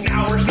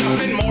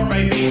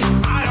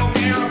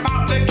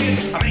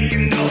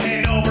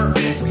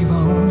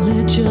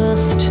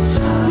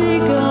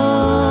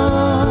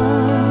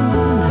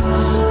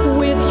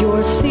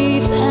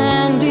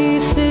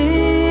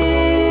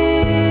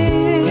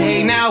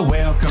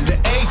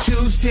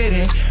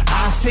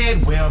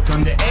said,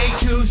 welcome to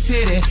A2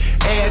 City.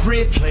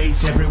 Every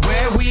place,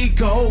 everywhere we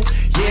go.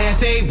 Yeah,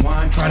 they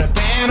want try to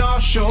ban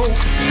our show.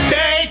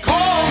 They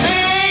call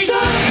me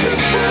Dr.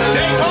 Trump.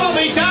 They call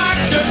me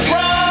Dr.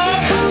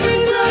 Trump.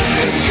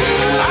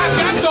 I've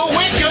got the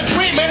witch you're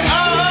dreaming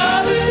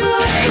of.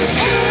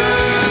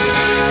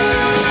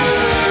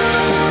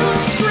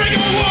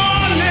 Trigger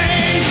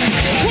warning.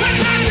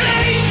 What's that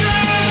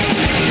dangerous?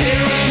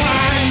 Hear us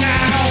right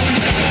now.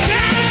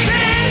 Gotta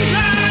change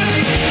us.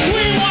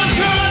 We want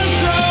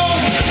control.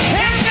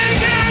 And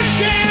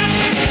censorship.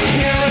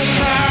 Hear us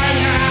right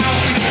now.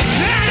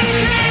 Gotta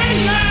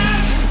change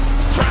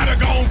us. Try to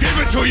go and give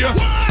it to you.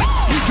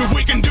 YouTube,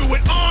 we can do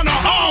it on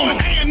our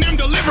own. A&M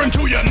delivering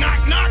to you.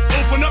 Knock, knock.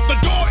 Open up the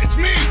door. It's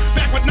me.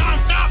 Back with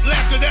non-stop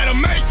laughter that'll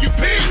make you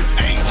pee.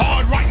 Ain't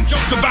hard writing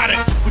jokes about it.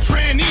 With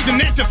trannies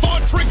and anti-for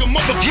trigger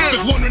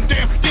motherfuckers wondering,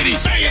 damn, did he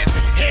say it?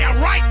 Yeah,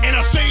 right. And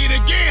I'll say it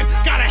again.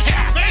 Got a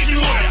half Asian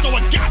lawyer, so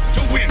I got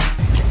to win.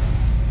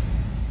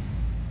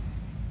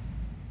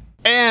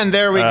 And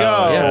there we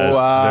go.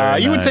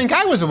 Yes, you would nice. think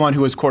I was the one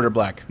who was quarter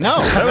black. No,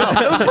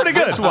 that was pretty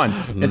good. This one.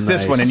 It's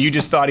this one, and you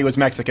just thought he was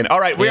Mexican.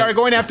 All right, we are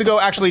going to have to go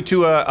actually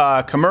to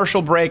a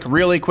commercial break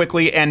really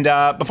quickly. And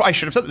before I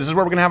should have said this is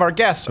where we're going to have our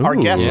guests. Our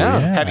guests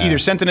have either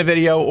sent in a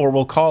video or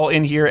will call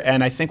in here,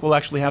 and I think we'll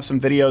actually have some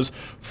videos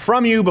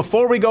from you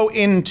before we go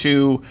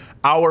into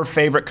our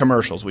favorite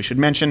commercials. We should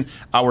mention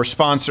our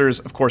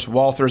sponsors. Of course,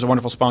 Walther is a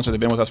wonderful sponsor. They've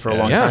been with us for a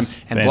long time.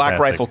 And Black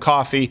Rifle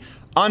Coffee.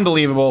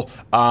 Unbelievable.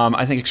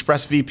 I think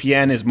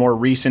ExpressVPN is more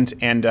recent,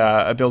 and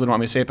Bill didn't want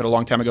me to say it, but a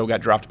long time ago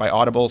got dropped by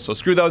Audible, so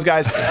screw those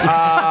guys. He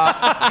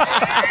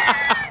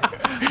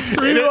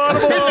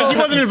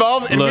wasn't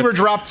involved, and we were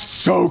dropped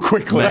so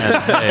quickly.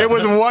 It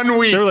was 1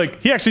 week. They were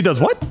like, he actually does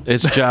what?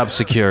 It's job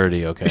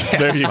security, okay.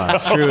 There you go.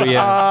 True,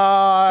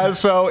 yeah.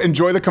 So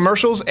enjoy the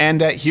commercials,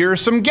 and here are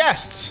some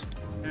guests.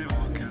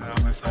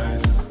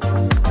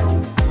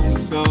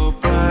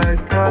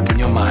 Open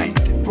your mind.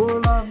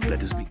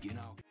 Let us begin.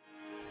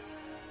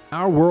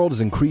 Our world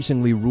is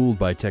increasingly ruled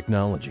by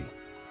technology.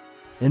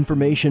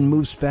 Information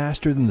moves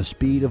faster than the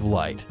speed of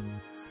light.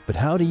 But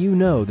how do you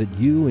know that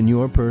you and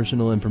your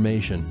personal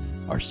information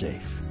are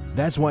safe?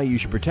 That's why you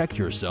should protect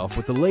yourself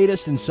with the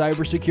latest in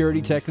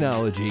cybersecurity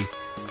technology,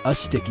 a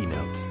sticky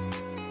note.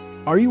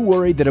 Are you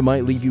worried that it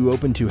might leave you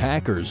open to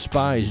hackers,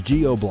 spies,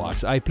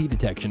 geo-blocks, IP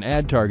detection,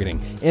 ad targeting,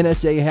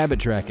 NSA habit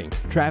tracking,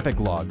 traffic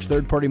logs,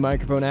 third-party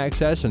microphone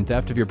access, and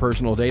theft of your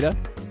personal data?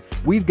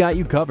 We've got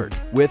you covered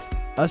with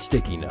a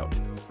sticky note.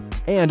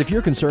 And if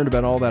you're concerned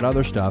about all that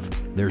other stuff,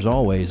 there's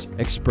always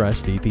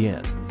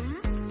ExpressVPN.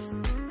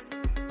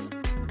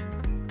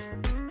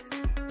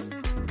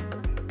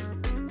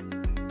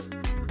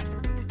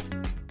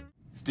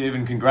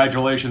 Steven,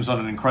 congratulations on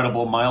an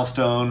incredible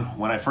milestone.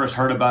 When I first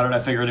heard about it,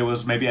 I figured it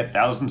was maybe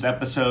 1,000th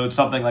episode,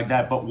 something like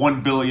that, but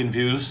 1 billion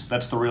views,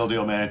 that's the real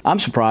deal, man. I'm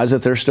surprised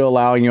that they're still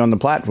allowing you on the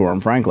platform,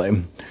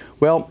 frankly.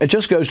 Well, it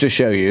just goes to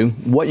show you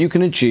what you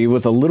can achieve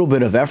with a little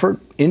bit of effort,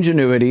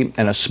 ingenuity,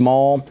 and a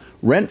small,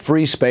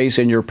 rent-free space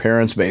in your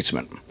parents'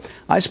 basement.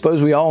 I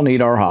suppose we all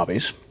need our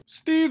hobbies.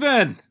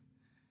 Steven!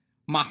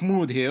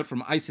 Mahmoud here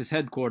from ISIS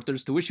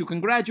headquarters to wish you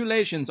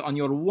congratulations on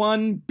your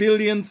 1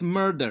 billionth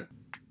murder.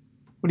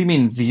 What do you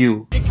mean,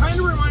 view? It kind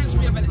of reminds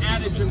me of an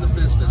adage in the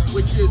business,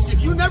 which is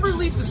if you never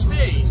leave the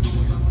stage,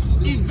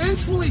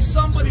 eventually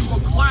somebody will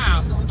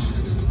clap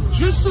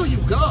just so you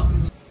go.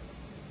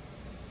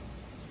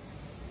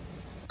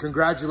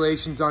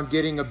 Congratulations on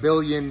getting 1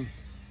 billion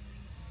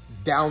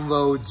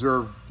downloads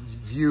or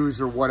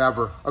views or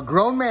whatever. A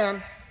grown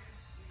man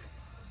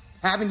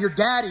having your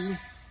daddy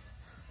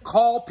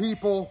call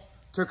people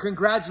to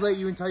congratulate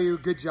you and tell you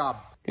good job.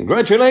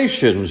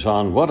 Congratulations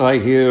on what I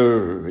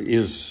hear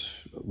is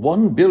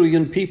 1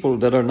 billion people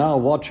that are now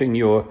watching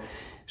your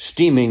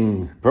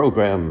steaming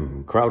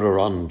program, Crowder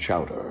on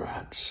Chowder.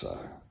 That's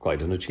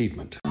quite an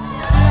achievement.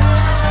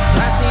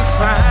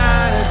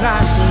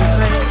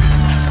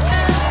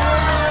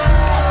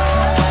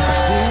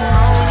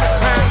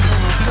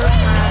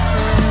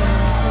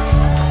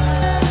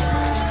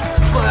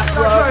 Black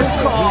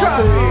Rifle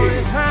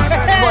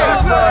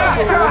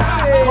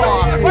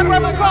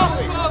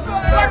Coffee!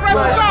 Black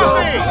Rifle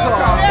Coffee!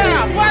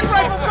 Yeah, Black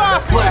Rifle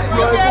Coffee!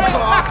 You get it?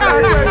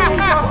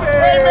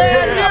 Hey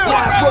man, you!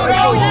 Black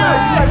Rifle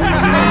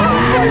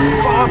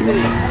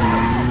Coffee!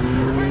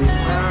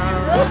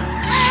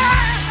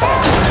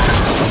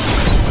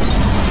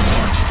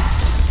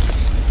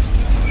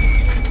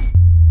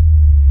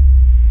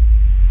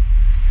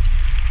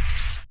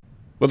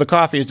 Well, the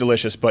coffee is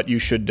delicious, but you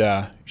should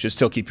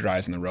still keep your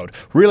eyes on the road.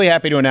 Really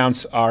happy to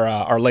announce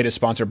our latest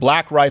sponsor,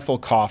 Black Rifle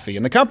Coffee.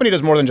 And the company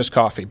does more than just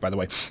coffee, by the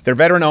way. They're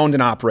veteran-owned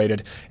and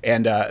operated,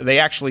 and they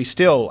actually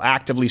still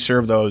actively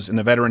serve those in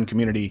the veteran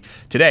community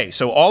today.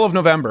 So all of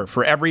November,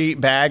 for every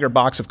bag or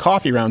box of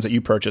coffee rounds that you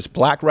purchase,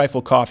 Black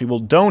Rifle Coffee will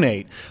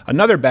donate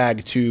another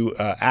bag to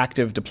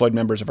active deployed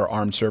members of our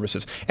armed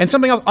services. And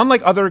something else,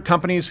 unlike other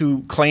companies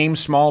who claim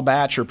small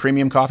batch or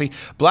premium coffee,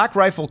 Black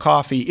Rifle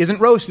Coffee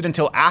isn't roasted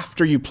until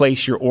after you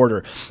place your your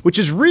order, which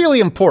is really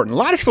important. A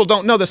lot of people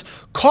don't know this.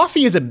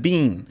 Coffee is a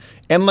bean.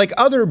 And like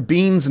other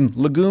beans and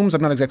legumes,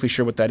 I'm not exactly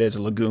sure what that is,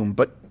 a legume,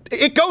 but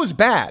it goes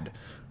bad.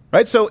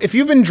 Right? So if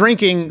you've been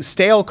drinking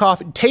stale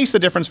coffee, taste the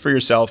difference for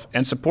yourself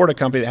and support a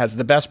company that has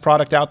the best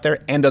product out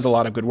there and does a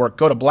lot of good work.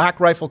 Go to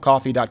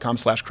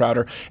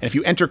blackriflecoffee.com/Crowder. And if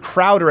you enter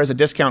Crowder as a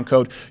discount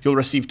code, you'll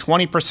receive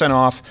 20%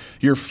 off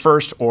your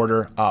first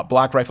order.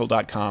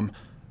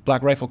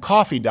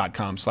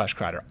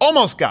 blackriflecoffee.com/Crowder.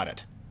 Almost got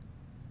it.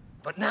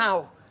 But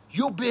now,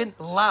 you've been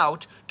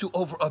loud to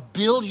over 1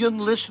 billion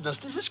listeners.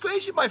 This is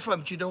crazy, my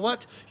friend. But you know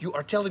what? You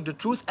are telling the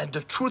truth, and the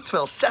truth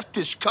will set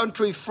this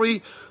country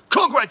free.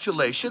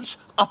 Congratulations,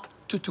 up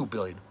to 2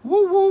 billion.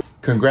 Woo woo.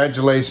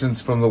 Congratulations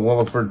from the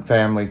Williford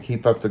family.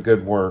 Keep up the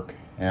good work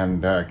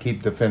and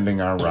keep defending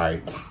our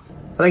rights.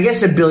 But I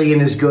guess 1 billion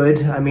is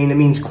good. I mean, it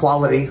means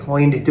quality. All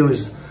you need to do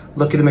is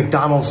look at a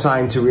McDonald's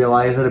sign to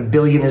realize that 1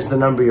 billion is the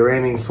number you're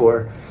aiming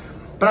for.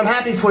 But I'm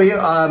happy for you.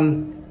 I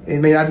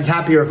mean, I'd be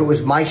happier if it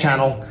was my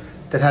channel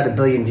that had 1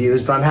 billion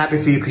views, but I'm happy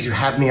for you because you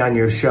have me on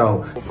your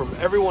show. From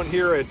everyone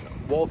here at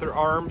Walther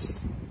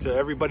Arms to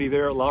everybody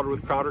there at Louder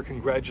with Crowder,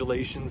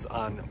 congratulations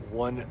on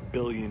 1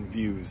 billion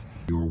views.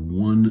 Your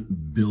 1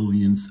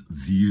 billionth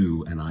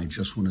view, and I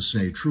just want to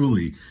say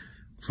truly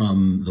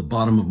from the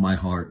bottom of my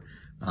heart,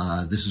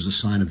 this is a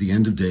sign of the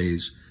end of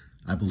days.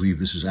 I believe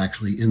this is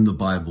actually in the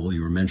Bible.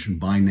 You were mentioned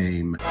by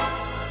name.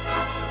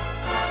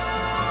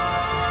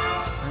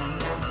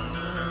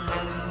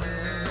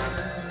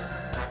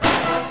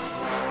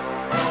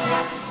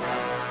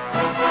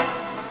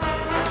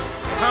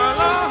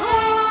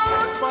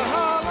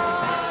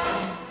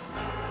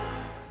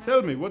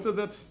 Tell me, what does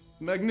that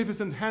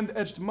magnificent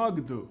hand-etched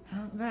mug do?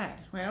 That,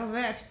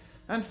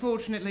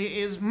 unfortunately,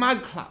 is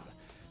Mug Club,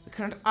 the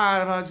current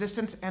hour of our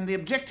existence and the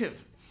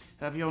objective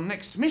of your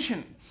next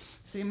mission.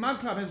 See, Mug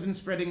Club has been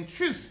spreading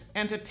truth,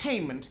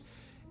 entertainment,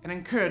 and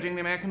encouraging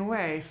the American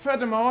way.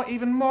 Furthermore,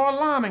 even more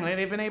alarmingly,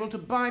 they've been able to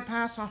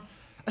bypass our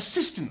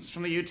assistance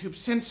from the YouTube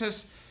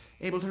censors,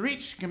 able to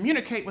reach,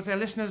 communicate with their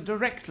listeners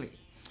directly.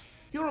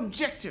 Your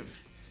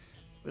objective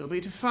will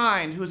be to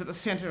find who is at the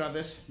center of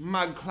this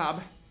Mug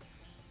Club,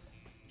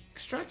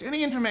 extract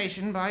any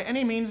information by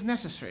any means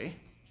necessary,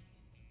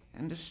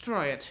 and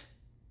destroy it.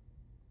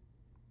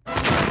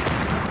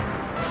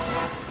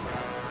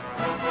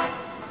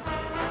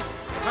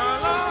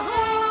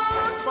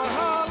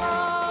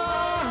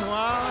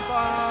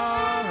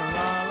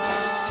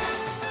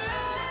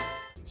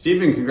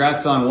 Steven,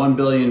 congrats on 1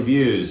 billion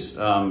views.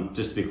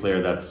 Just to be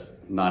clear, that's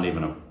not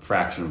even a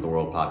fraction of the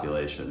world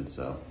population,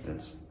 so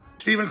it's...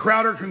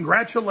 StevenCrowder,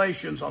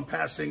 congratulations on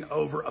passing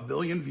over 1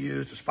 billion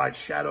views despite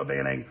shadow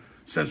banning,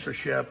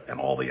 censorship, and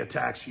all the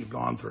attacks you've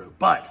gone through.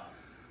 But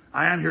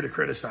I am here to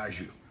criticize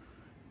you.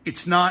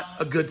 It's not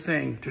a good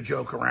thing to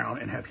joke around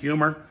and have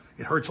humor.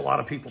 It hurts a lot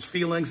of people's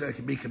feelings and it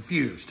can be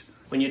confused.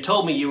 When you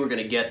told me you were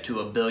going to get to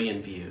 1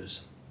 billion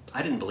views,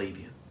 I didn't believe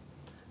you.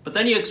 But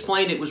then you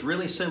explained it was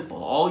really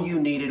simple. All you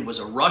needed was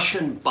a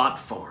Russian bot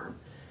farm,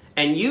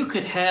 and you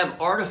could have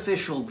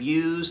artificial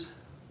views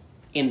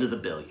into the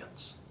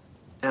billions.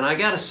 And I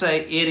gotta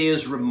say, it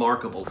is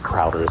remarkable.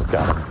 Crowder's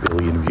got 1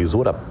 billion views.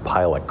 What a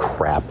pile of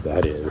crap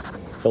that is.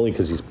 Only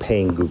because he's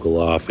paying Google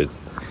off.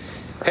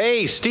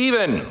 Hey,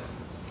 Steven!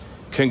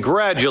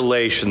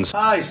 Congratulations.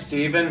 Hi,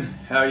 Steven.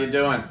 How you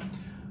doing?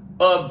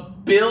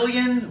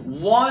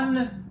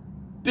 1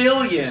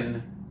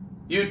 billion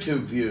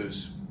YouTube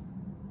views.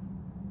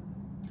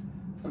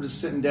 I'm just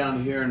sitting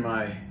down here in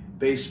my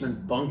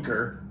basement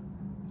bunker.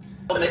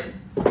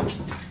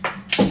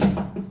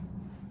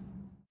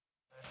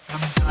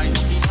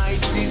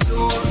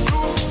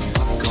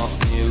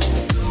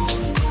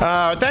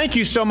 Thank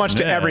you so much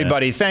to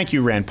everybody. Thank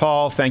you, Rand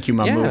Paul. Thank you,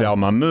 Mahmoud Al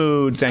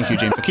Mahmoud. Thank you,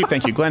 James O'Keefe.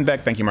 Thank you, Glenn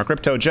Beck. Thank you, Mark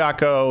Crypto,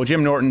 Jocko,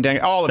 Jim Norton,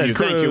 all of Ted you.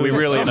 Cruz. Thank you. We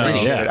really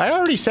appreciate it. I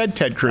already said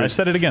Ted Cruz. I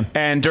said it again.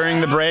 And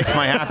during the break,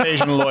 my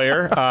half-Asian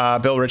lawyer,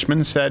 Bill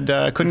Richmond, said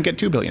couldn't get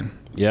 2 billion.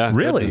 Yeah,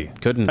 really?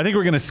 Couldn't. I think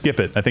we're going to skip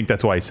it. I think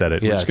that's why he said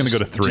it. Yeah, we're just going to go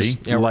to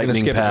 3.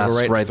 Lightning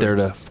pass right there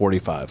to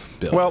 45.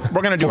 Bill. Well,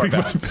 we're going to do our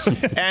best.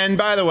 And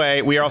by the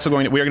way, we are also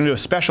going to do a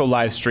special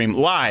live stream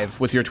live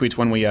with your tweets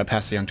when we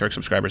pass the Young Turk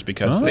subscribers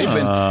because they've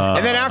been.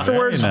 And then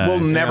afterwards, we'll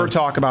never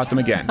talk about them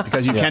again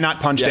because you cannot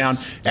punch down.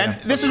 And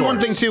this is one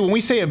thing too. When we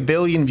say 1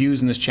 billion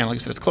views in this channel, like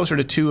I said, it's closer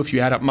to 2 if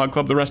you add up Mug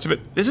Club. The rest of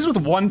it. This is with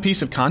 1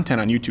 piece of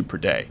content on YouTube per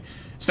day.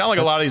 It's not like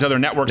a lot of these other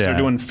networks that are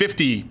doing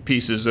 50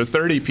 pieces or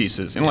 30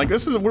 pieces. And like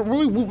this is,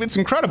 it's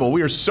incredible.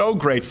 We are so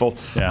grateful.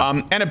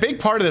 And a big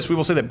part of this, we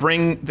will say that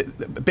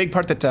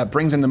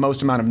brings in the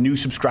most amount of new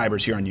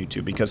subscribers here on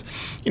YouTube because,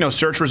 you know,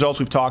 search results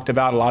we've talked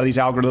about. A lot of these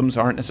algorithms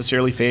aren't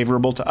necessarily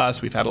favorable to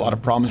us. We've had a lot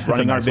of problems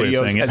running our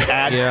videos as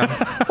ads.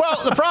 Well,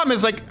 the problem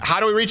is like,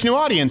 how do we reach new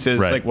audiences?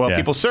 Like, well,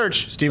 people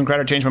search.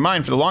 StevenCrowder changed my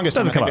mind for the longest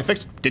time. I think they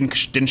fixed.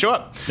 Didn't show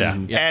up.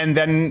 And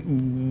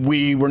then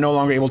we were no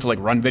longer able to like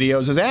run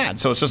videos as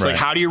ads. So it's just like,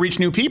 how do you reach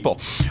new people?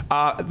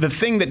 The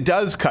thing that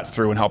does cut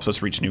through and helps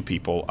us reach new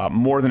people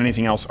more than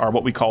anything else are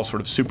what we call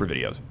sort of super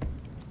videos.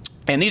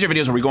 And these are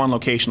videos where we go on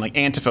location, like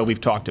Antifa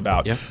we've talked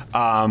about. Yeah.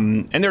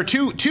 And there are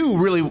two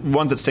really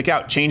ones that stick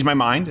out. Change My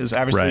Mind is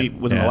obviously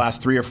within the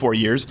last 3 or 4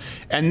 years.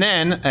 And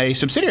then a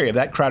subsidiary of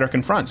that, Crowder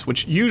Confronts,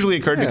 which usually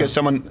occurred because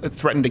someone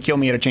threatened to kill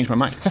me at a Change My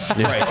Mind.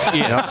 Right.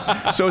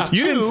 Yes. So it's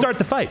you didn't start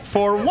the fight.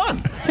 For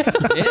one.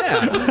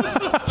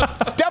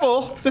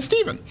 Double the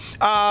Steven.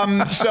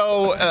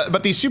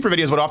 But these super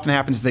videos, what often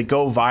happens is they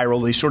go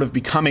viral. They sort of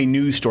become a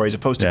news story as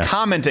opposed to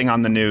commenting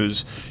on the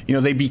news. You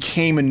know, they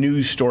became a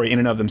news story in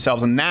and of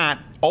themselves. And that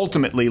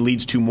ultimately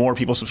leads to more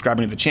people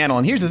subscribing to the channel.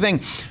 And here's the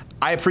thing.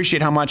 I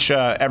appreciate how much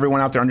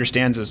everyone out there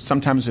understands is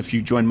sometimes if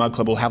you join Mug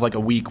Club, we'll have like a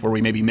week where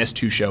we maybe miss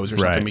 2 shows or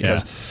something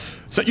because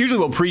so usually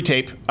we'll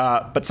pre-tape,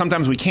 but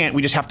sometimes we can't.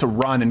 We just have to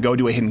run and go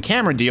do a hidden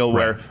camera deal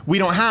where we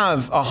don't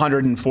have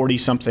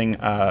 140-something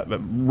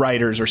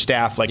writers or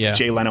staff like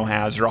Jay Leno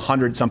has, or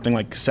 100-something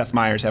like Seth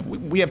Meyers have.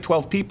 We have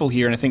 12 people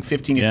here, and I think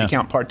 15 if you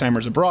count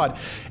part-timers abroad.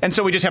 And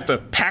so we just have to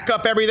pack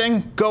up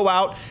everything, go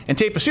out, and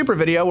tape a super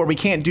video where we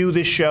can't do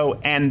this show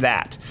and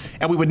that.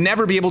 And we would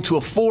never be able to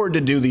afford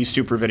to do these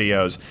super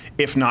videos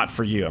if not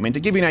for you. I mean, to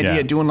give you an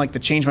idea, doing like the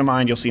Change My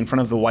Mind you'll see in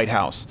front of the White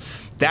House,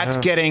 that's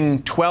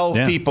getting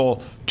 12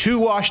 people to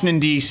Washington,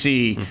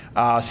 D.C.,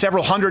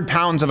 several hundred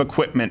pounds of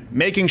equipment,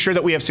 making sure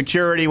that we have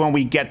security when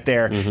we get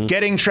there,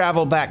 getting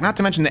travel back, not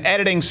to mention the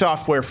editing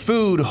software,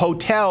 food,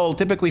 hotel,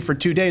 typically for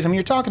 2 days. I mean,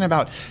 you're talking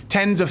about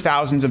tens of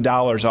thousands of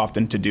dollars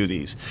often to do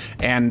these.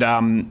 And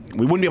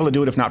we wouldn't be able to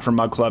do it if not for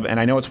Mug Club. And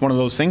I know it's one of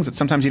those things that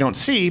sometimes you don't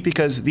see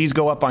because these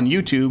go up on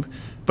YouTube,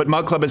 but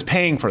Mug Club is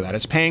paying for that.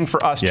 It's paying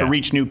for us to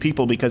reach new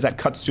people because that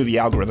cuts through the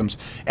algorithms.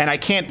 And I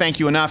can't thank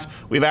you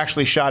enough. We've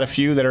actually shot a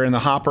few that are in the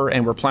hopper,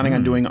 and we're planning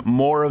on doing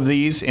more of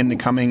these in the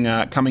coming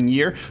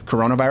year.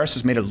 Coronavirus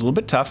has made it a little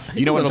bit tough.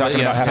 You know what I'm talking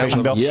about,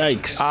 Half-Asian Bill?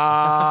 Yikes.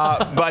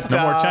 But no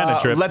more China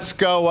trip. Let's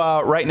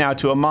go right now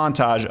to a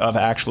montage of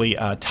actually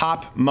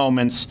top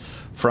moments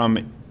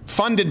from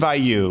funded by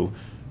you,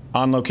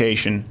 on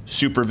location,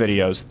 super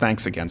videos.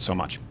 Thanks again so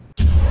much.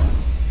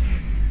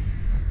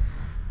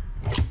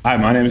 Hi,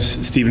 my name is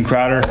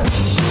StevenCrowder.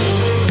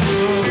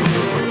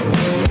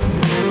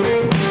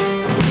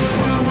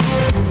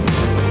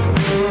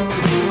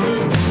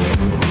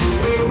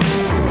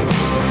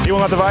 He will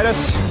not divide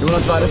us. He will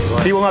not divide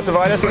us. He will not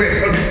divide us.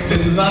 Okay.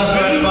 This is not a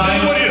friend of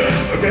mine.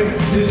 Okay.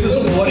 This is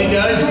what he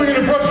does. We're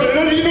gonna brush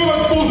it. You know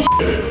that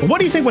bullshit. What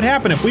do you think would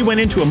happen if we went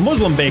into a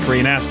Muslim bakery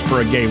and asked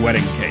for a gay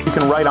wedding cake? You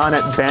can write on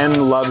it,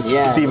 Ben loves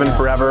Steven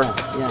forever,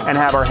 and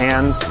have our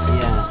hands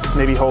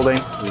maybe holding.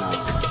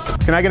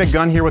 Can I get a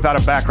gun here without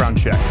a background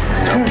check?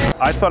 No.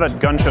 I thought at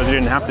gun shows you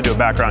didn't have to do a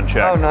background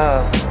check. Oh,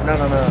 no.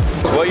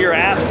 What you're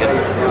asking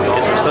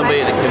is for somebody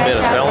to commit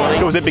a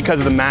felony. Was it because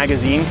of the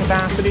magazine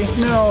capacity?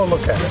 No,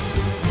 look at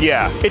it.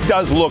 Yeah, it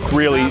does look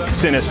really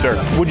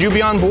sinister. Would you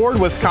be on board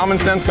with common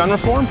sense gun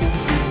reform?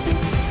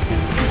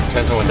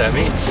 Depends on what that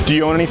means. Do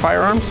you own any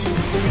firearms?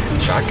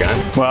 Shotgun.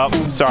 Well,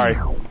 sorry.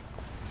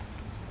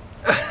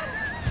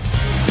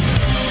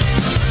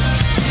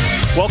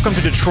 Welcome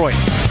to Detroit.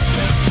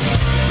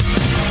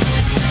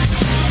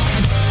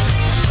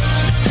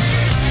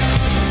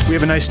 We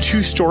have a nice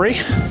 2-story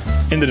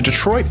in the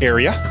Detroit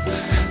area.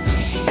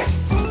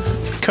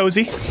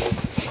 Cozy,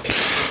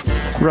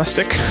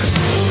 rustic.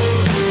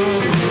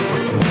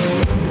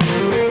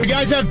 You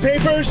guys have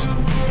papers?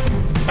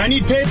 I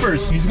need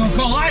papers. He's gonna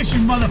call ICE, you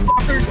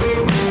motherfuckers.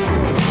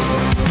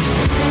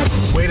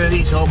 Wait till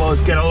these hobos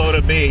get a load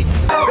of me.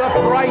 The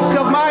price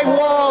of my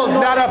walls,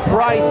 not a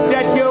price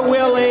that you're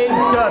willing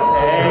to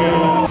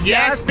pay.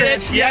 Yes,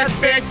 bitch, yes,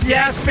 bitch,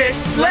 yes, bitch,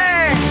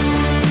 slay!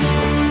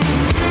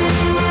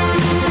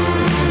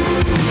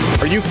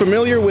 Are you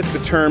familiar with the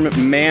term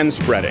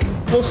manspreading?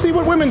 We'll see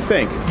what women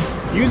think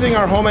using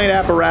our homemade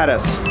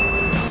apparatus.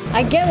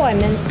 I get why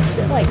men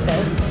sit like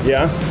this.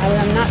 Yeah?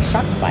 I'm not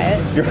shocked by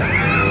it.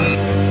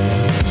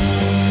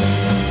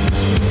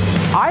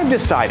 I've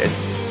decided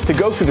to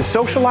go through the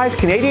socialized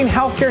Canadian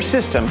healthcare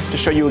system to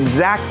show you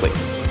exactly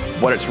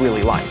what it's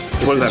really like.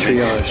 What does that mean?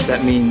 Triage.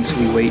 That means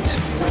we wait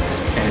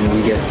and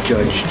we get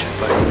judged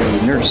by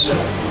the nurse to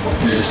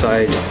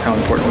decide how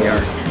important we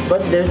are.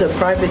 But there's a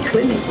private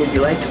clinic. Would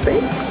you like to pay?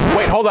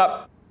 Wait, hold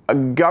up. A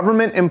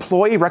government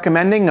employee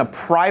recommending a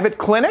private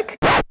clinic?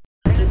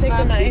 Take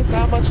the knife.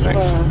 How much? We got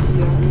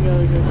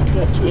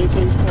 2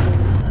 AKs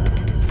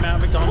coming. Matt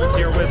McDonald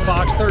here with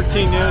Fox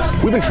 13 News.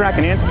 We've been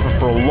tracking Antifa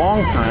for a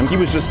long time. He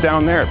was just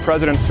down there at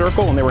President's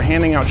Circle and they were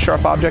handing out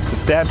sharp objects to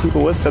stab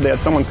people with. Said they had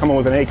someone coming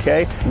with an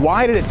AK.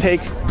 Why did it take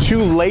 2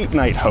 late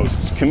night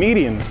hosts,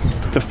 comedians,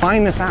 to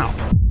find this out?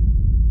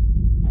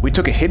 We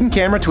took a hidden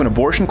camera to an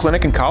abortion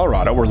clinic in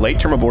Colorado where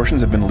late-term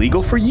abortions have been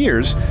legal for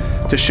years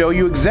to show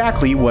you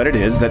exactly what it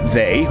is that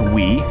they,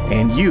 we,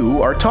 and you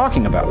are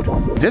talking about.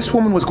 This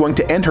woman was going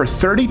to end her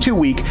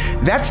 32-week,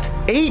 that's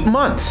 8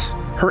 months,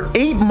 her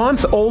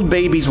 8-month-old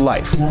baby's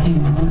life.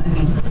 Nothing wrong. I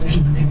mean, there's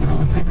nothing wrong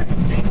with my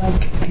pregnancy.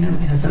 Like, I know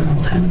my husband the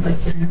whole time was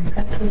like, you're gonna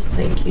regret this.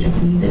 Like, you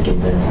don't need to do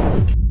this.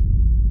 Like.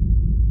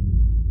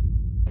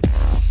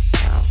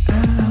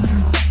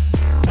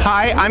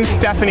 Hi, I'm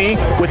Stephanie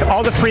with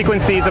all the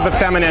frequencies of the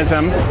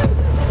feminism.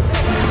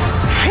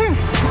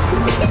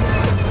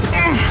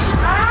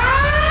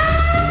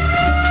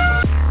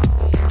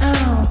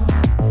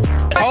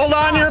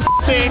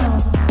 Lucy.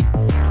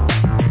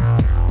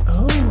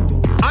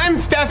 I'm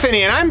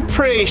Stephanie, and I'm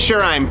pretty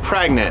sure I'm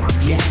pregnant.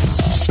 So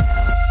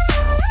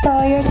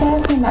your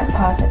test came back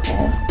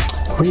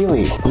positive.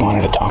 Really? We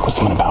wanted to talk with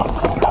someone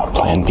about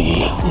Plan B.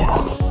 Yeah.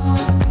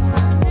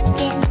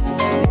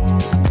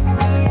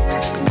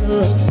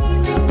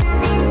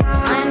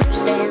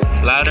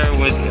 Louder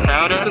with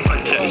Crowder.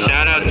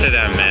 Shout out to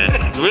them,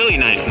 man. Really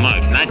nice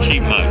mugs, not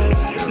cheap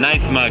mugs.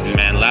 Nice mugs,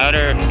 man.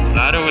 Louder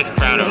with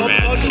Crowder,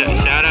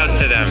 man. Shout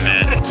out to them,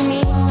 man.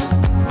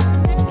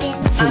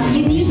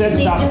 You said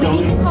stop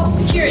filming. We need to call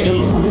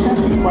security. I'm just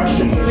asking a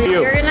question.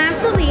 You're gonna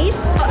have to leave.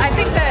 I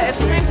think that it's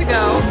time to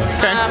go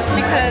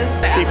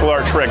because people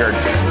are triggered.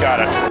 Got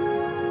it.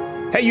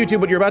 Hey YouTube,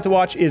 what you're about to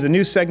watch is a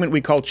new segment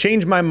we call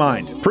Change My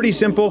Mind. Pretty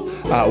simple.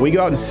 We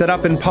go out and set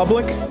up in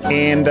public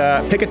and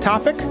pick a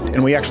topic,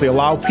 and we actually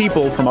allow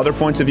people from other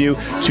points of view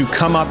to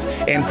come up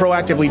and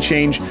proactively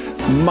change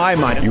my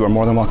mind. You are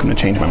more than welcome to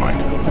change my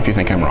mind if you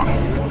think I'm wrong.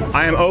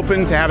 I am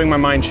open to having my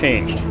mind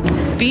changed.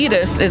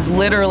 Fetus is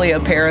literally a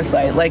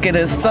parasite. Like, it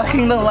is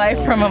sucking the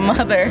life from a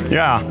mother.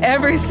 Yeah.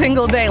 Every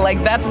single day.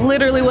 Like, that's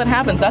literally what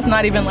happens. That's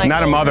not even like...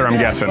 Not a mother, I'm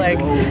guessing. Like,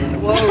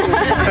 whoa.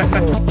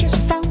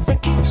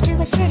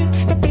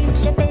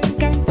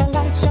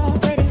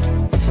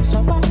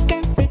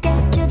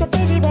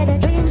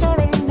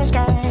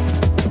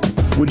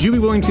 Would you be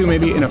willing to,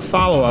 maybe in a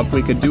follow-up,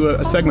 we could do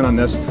a segment on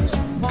this,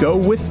 go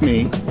with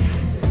me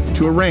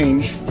to a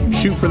range,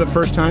 shoot for the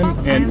first time,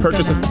 and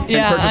purchase a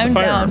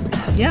firearm?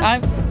 Down. Yeah,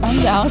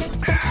 I'm down.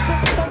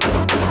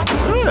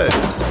 Good.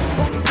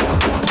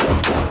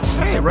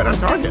 Hey, right on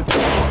target.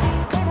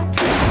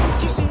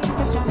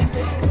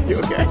 You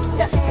okay?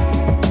 Yeah.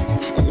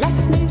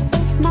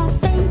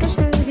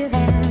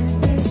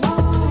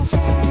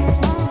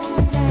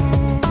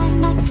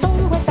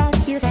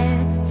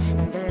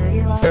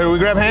 Hey, we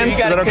grab hands? Is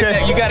that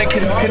okay? You gotta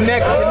connect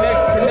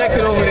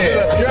it over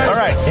there. All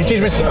right. He's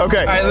teaching me. Okay.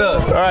 All right,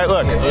 look. All right,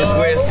 look. Here's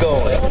where it's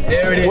going.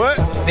 There it is. What?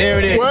 There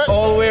it is. What?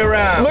 All the way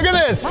around. Look at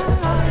this.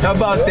 How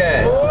about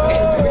that?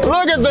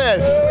 Look at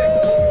this.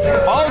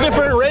 All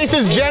different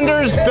races,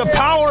 genders, the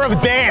power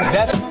of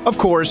dance. Of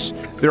course,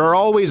 there are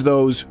always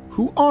those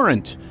who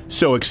aren't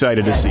so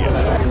excited to see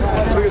us.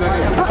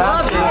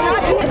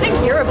 I think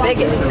you're a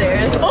bigot,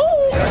 dude. Oh!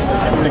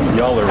 I think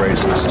y'all are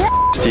racist.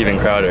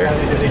 StevenCrowder.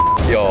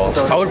 Y'all.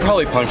 I would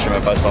probably punch him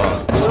if I saw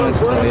him. I just wanted to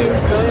tell you,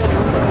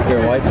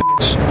 you're a white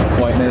bitch.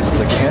 Whiteness is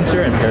a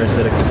cancer and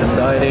parasitic to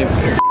society.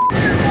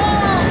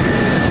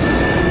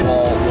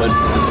 Wall would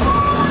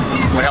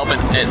help it.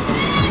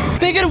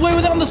 They get away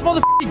with it on this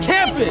motherfucking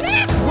campus!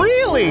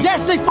 Really?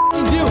 Yes, they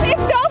fucking do! If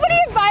nobody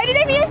invited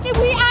him here, can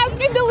we ask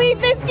him to leave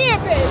this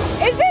campus?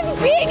 Is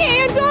this being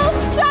handled?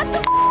 Shut the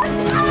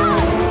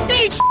up!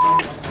 Eat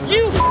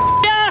you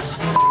ass!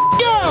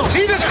 You!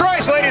 Jesus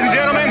Christ, ladies and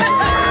gentlemen!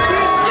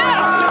 Yeah!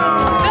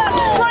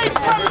 That's straight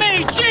from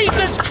me!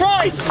 Jesus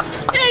Christ!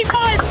 Eat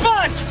my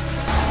butt!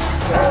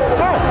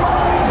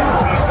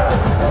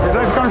 Would you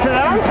like to come sit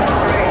down?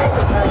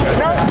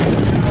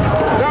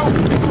 No.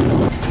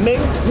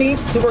 Make me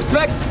to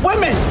respect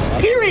women,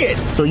 period.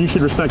 So you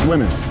should respect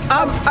women.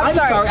 I'm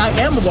sorry, I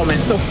am a woman,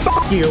 so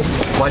fuck you.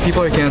 White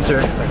people are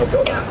cancer.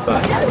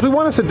 We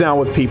want to sit down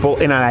with people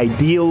in an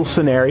ideal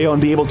scenario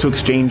and be able to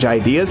exchange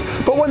ideas,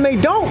 but when they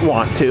don't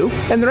want to,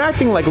 and they're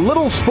acting like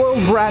little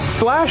spoiled brats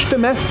 /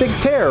 domestic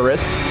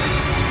terrorists,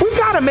 we've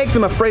got to make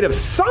them afraid of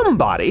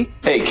somebody.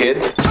 Hey,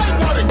 kids.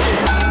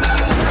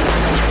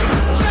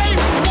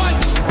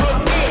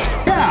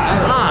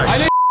 Yeah, I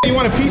think you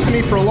want a piece of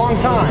me for a long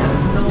time.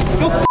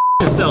 Go f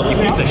yourself, you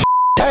piece of shit.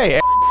 Hey,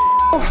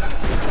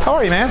 how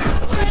are you, man?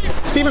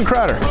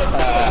 StevenCrowder.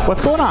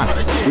 What's going on?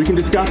 We can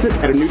discuss it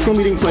at a neutral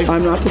meeting place.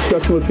 I'm not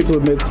discussing with people who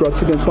have made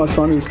threats against my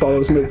son and his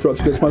followers who made threats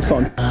against my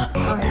son.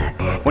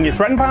 When you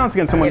threaten violence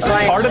against someone,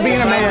 part of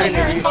being a man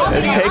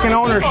is taking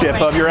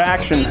ownership of your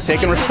actions,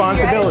 taking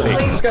responsibility.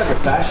 These guys are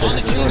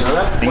fascists.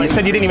 You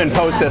said you didn't even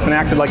post this and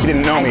acted like you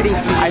didn't know me.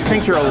 I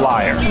think you're a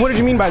liar. What did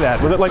you mean by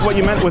that? Was it like what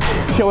you meant with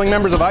killing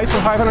members of ICE for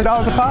 $500 a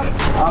pop?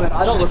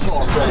 I don't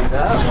recall saying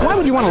that. Why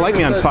would you want to light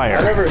me on fire?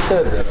 I never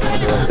said this.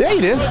 Yeah,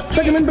 you did. It's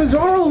like I'm in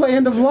bizarro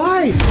land of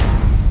lies.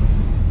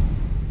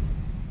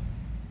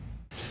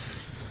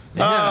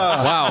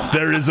 Wow,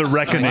 there is a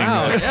reckoning.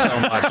 Wow,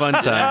 yeah, fun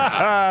times.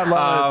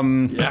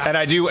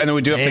 And then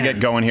we do have to get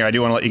going here. I do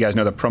want to let you guys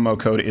know the promo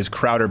code is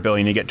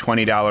CrowderBillion. You get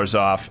 $20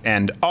 off,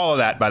 and all of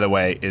that, by the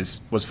way,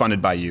 was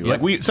funded by you.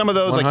 Yep. Like some of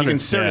those, like you can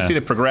sort of see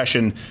the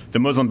progression. The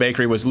Muslim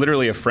bakery was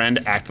literally a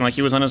friend acting like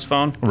he was on his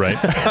phone, right?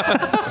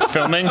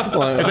 Filming. It's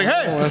like,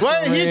 hey,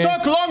 why he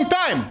took long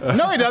time?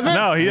 No, he doesn't.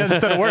 No, he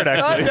hasn't said a word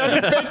actually. He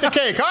doesn't bake the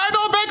cake. I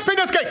don't bake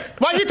penis cake.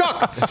 Why he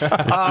talk?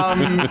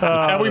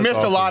 And we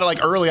missed a lot of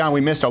early on.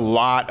 We missed a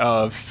lot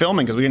of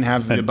filming because we didn't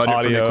have the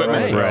budget for the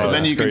equipment. Right. So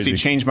then you can crazy. see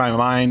Change My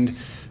Mind,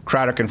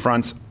 Crowder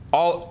Confronts.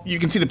 you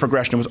can see the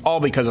progression. It was all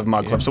because of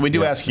Mug Club. So we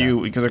do ask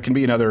you, because there can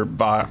be another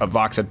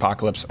Vox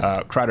Apocalypse,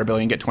 Crowder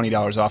Billion, get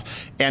 $20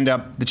 off. And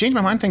the Change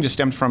My Mind thing just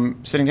stemmed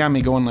from sitting down and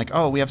me going like,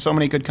 oh, we have so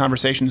many good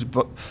conversations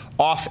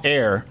off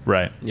air.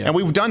 Right. Yeah. And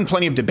we've done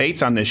plenty of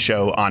debates on this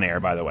show on air,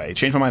 by the way.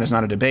 Change My Mind is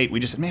not a debate. We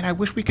just said, man, I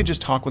wish we could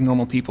just talk with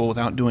normal people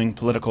without doing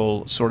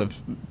political sort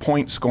of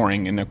point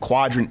scoring in a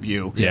quadrant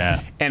view.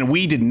 Yeah. And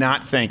we did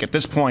not think, at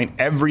this point,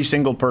 every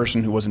single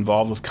person who was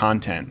involved with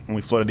content, when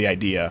we floated the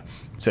idea,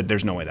 said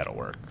there's no way that'll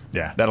work.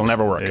 Yeah. That'll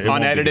never work.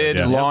 Unedited,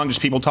 long,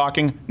 just people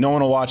talking. No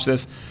one will watch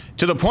this.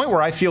 To the point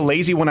where I feel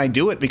lazy when I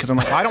do it because I'm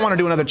like, I don't want to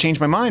do another Change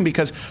My Mind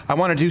because I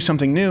want to do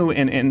something new.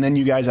 And then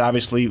you guys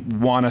obviously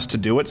want us to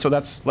do it. So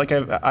that's, like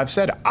I've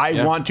said,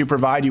 I want to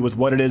provide you with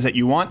what it is that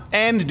you want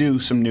and do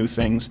some new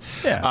things.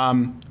 Yeah.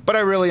 But I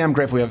really am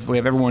grateful. We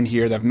have everyone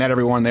here. They've met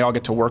everyone. They all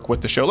get to work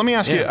with the show. Let me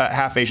ask you,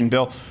 Half Asian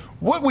Bill,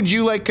 what would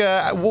you like,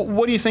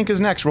 what do you think is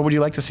next? What would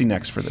you like to see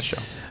next for this show?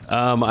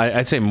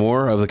 I'd say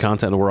more of the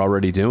content that we're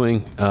already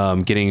doing,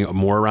 getting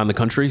more around the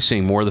country,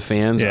 seeing more of the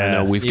fans. I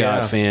know we've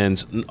got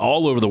fans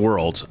all over the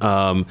world.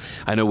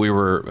 I know we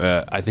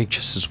were, I think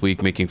just this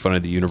week, making fun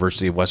of the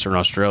University of Western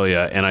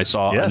Australia, and I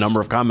saw a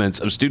number of comments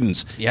of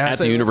students at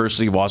the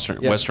University of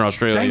Western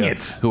Australia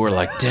who were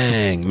like,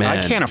 dang, man.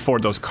 I can't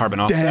afford those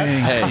carbon offsets.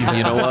 Hey,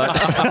 you know what?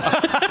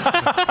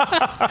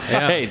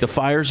 Hey, the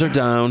fires are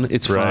down.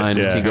 It's fine.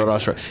 We can go to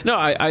Australia. No,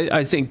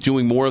 I think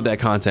doing more of that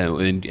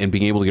content and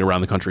being able to get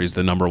around the country is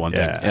the number one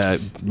thing.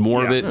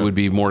 More of it would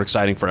be more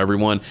exciting for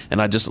everyone.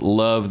 And I just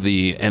love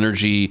the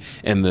energy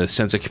and the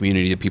sense of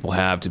community that people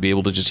have to be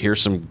able to just hear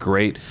some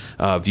great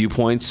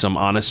viewpoints, some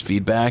honest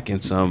feedback,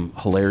 and some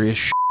hilarious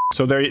shit.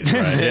 So there,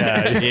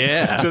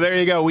 So there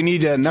you go. We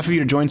need enough of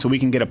you to join so we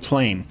can get a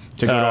plane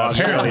to go to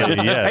Australia.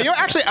 Yes. You know,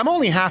 actually, I'm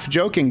only half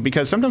joking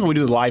because sometimes when we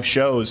do the live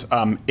shows,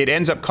 it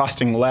ends up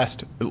costing less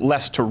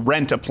to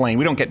rent a plane.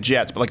 We don't get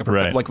jets, but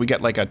like we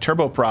get like a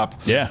turboprop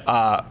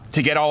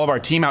to get all of our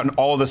team out and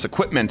all of this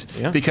equipment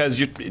because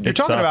you're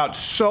talking about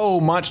so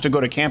much to go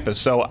to campus.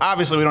 So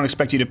obviously, we don't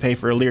expect you to pay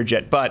for a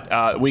Learjet,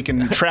 but we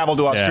can travel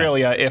to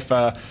Australia if.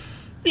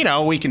 You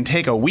know, we can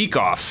take a week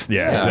off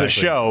the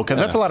show because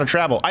that's a lot of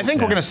travel. I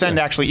think we're going to send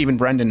actually even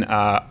Brendan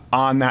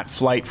on that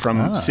flight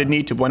from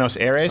Sydney to Buenos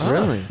Aires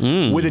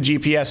with a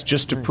GPS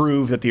just to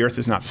prove that the Earth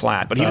is not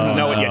flat. But he doesn't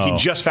know it yet. He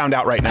just found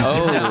out right now.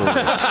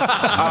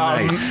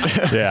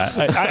 Nice.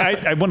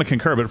 I want to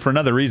concur, but for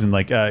another reason,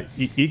 like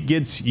it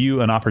gives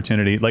you an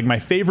opportunity. Like my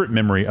favorite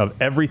memory of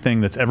everything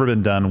that's ever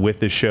been done with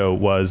this show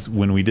was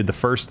when we did the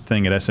first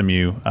thing at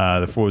SMU.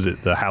 What was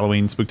it? The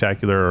Halloween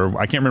Spectacular, or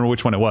I can't remember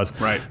which one it was.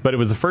 Right. But it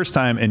was the first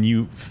time. And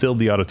you filled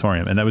the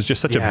auditorium, and that was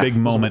just such a big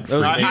moment for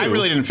you. I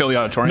really didn't fill the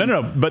auditorium.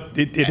 No, but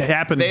it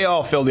happened. They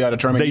all filled the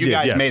auditorium. And you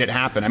guys made it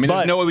happen. I mean,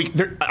 there's no way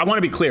I want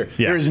to be clear.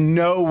 There is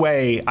no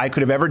way I could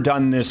have ever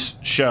done this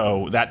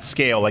show that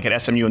scale, like at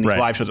SMU and these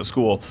live shows at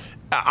school.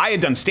 I had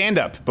done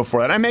stand-up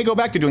before that. I may go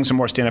back to doing some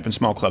more stand-up in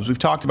small clubs. We've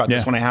talked about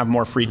this when I have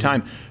more free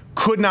time.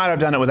 Could not have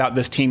done it without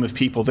this team of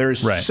people. There's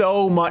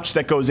so much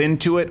that goes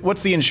into it.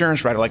 What's the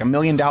insurance rider? Like $1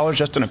 million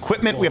just in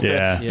equipment? We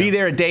have to be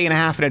there a day and a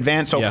half in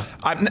advance. So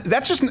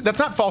that's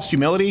not false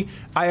humility.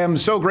 I am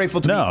so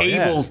grateful to be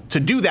able to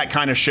do that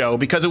kind of show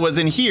because it was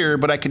in here,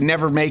 but I could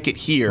never make it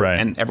here.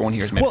 And everyone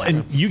here has made it happen.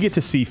 And you get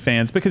to see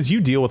fans because you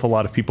deal with a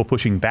lot of people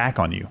pushing back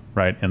on you,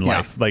 right, in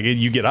life. Like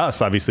you get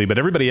us, obviously, but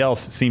everybody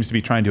else seems to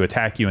be trying to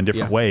attack you in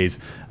different ways.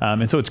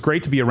 And so it's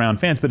great to be around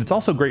fans, but it's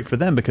also great for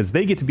them because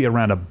they get to be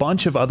around a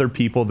bunch of other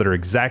people that are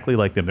exactly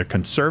like them. They're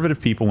conservative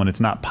people when it's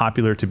not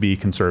popular to be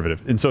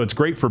conservative. And so it's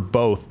great for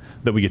both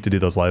that we get to do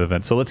those live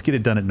events. So let's get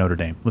it done at Notre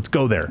Dame. Let's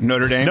go there.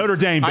 Notre Dame? Notre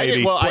Dame,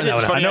 baby.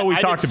 I know we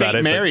talked about it.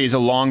 St. Mary's a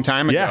long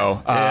time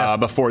ago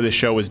before this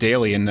show was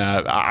daily. And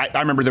I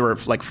remember there were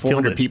like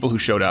 400 people who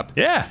showed up.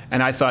 Yeah.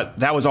 And I thought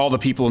that was all the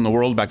people in the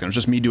world back then. It was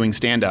just me doing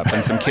stand-up.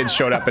 And some kids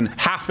showed up. And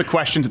half the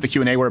questions at the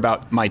Q&A were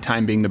about my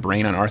time being the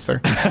brain on Arthur.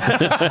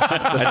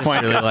 At this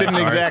point, really didn't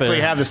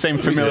exactly have the same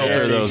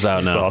familiarity those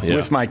out now.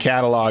 With my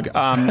catalog.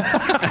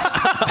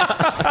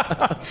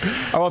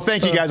 Well,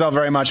 thank you guys all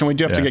very much, and we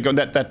do have to get going.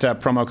 That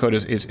promo code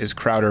is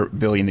Crowder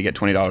Billion to get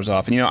 $20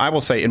 off. And you know, I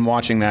will say in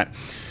watching that,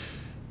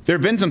 there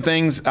have been some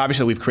things,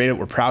 obviously, we've created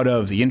we're proud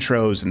of, the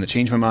intros and the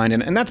Change My Mind,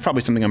 and that's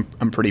probably something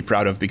I'm pretty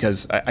proud of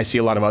because I see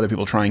a lot of other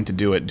people trying to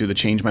do the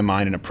Change My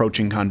Mind and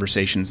approaching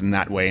conversations in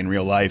that way in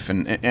real life.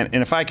 And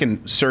if I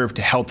can serve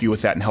to help you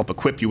with that and help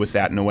equip you with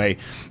that in a way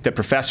that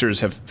professors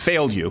have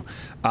failed you,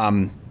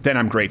 then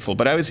I'm grateful.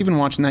 But I was even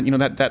watching that, you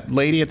know, that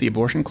lady at the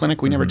abortion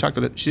clinic, we never talked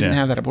about it. She didn't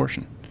have that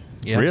abortion.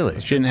 Yeah. Really?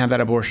 She didn't have that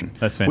abortion.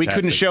 That's fantastic. We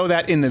couldn't show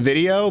that in the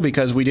video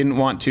because we didn't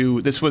want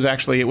to. This was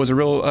actually, it was a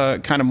real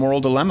kind of moral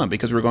dilemma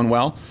because we were going,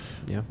 well,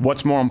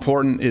 what's more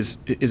important is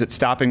it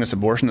stopping this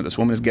abortion that this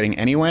woman is getting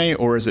anyway,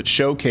 or is it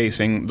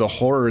showcasing the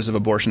horrors of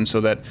abortion so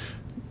that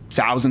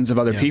thousands of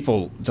other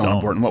people don't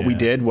abort? And what we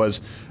did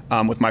was,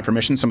 with my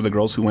permission, some of the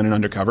girls who went in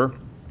undercover,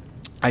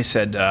 I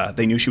said,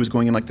 they knew she was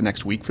going in like the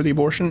next week for the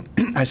abortion.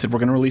 I said, we're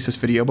going to release this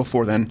video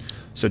before then,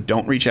 so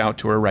don't reach out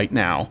to her right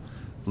now.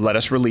 let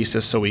us release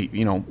this so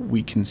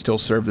we can still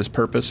serve this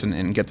purpose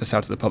and get this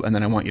out to the public. And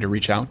then I want you to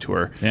reach out to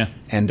her. Yeah.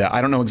 And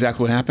I don't know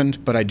exactly what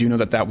happened, but I do know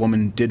that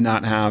woman did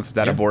not have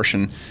that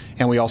abortion.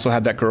 And we also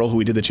had that girl who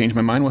we did the Change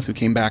My Mind with, who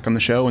came back on the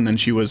show, and then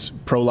she was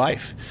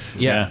pro-life.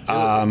 Yeah.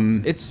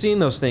 It's seeing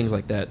those things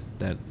like that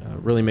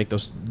really make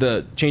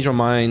the Change My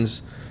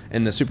Minds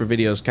and the super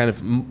videos kind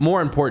of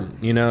more important.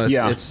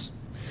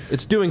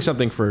 It's doing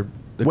something for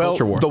the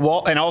culture war. The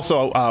wall, and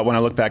also when I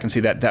look back and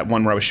see that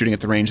one where I was shooting at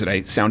the range that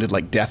I sounded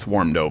like death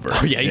warmed over.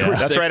 Oh yeah, you were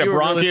That's sick. right, a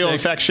bronchial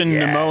infection,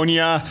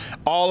 pneumonia,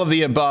 all of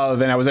the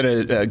above, and I was at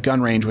a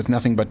gun range with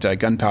nothing but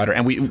gunpowder,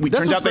 and we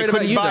turned out they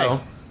couldn't buy.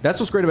 That's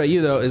what's great about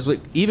you though, is like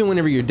even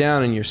whenever you're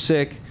down and you're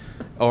sick,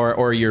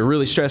 or you're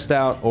really stressed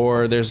out,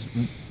 or there's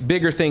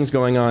bigger things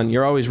going on,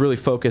 you're always really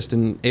focused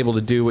and able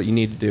to do what you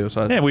need to do.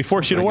 So we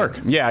force you to work.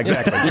 Yeah,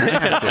 exactly.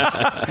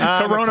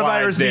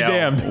 Coronavirus be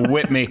damned.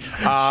 Whip me.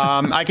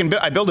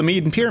 I build a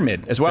mead and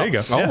pyramid as well.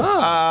 There you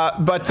go.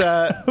 But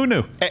who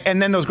knew?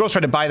 And then those girls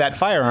tried to buy that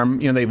firearm.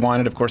 They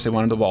wanted, of course, the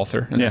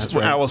Walther. And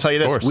I will tell you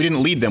this: we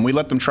didn't lead them. We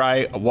let them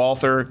try a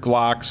Walther,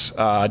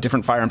 Glocks,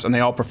 different firearms, and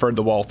they all preferred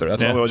the Walther.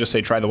 That's why we always just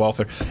say try the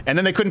Walther. And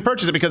then they couldn't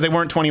purchase it because they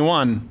weren't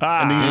 21,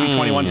 and they needed to be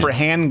 21 for a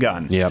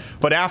handgun. Yep.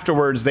 But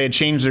afterwards, they had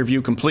changed their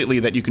view completely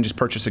that you can just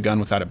purchase a gun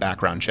without a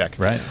background check.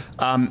 Right.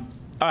 All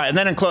right, and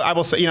then I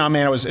will say,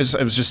 I was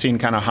just seeing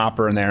kind of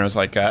Hopper in there. I was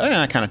like,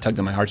 I kind of tugged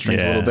on my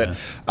heartstrings a little bit. And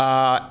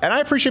I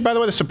appreciate, by the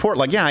way, the support.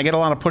 Like, I get a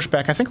lot of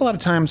pushback. I think a lot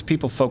of times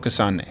people focus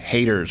on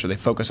haters or they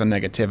focus on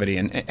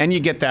negativity, and you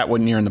get that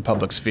when you're in the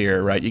public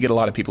sphere, right? You get a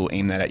lot of people who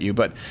aim that at you,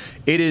 but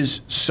it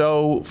is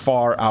so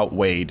far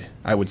outweighed,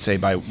 I would say,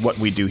 by what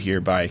we do here,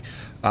 by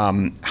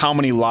how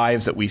many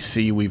lives that we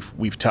see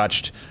we've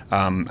touched,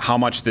 how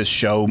much this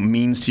show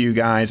means to you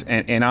guys,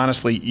 and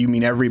honestly, you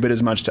mean every bit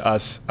as much to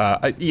us.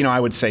 I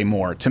would say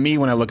more. To me,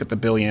 when I look at the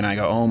billion, I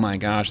go, oh my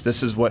gosh,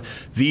 this is what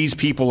these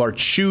people are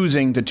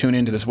choosing to tune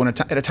into this.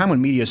 At a time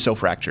when media is so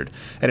fractured,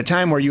 at a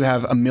time where you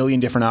have a million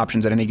different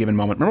options at any given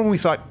moment. Remember when we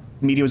thought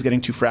media was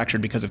getting too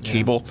fractured because of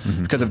cable,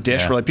 because of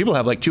dish? We're like, people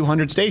have like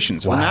 200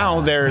 stations. Wow. Well,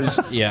 now there's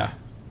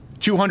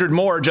 200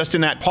 more just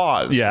in that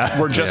pause.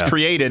 Were just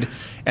created.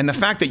 And the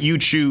fact that you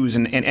choose,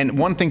 and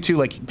one thing too,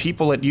 like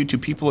people at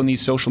YouTube, people in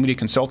these social media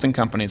consulting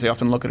companies, they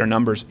often look at our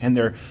numbers and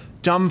they're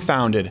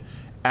dumbfounded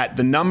at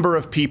the number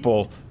of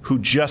people who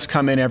just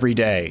come in every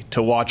day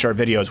to watch our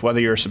videos,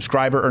 whether you're a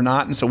subscriber or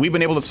not. And so we've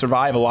been able to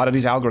survive a lot of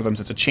these algorithms.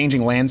 It's a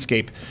changing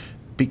landscape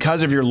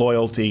because of your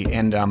loyalty.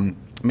 And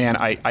man,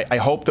 I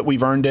hope that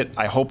we've earned it.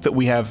 I hope that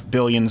we have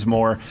billions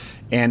more.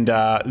 And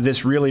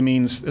this really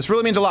means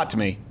a lot to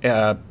me.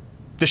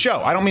 The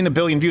show. I don't mean the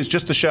billion views,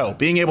 just the show.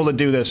 Being able to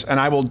do this, and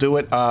I will do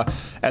it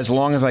as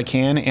long as I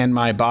can and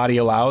my body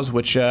allows,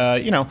 which,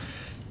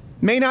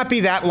 may not be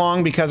that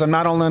long because I'm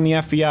not only on the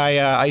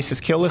FBI ISIS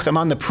kill list, I'm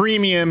on the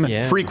premium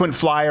frequent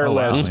flyer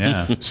list.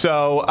 Yeah.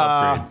 So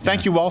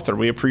thank you, Walther.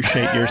 We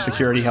appreciate your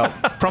security help.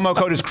 Promo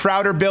code is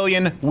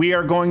CROWDERBILLION. We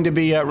are going to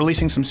be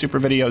releasing some super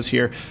videos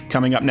here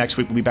coming up next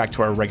week. We'll be back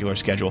to our regular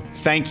schedule.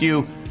 Thank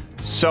you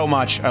so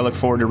much. I look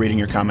forward to reading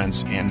your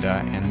comments and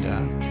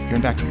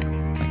hearing back from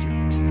you.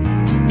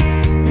 Thank you.